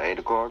 so what, 8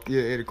 o'clock?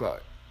 Yeah, 8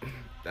 o'clock.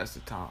 That's the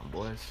time,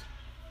 boys.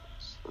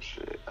 Oh,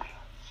 shit.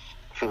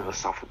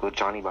 Philosophical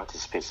Johnny about to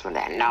spit some of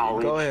that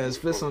knowledge. Go ahead,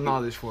 spit some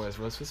knowledge for us,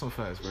 bro. Spit some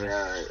facts, bro.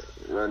 Yeah,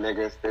 little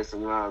nigga spit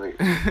some knowledge.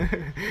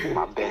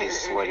 My bed is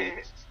sweaty.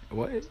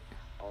 What?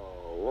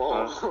 Oh,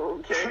 whoa,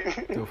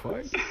 okay. The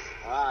fuck?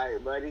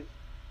 Alright, buddy.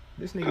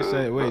 This nigga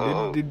said,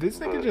 wait, did this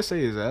nigga just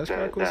say his ass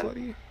crack was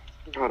sweaty?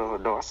 Hold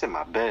on, no, I said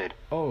my bed.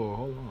 Oh,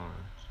 hold on.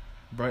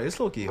 Bro, it's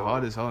low-key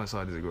hot as hell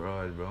inside this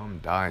garage, bro. I'm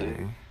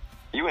dying.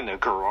 You in the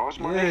garage,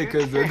 my Yeah,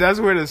 nigga? because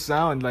that's where the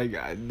sound, like,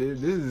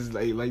 this is,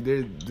 like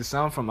the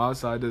sound from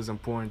outside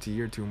doesn't pour into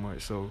your too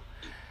much, so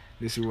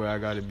this is where I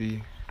gotta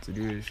be to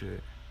do this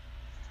shit.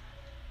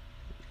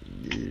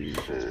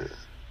 Yeah. Shit.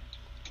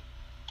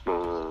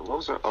 But what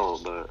was that? Oh,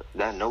 but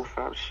that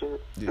no-fap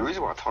shit. Yeah. The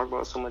reason why I talk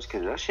about it so much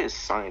because that shit is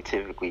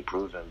scientifically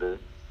proven, dude.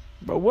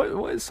 But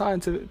what is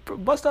scientific?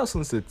 Bust out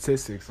some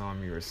statistics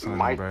on me or something,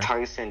 Mike bro.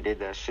 Tyson did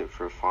that shit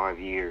for 5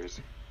 years.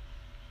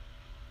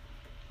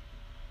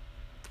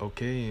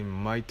 Okay,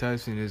 Mike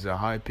Tyson is a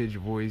high-pitched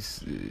voice,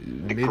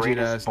 The midget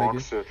ass greatest nigga.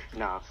 boxer.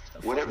 Nah,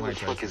 whatever the Mike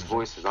fuck his Tyson,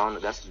 voice is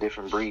on, that's a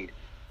different breed.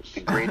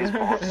 The greatest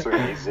boxer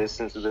in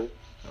existence, dude.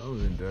 I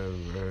was in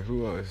bro.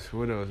 Who else?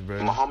 What else,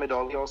 bro? Muhammad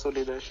Ali also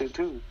did that shit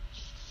too.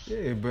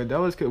 Yeah, but that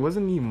was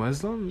wasn't he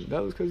Muslim?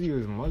 That was because he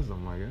was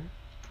Muslim, I guess.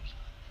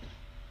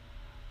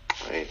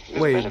 Hey,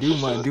 there's Wait,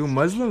 benefits to do it.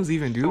 Muslims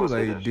even do Someone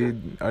said like that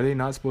dude? Are they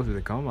not supposed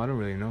to come? I don't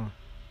really know.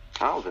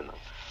 I don't even know.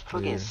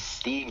 Fucking Yeah.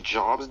 Steve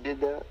Jobs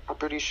did that. I'm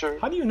pretty sure.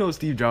 How do you know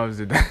Steve Jobs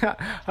did that?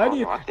 How do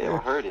you? I think I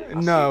heard it. I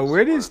No, seen it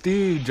where did somewhere.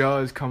 Steve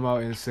Jobs come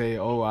out and say,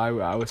 "Oh, I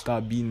would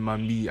stop beating my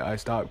meat. I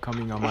stopped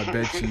coming on my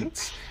bed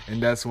sheets,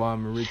 and that's why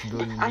I'm a rich I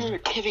billionaire." remember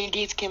Kevin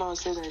Gates came out and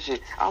said that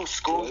shit. I was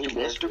scrolling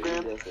through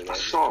Instagram. I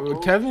saw, Well, bro.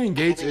 Kevin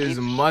Gates is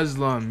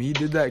Muslim. He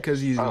did that because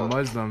he's Oh.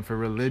 Muslim for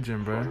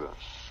religion, bro.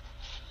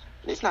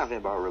 It's not even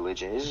about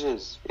religion.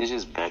 It's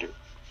just better.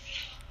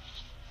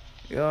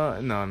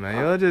 Y'all, no man,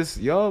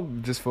 y'all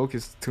just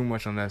focus too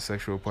much on that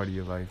sexual part of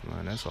your life,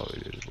 man. That's all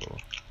it is, bro.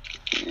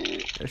 Yeah.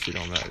 That shit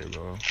don't matter,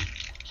 bro.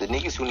 The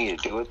niggas who need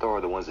to do it though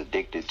are the ones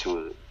addicted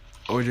to it.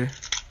 OJ,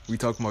 we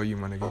talking about you,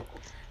 my nigga.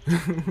 You're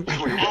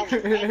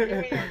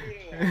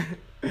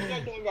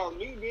not talking about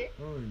me, bitch.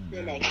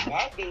 You're like,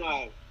 acting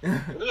like.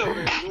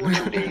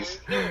 Two days.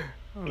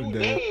 Oh, 2 damn.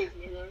 days,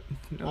 nigga.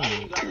 Oh. I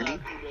ain't got 2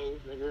 days,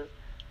 nigga.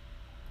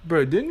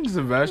 Bro, didn't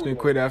Sebastian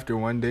quit after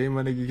one day?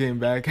 My nigga came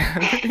back.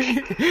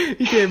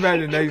 He came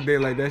back the next day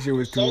like that shit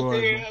was too So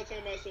hard. thinking how talking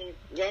about some,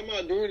 why am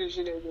I doing this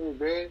shit every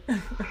day, bro?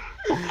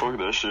 Fuck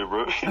that shit,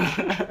 bro.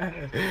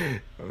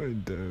 Oh,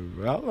 damn,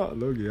 bro. How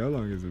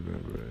long has it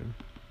been, bro?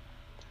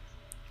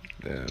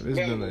 Damn, it's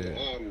been like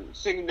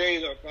 6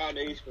 days or 5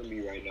 days for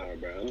me right now,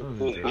 bro. I'm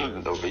cool.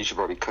 damn. No, but you should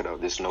probably cut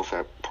out this no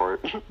fat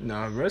part.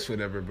 Nah, rest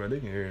whatever, bro. They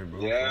can hear it,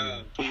 bro.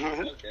 Yeah. Fuck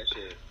that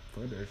shit.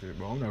 Fuck that shit,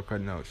 bro. I'm not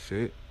cutting out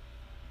shit.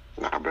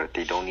 Nah, bro,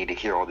 they don't need to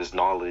hear all this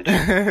knowledge.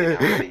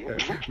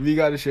 We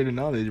gotta share the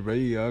knowledge, bro.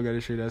 Y'all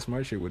gotta share that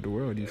smart shit with the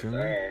world. You feel me?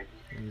 Alright.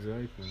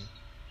 Exactly.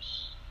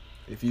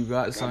 If you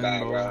got son, bad,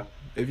 bro. bro.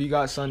 If you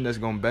got son that's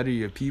gonna better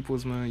your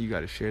peoples, man, you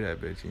gotta share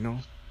that bitch. You know?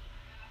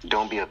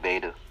 Don't be a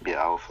beta, be an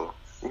alpha.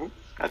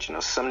 But you know,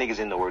 some niggas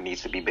in the world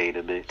needs to be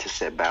beta, bit to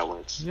set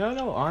balance. Y'all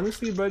know,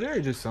 honestly, bro, there are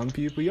just some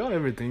people. Y'all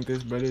ever think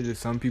this, bro? There's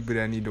just some people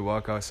that need to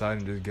walk outside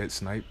and just get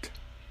sniped.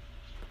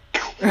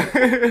 You have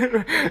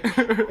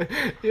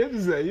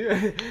to say,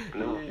 yeah.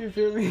 No. You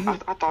feel me? I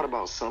thought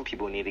about some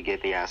people need to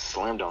get their ass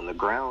slammed on the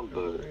ground,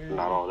 but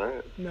not all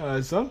that.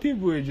 No, some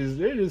people are just,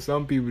 there's just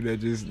some people that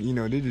just, you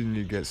know, they just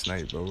need to get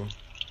sniped, bro.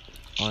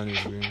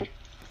 Honestly.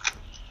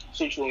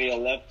 Shoot you on your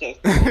left test.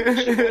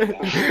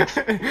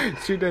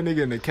 Shoot that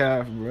nigga in the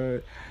calf,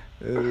 bro.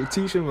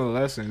 Teach him a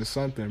lesson,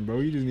 something, bro.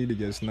 You just need to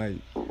get sniped.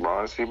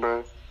 Honestly,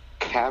 bro,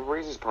 calf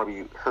raises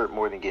probably hurt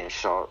more than getting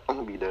shot. I'm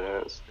gonna be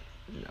dead ass.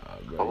 Nah,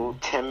 Oh, bro.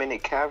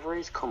 10-minute calf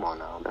raise? Come on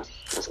now,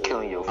 that's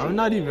killing your. I'm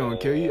not even gonna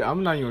kill you.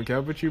 I'm not even gonna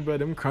cap with you, bro.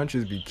 Them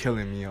crunches be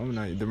killing me. I'm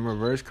not. Them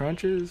reverse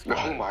crunches.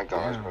 Oh my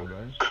gosh, damn, bro.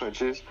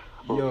 Crunches.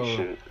 Holy Yo,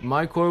 shit.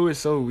 my core was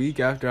so weak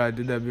after I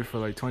did that bit for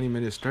like 20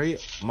 minutes straight.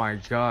 My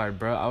God,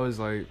 bro. I was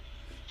like,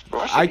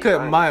 Bro, should I be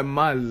couldn't. fine.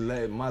 My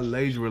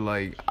legs were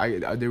like,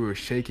 they were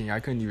shaking. I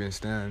couldn't even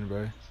stand,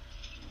 bro.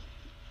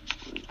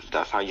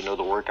 That's how you know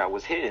the workout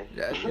was hitting.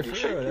 Yeah, for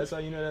real. That's how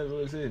you know that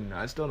was hitting.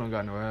 I still don't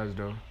got no abs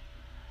though.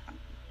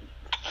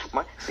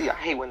 See, I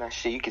hate when that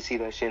shit. You can see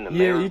that shit in the Yeah,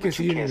 mirror. you can but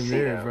see it in can't the see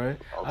mirror, that. bro.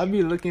 Okay. I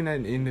be looking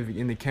at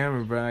in the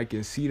camera, bro. I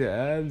can see the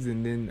abs,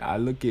 and then I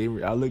look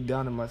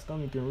down at my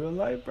stomach in real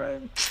life,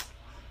 bro.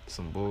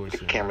 Some The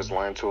bullshit. camera's bro.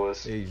 lying to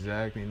us.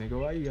 Exactly, nigga.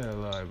 Why you gotta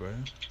lie, bro?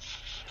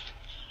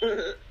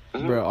 Mhm.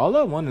 Bro, all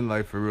I want in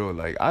life for real,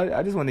 like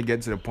I just want to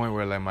get to the point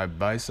where like my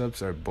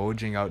biceps are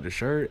bulging out the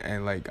shirt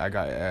and like I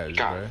got abs,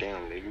 God bro.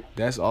 damn, nigga.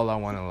 That's all I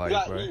want in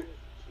life, bro. You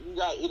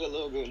gotta eat a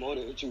little bit more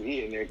than what you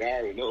eating, nigga. I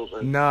already know,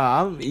 bro.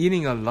 Nah, I'm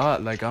eating a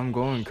lot. Like I'm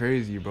going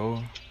crazy,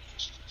 bro.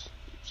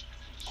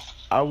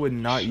 I would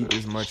not eat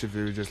this much if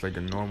it was just like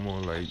a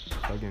normal, like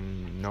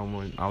fucking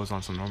normal. I was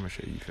on some normal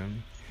shit. You feel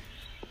me?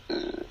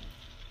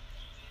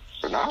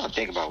 But now I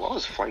think about why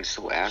was Flight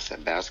so ass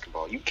at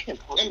basketball? You can't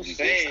possibly I'm be this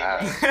saying,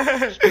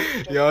 ass.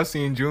 Y'all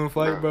seen June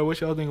Flight, Bro. bro? What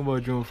y'all think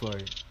about June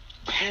Flight?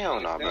 Hell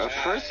no, bro.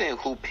 Person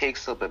who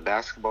picks up a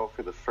basketball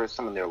for the first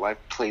time in their life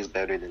plays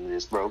better than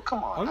this, bro.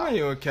 Come on. I'm now. not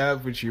even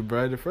cap with you,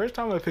 bro. The first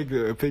time I picked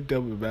up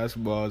a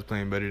basketball, I was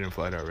playing better than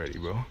Flight already,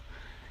 bro.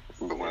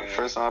 But when the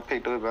first time I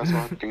picked up a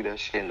basketball, I threw that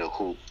shit in the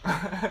hoop.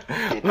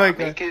 Did Like, not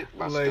make it,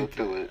 but I still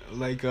threw it.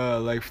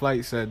 like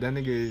Flight said, that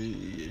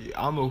nigga,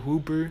 I'm a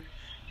hooper.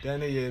 That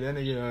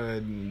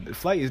nigga,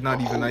 Flight is not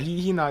even.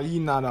 He not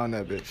on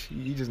that bitch.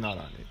 He just not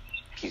on it.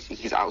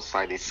 He's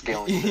outside his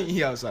scale.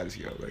 He outside his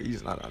scale, bro.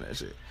 He's not on that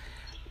shit.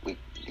 We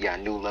got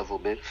a new level,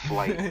 bit.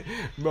 Flight.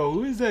 Bro,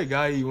 who is that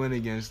guy he went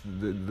against?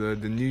 The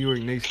New York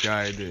Knicks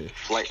guy.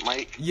 Flight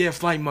Mike. Yeah,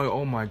 Flight Mike.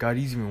 Oh my God,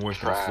 he's even worse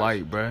than Trash.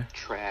 Flight, bro.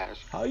 Trash.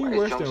 How you Why his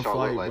worse jump than shot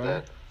look Flight,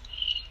 bro?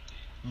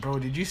 Bro,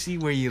 did you see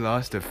where he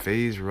lost to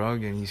FaZe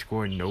Rug and he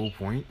scored no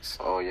points?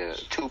 Oh yeah,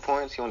 2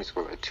 points. He only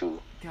scored like 2.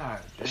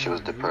 God, That shit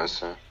was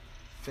depressing.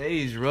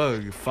 FaZe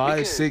Rug,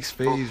 5'6"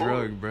 FaZe before-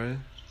 Rug, bro.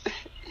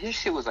 His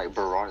shit was like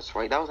Baradis,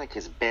 right? That was like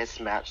his best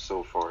match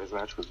so far. His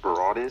match was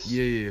Baradis.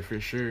 Yeah,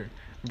 for sure.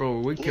 Bro,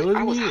 what Yeah, kills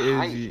I was me is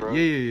hyped, bro.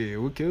 yeah.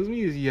 What kills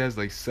me is he has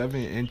like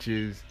 7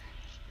 inches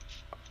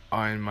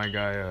on my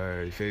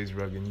guy FaZe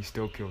Rug and he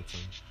still killed him.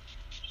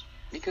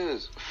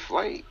 Because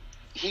Flight,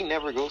 he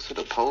never goes to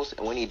the post,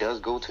 and when he does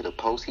go to the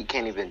post, he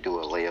can't even do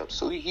a layup.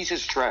 So he's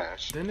just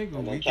trash. That nigga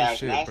And then weak as Cash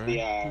shit, Nasty, bro.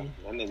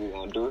 that nigga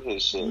gonna do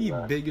his shit, He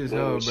bro. big as Do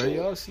hell, his bro. shit.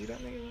 Y'all see that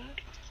nigga, man?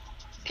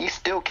 He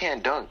still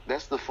can't dunk.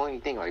 That's the funny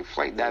thing. Like,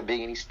 Flight that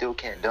big, and he still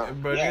can't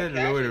dunk. Bro, Yeah, they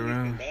Cash lowered at least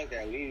around. can dunk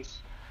at least.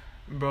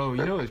 Bro,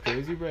 you know what's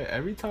crazy, bro?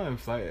 Every time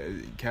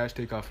Cash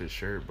take off his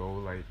shirt, bro,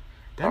 like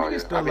that Oh, nigga yeah.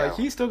 still I mean, like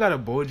he still got a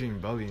bulging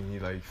belly and he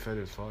like fed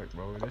as fuck,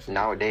 bro. That shit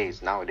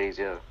Nowadays,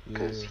 yeah.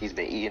 Because Yeah. he's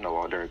been eating a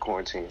lot during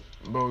quarantine.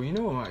 bro, you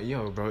know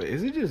what? Bro,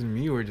 is it just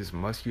me or just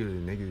muscular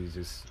niggas is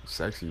just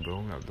sexy,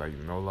 bro? Like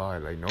no lie,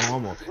 like no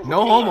homo,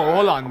 no homo.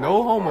 Hold on,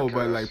 no homo,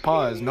 but like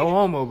pause, no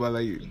homo, but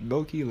like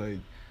low key,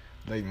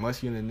 like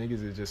muscular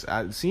niggas is just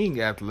seeing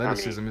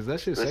athleticism. Is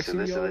that shit sexy,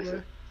 to y'all,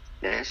 bro?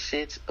 That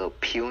shit's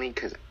appealing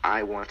because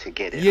I want to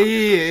get it. Yeah, I'm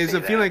just gonna It's say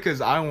a feeling that.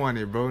 because I want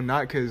it, bro.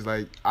 Not because,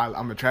 like,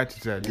 I'm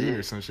attracted to that dude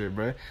or some shit,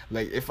 bro.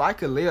 Like, if I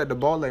could lay out the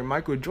ball like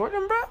Michael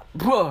Jordan,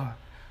 bro,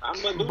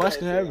 I'm gonna do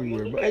busting that shit.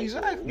 everywhere, I'm bro. gonna do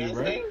that shit. Exactly, You know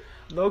what I'm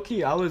bro. Low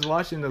key, I was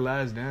watching The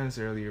Last Dance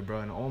earlier, bro,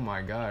 and oh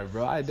my god,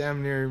 bro, I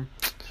damn near.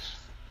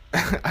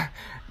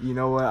 You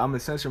know what? I'm gonna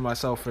censor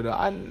myself for the.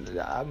 I'm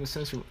a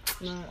censor.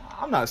 Nah,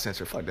 I'm not a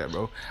censor. Fuck that,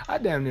 bro. I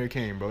damn near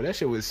came, bro. That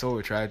shit was so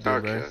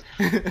attractive, bro.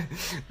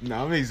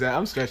 No,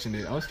 I'm stretching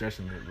it,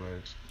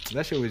 but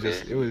that shit was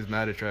just. It was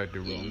mad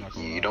attractive, bro. I'm not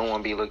gonna lie. You don't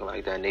want to be looking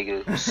like that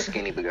nigga who's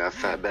skinny but got a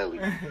fat belly.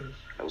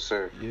 No,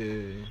 sir.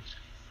 Yeah,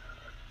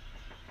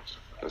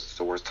 That's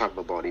the worst type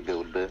of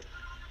bodybuild, bit.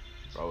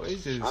 bro.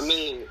 It's just. I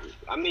mean,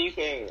 you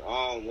can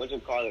what you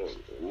call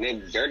it,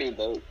 Nick Dirty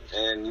Boat,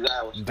 and you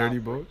gotta dirty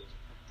boat.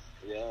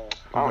 Yeah.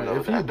 I don't Bro, know.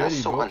 if you That's dirty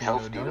so boat,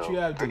 unhealthy, don't though. you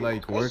have to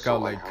like That's work so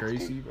out like unhealthy.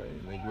 crazy, bro?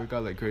 Like work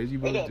out like crazy,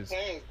 bro. It Just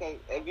depends, cause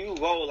if you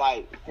go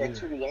like for Yeah.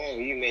 too long,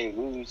 you may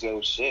lose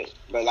your shit.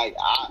 But like,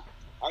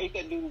 or you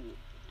can do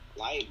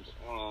like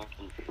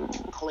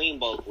clean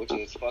bulk, which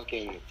is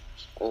fucking.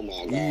 Oh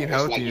my god. eating It's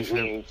healthy like and you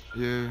shit.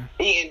 Yeah.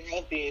 eating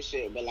healthy and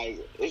shit, but like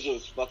it's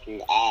just fucking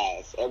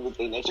ass.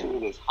 Everything that you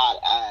eat is hot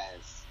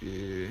ass.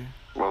 Yeah.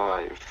 Bro,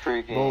 like,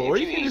 freaking. Bro, or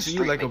if you can just eat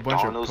straight like a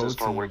bunch of McDonald's and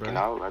start protein, working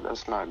bro. out, like,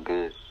 that's not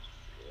good.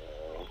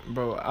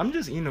 Bro, I'm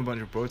just eating a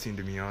bunch of protein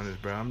to be honest,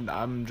 bro.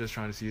 I'm just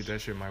trying to see if that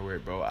shit might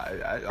work, bro.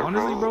 I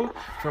honestly, bro,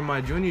 from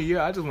my junior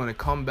year, I just want to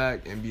come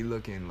back and be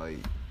looking like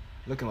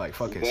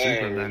fucking Yeah,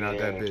 Superman out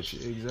that yeah. bitch.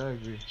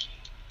 Exactly.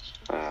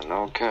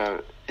 No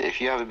cap. If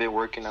you haven't been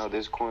working out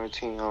this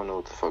quarantine, I don't know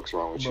what the fuck's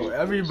wrong with Bro, you.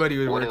 everybody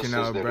was What working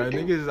else is out, there bro. to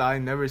do? Niggas I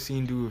never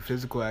seen do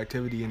physical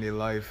activity in their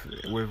life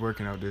with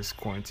working out this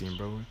quarantine,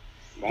 bro.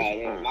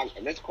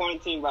 This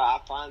quarantine, bro, I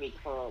finally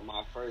curled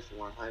my first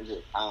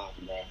 100 pounds,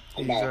 bro.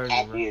 I'm about Exactly,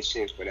 happy bro. as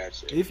shit for that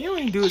shit. If you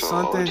ain't do So,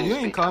 something, just you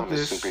ain't become a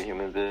accomplish.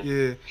 superhuman, bit.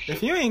 Yeah,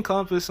 if you ain't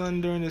accomplish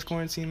something during this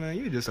quarantine, man,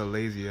 you're just a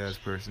lazy ass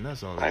person.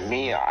 That's all. Like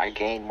me, I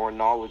gained more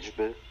knowledge,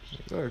 bit.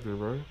 Exactly,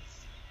 bro.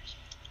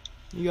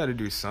 You gotta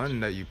do something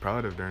that you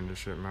proud of during this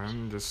shit,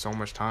 man. Just so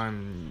much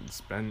time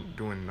spent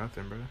doing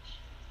nothing, bro.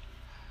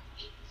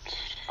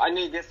 I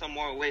need to get some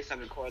more weights so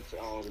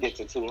I can get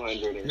to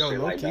 200 and Yo, shit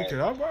low like key, that. could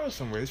I borrow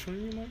some weights from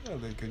you, my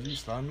god? Like, could you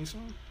slide me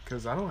some?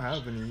 Cause I don't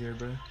have any here,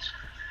 bro.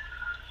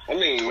 I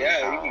mean,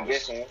 yeah, you can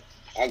get some.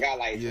 I got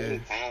like 20 Yeah.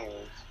 pounds.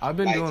 I've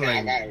been Like, doing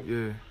I like, got it.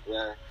 yeah,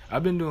 Yeah.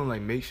 I've been doing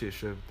like makeshift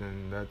shift,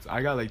 and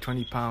I got like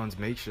 20 pounds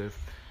makeshift,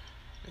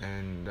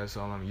 and that's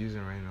all I'm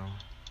using right now.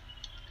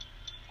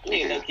 I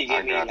need to I get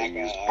me gotta like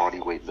use a body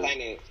weight,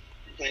 bit.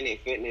 Planet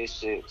Fitness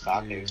shit so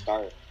I Yeah. can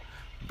start.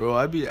 Bro,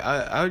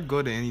 I would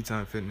go to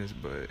Anytime Fitness,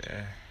 but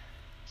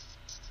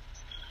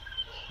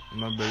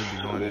my baby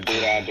be going Do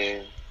to that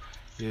there.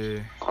 yeah.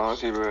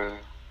 Honestly, bro,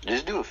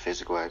 just do a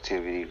physical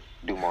activity.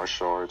 Do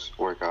martial arts,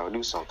 work out,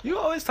 do something. You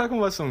always talking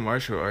about some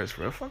martial arts,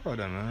 bro. Fuck all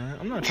that, man.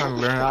 I'm not trying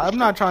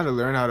to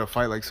learn how to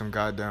fight like some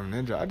goddamn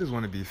ninja. I just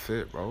want to be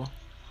fit, bro.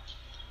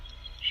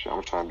 Shit,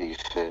 I'm trying to be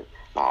fit.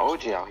 My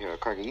OG out here,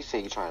 Cracker, you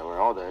say you trying to learn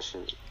all that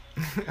shit.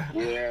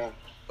 Yeah.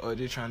 Oh,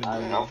 they trying to be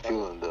I'm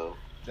feeling though.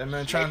 that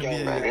man trying to be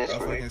a Man, that's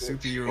fucking right.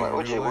 superhero. Like, in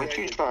OG, real what life.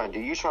 you trying to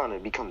do? You trying to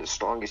become the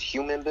strongest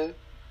human, bit?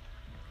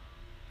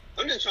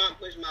 I'm just trying to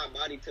push my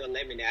body to a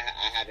limit that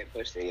I haven't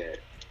pushed it yet.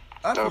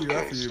 I feel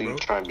Okay, you, so you bro.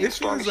 trying to be It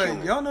strong feels as like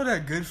human. y'all know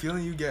that good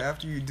feeling you get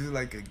after you do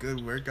like a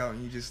good workout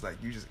and you just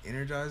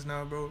energized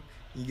now, bro.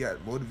 You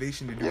got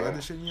motivation to do Yeah.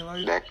 other shit in your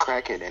life. That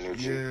crackhead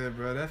energy. Yeah,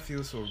 bro, that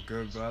feels so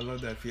good, bro. I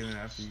love that feeling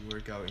after you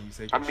work out and you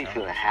take. I a be shower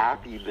feeling and shit,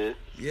 happy, bit.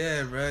 bro.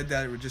 Yeah, bro,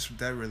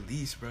 that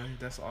release, bro.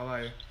 That's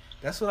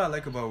what I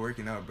like about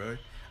working out, bro.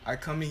 I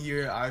come in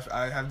here,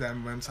 I have that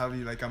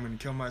mentality like I'm gonna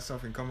kill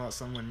myself and come out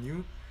someone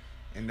new,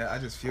 and that I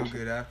just feel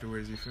good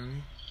afterwards. You feel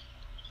me?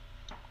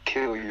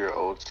 Kill your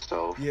old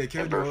self. Yeah,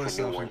 kill and your birth old a new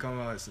self one. and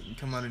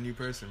come out a new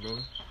person, bro.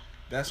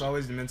 That's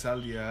always the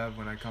mentality I have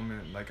when I come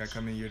in. Like I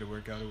come in here to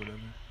work out or whatever.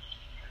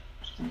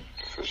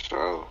 For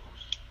sure.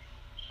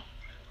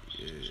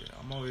 Yeah,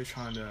 I'm always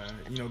trying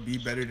to, be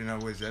better than I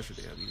was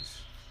yesterday at least.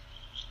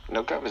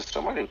 No cap, is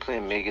somebody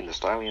playing Megan Thee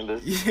Stallion,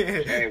 bit? Yeah,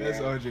 Hey, that's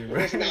bro. OJ,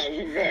 It's bro. not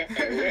me,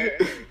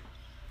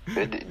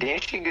 bro.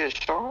 Didn't she get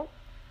shot?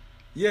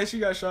 Yeah, she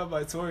got shot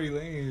by Tory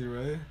Lanez,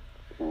 bro.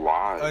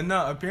 Why? Why?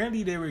 No,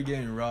 apparently they were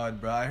getting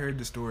robbed, bro. I heard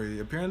the story.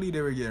 Apparently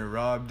they were getting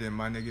robbed, and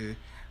my nigga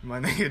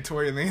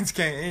Tory Lanez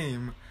can't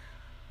aim.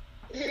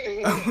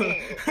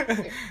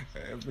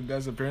 But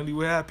that's apparently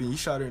what happened. He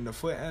shot her in the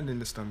foot and in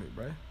the stomach,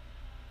 bro.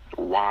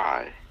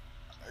 Why?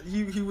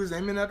 He was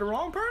aiming at the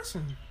wrong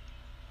person.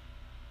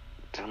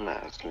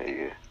 Dumbass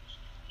nigga.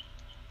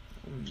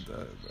 I'm dead,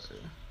 bro.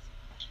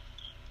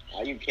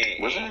 How you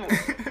can't?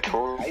 Wasn't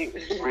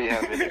Tory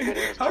having a good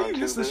ass How you time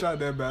missed too, a bitch? shot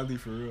that badly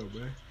for real,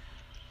 bro?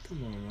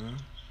 Come on, man.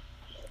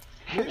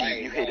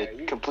 You hit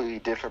a completely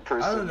different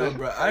person. I don't know, bitch.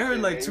 bro. I heard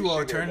like man, two you should go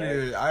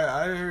alternative.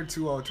 I heard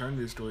two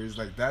alternative stories,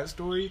 like that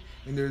story,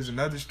 and there's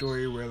another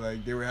story where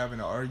like they were having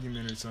an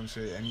argument or some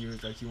shit, and he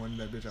was like he wanted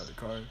that bitch out the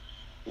car.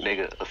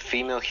 Nigga, a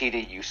female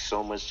heated you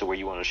so much to where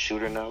you want to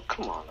shoot her now?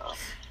 Come on now.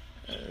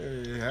 Hey,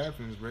 it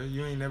happens, bro.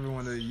 You ain't never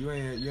want to. You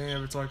ain't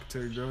ever talked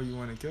to a girl you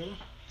want to kill.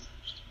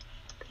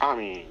 I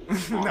mean,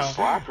 I'll No.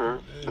 slap her,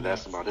 but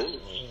that's about it.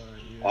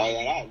 Oh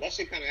yeah, that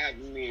shit kind of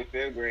happened to me in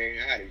 5th grade.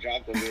 I had to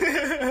drop the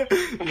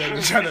bitch. Yeah,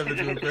 just try that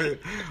bitch real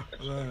quick.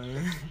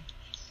 Man,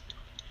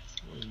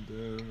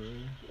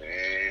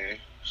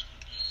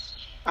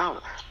 I don't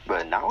know.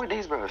 But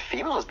nowadays, bro,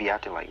 females be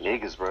acting like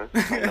niggas, bro.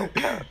 Like, no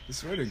cap. I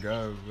swear to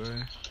God, bro.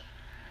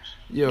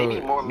 They Yo,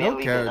 need more no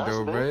manly than cap us,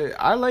 though, man. bro.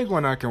 I like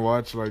when I can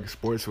watch like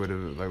sports with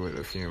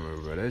a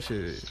female, bro. That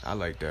shit, I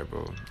like that,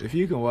 bro. If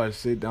you can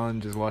sit down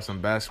and just watch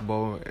some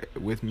basketball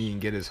with me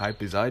and get as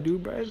hype as I do,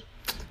 bro.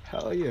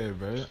 Hell yeah,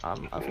 bro. I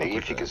fuck Nigga,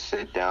 with if you that. can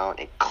sit down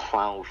and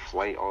clown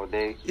flight all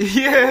day,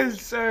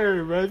 Yes,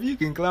 sir, bro. If you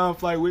can clown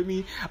fly with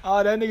me,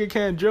 oh, that nigga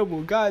can't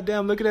dribble.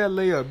 Goddamn, look at that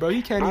layup, bro.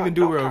 He can't even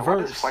do a Why does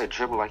reverse. Flight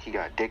dribble like he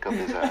got dick up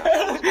his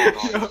ass?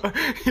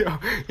 What's going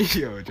on?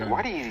 yo, Johnny.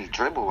 Why do you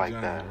dribble like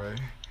Johnny, that? bro.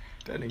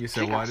 That nigga He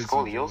said, got why did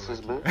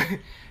scoliosis, you bitch.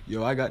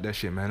 Yo, I got that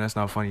shit, man. That's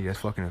not funny. That's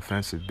fucking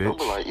offensive, I'll bitch.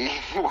 be like,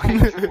 why do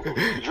you dribble?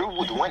 Dribble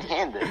with one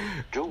hand then.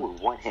 Dribble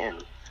with one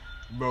hand.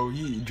 Bro,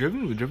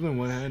 dribbling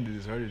one-handed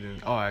is harder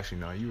than... Oh, actually,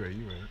 no. You right.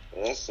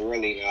 that's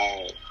really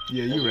not.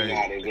 Yeah, you You know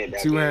how to right. get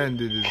that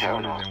Two-handed is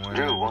Hell harder no. than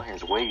Dribble with one one-handed.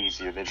 hand's way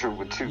easier than dribble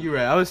with two. You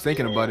right. I was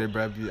thinking Yeah. about it,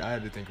 bro. I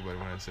had to think about it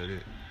when I said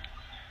it.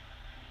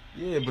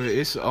 Yeah, but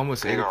it's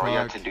almost 8 Nigga, all you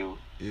have o'clock. to do.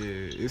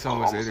 Yeah, it's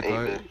almost 8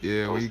 o'clock. bit.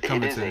 Yeah, we It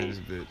coming is to 8. this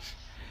bitch.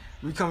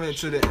 We coming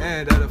to the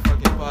end of the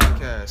fucking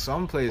podcast. So I'm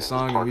gonna play a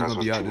song and we gonna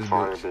be out this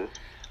bitch.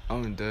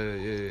 I'm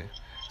dead, yeah.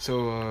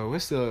 So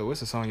what's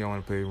the song y'all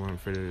wanna play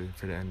for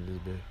the end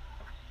of this bitch?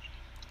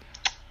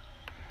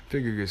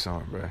 Pick a good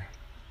song, bro.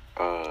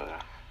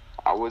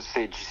 I would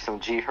say some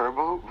G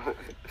Herbo, but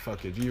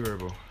Fuck it,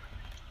 G-Herbo.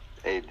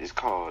 hey, it's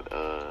called,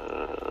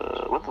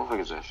 what the fuck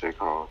is that shit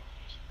called?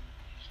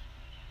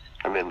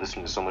 I've been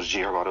listening to so much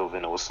G Herbo, I don't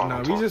even know what song Nah,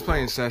 I'm we talking just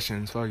playing about.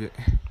 Sessions, fuck it.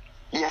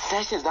 Yeah,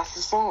 Sessions, that's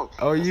the song.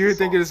 Oh, That's you're the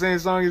thinking the song. same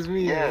song as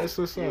me? Yeah, That's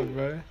what's up, yeah.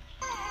 bro.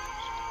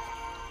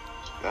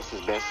 That's his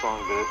best song,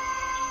 bitch.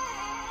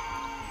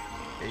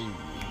 Hey.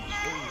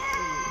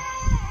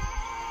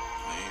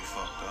 Man, you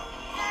fucked up.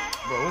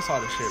 Bro, what's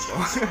all this shit,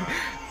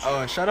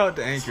 bro? Shout out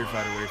to Anchor,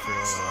 by the way, for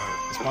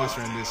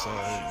sponsoring this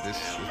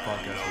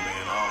podcast.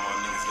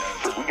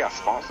 We got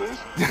sponsors?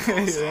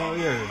 Hell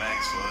yeah.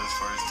 Max for his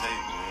first tape,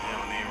 man. He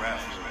don't need rap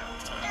for real.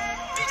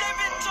 DJ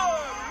Victor,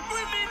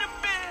 bring me the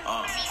bed.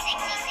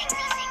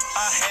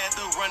 I had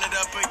to run it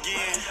up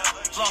again.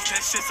 Lost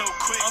that shit so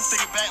quick. I'm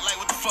thinking back like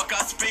what the fuck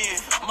I spend.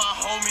 My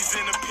homies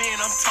in the pen,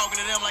 I'm talking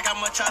to them like how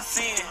much I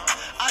sin.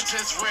 I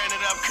just ran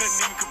it up, couldn't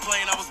even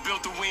complain, I was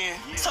built to win.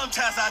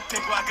 Sometimes I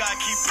think why God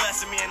keep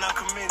blessing me and I'm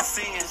committing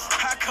sins.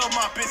 How come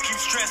my bitch keep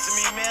stressing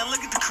me, man?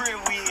 Look at the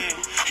crib we in.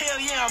 Hell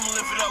yeah, I'm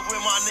living up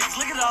with my niggas.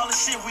 Look at all the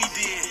shit we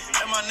did.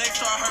 And my neck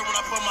start hurt when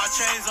I put my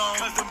chains on.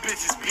 Cause them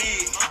bitches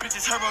big.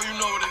 Bitches Herbo, you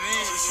know what it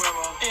is.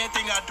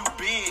 Anything I do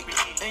big.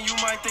 And you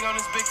might think on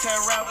this big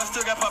time rap, I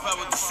still got pop out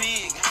with the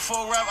SIG.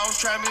 Before rap, I was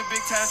trying to be a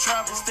big time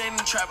trap and staying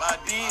in the trap, I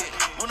did.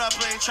 When I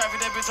played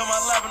traffic, that bitch on my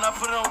lap and I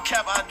put it on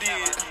cap, I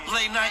did.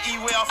 Late night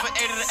E-way off of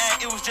 8 of the act,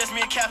 it was just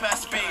me and Cap had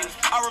speed.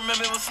 I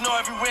remember it was snow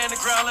everywhere in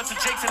the ground, left the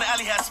Jakes in the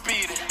alley had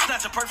speed.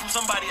 Snatch a perk from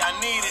somebody I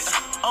needed.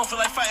 I don't feel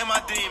like fighting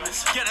my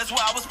demons. Yeah, that's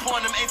why I was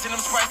pouring them 8s and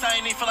them Sprites, I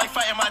ain't even feel like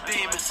fighting my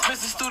demons.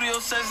 Mr. Studio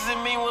sessions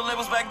and me with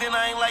labels back then,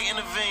 I ain't like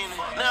intervening.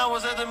 Now I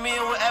was at the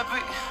meeting with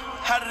Epic.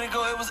 How did it go?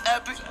 It was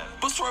epic.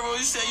 But Swervo,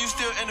 you said you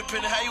still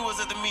independent. How you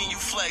was at the meeting?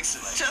 You flexing.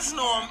 Just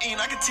know I'm eating.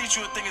 I can teach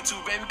you a thing or two,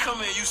 baby.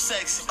 Come here, you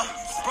sexy.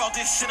 Brought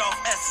this shit off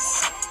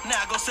Essence.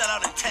 Now I go sell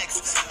out in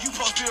Texas. You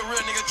supposed to be a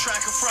real nigga, try to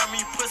confront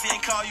me, pussy,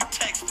 ain't call you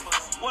text.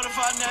 What if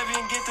I never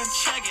even get to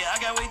check it? I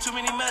got way too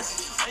many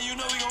messages. And you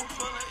know we gon'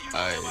 pull it. You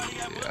know nobody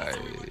got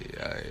pull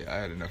it. I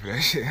had enough of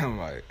that shit.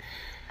 I'm like,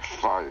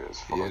 Fire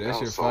as fuck. yeah, that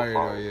shit was so fire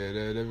though.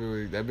 Yeah,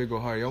 that big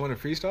go hard. Y'all want to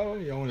freestyle?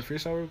 Y'all want to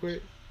freestyle real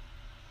quick?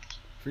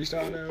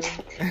 Freestyle now.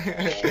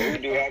 We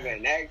do have a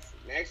next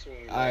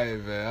one. I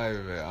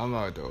bet. I'm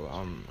out though.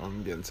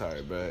 I'm getting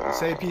tired, but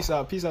say peace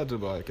out to the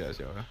podcast,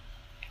 y'all.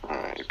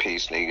 Alright,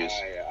 peace, niggas.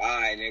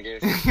 Alright,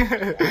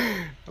 niggas.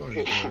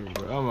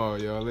 I'm out,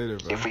 y'all. Later,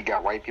 bro. If we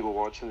got white people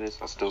watching this,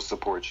 I still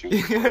support you.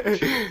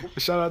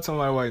 Shout out to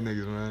my white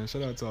niggas, man.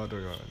 Shout out to all the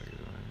y'all niggas,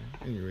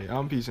 man. Anyway,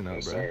 I'm peacing out,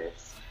 Yes, bro. sir.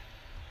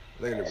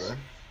 Later, bro.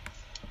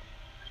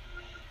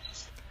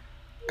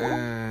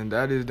 And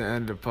that is the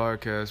end of the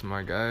podcast,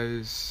 my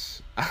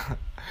guys. I'm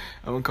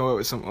gonna come up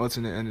with some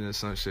alternate ending or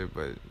some shit,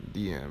 but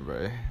the end,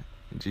 bro.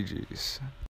 GG's.